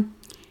become.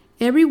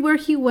 Everywhere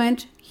he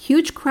went,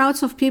 huge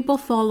crowds of people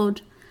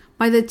followed.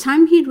 By the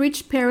time he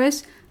reached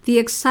Paris, the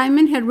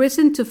excitement had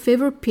risen to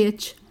fever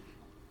pitch.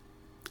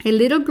 A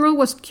little girl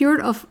was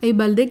cured of a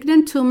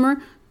malignant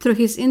tumor through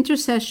his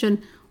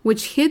intercession,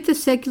 which hit the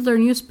secular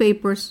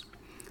newspapers.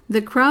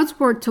 The crowds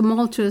were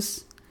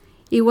tumultuous.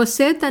 It was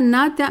said that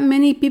not that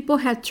many people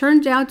had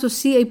turned out to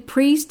see a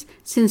priest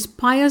since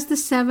Pius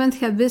VII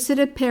had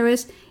visited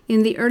Paris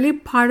in the early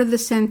part of the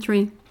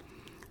century.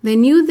 They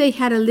knew they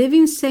had a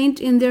living saint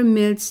in their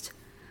midst.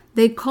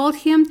 They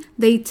called him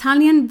the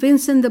Italian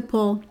Vincent de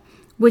Paul,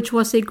 which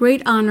was a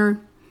great honor.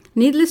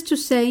 Needless to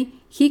say,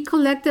 he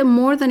collected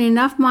more than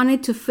enough money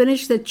to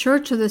finish the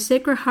Church of the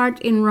Sacred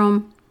Heart in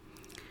Rome.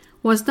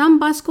 Was Don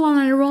Bosco on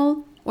a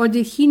roll, or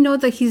did he know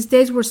that his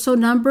days were so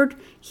numbered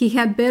he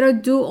had better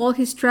do all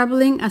his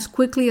traveling as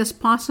quickly as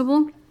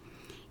possible?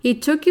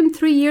 It took him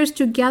 3 years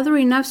to gather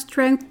enough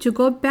strength to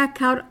go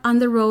back out on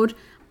the road,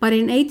 but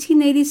in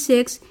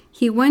 1886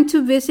 he went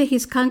to visit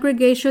his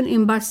congregation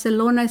in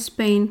Barcelona,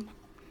 Spain.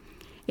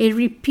 A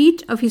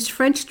repeat of his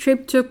French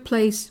trip took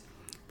place.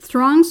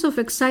 Throngs of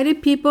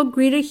excited people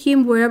greeted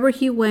him wherever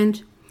he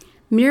went.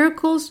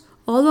 Miracles,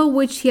 all of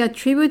which he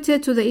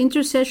attributed to the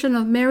intercession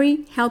of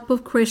Mary, help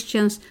of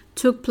Christians,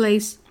 took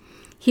place.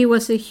 He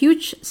was a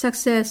huge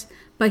success,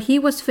 but he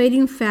was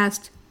fading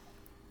fast.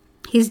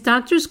 His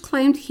doctors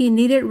claimed he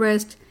needed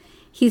rest.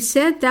 He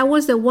said that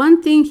was the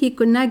one thing he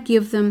could not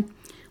give them.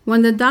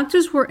 When the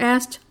doctors were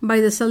asked by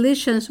the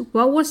Salesians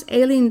what was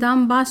ailing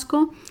Don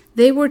Bosco,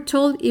 they were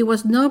told it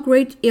was no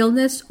great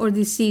illness or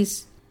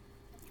disease.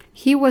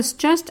 He was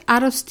just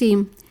out of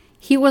steam.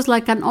 He was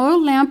like an oil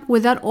lamp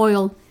without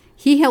oil.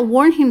 He had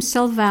worn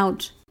himself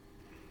out.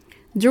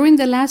 During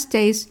the last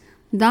days,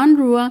 Don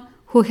Rua,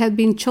 who had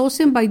been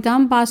chosen by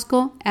Don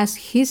Bosco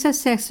as his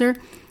successor,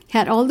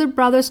 had all the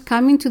brothers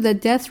coming to the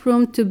death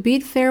room to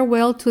bid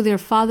farewell to their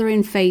father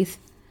in faith.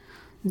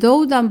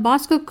 Though Don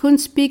Bosco couldn't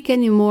speak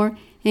anymore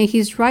and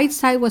his right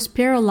side was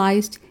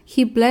paralyzed,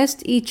 he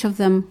blessed each of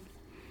them.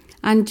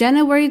 On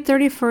January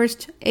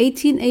 31st,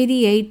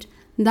 1888,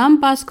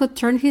 Don Bosco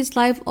turned his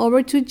life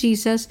over to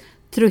Jesus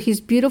through his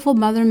beautiful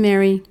Mother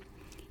Mary.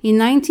 In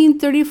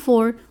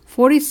 1934,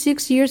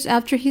 46 years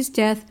after his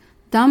death,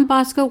 Don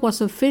Bosco was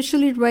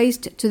officially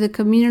raised to the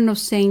communion of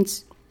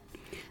saints.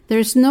 There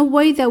is no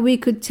way that we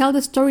could tell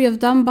the story of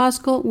Don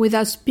Bosco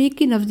without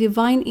speaking of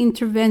divine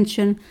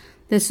intervention,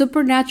 the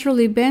supernatural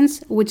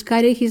events which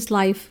guided his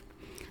life.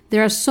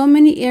 There are so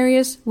many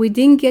areas we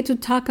didn't get to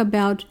talk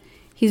about: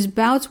 his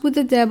bouts with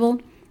the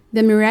devil,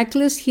 the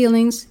miraculous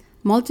healings,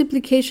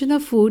 multiplication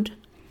of food.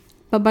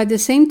 But by the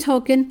same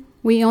token,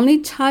 we only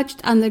touched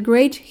on the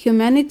great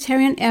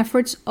humanitarian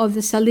efforts of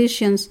the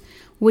Salesians,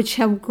 which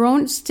have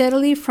grown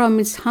steadily from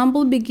its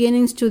humble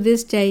beginnings to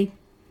this day.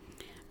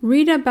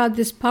 Read about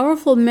these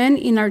powerful men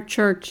in our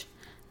church.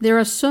 There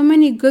are so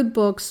many good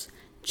books.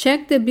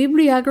 Check the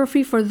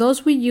bibliography for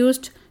those we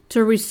used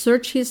to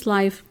research his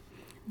life.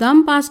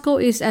 Don Bosco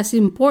is as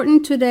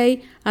important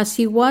today as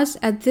he was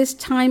at this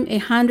time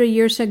 100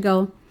 years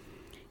ago.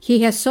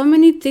 He has so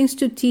many things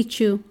to teach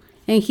you,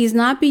 and he's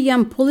not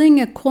beyond pulling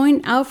a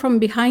coin out from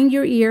behind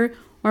your ear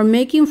or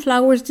making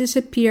flowers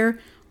disappear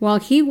while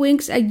he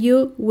winks at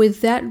you with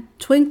that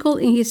twinkle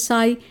in his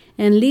eye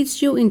and leads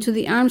you into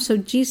the arms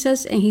of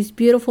Jesus and his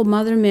beautiful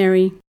Mother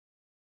Mary.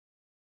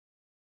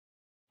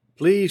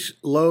 Please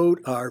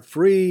load our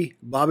free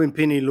Bob and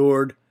Penny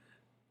Lord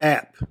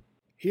app.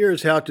 Here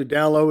is how to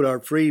download our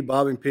free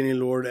Bob and Penny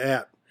Lord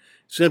app.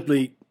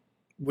 Simply,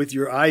 with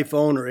your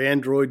iPhone or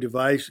Android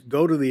device,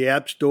 go to the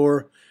App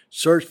Store,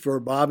 search for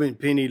Bob and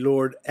Penny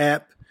Lord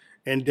app,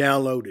 and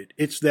download it.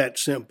 It's that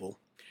simple.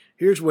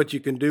 Here's what you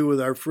can do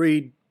with our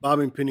free Bob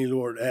and Penny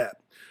Lord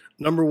app.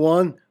 Number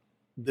one,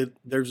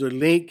 there's a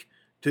link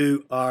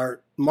to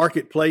our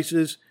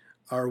marketplaces,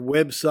 our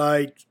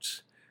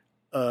websites,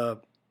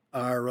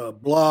 our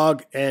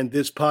blog, and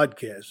this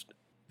podcast.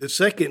 The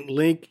second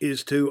link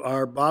is to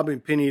our Bob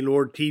and Penny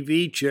Lord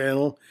TV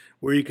channel,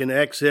 where you can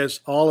access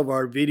all of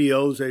our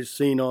videos as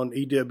seen on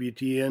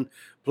EWTN,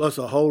 plus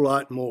a whole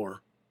lot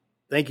more.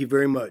 Thank you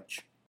very much.